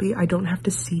so happy I don't have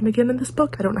to see him again in this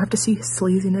book. I don't have to see his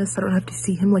sleaziness. I don't have to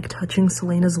see him like touching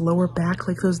Selena's lower back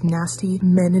like those nasty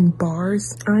men in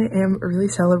bars. I am really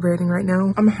celebrating right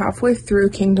now. I'm halfway through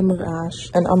Kingdom of Ash,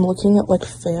 and I'm looking at like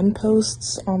fan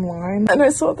posts online, and I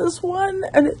saw this one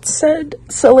and it said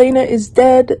Selena is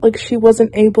dead. Like, she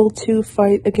wasn't able to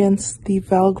fight against the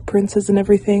Valg princes and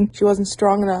everything. She wasn't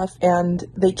strong enough, and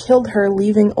they killed her,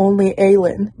 leaving only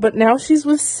Aelin. But now she's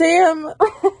with Sam.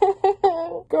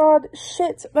 God,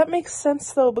 shit. That makes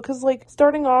sense though, because like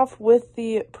starting off with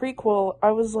the prequel,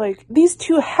 I was like, these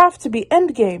two have to be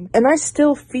endgame. And I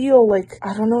still feel like,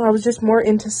 I don't know, I was just more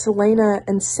into Selena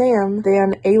and Sam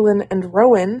than Aelin and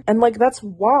Rowan. And like, that's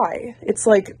why. It's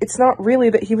like, it's not really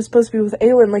that he was supposed to be with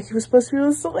Aelin, like he was supposed to be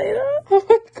with Selena. Oh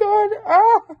my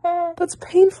god, ah, that's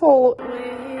painful.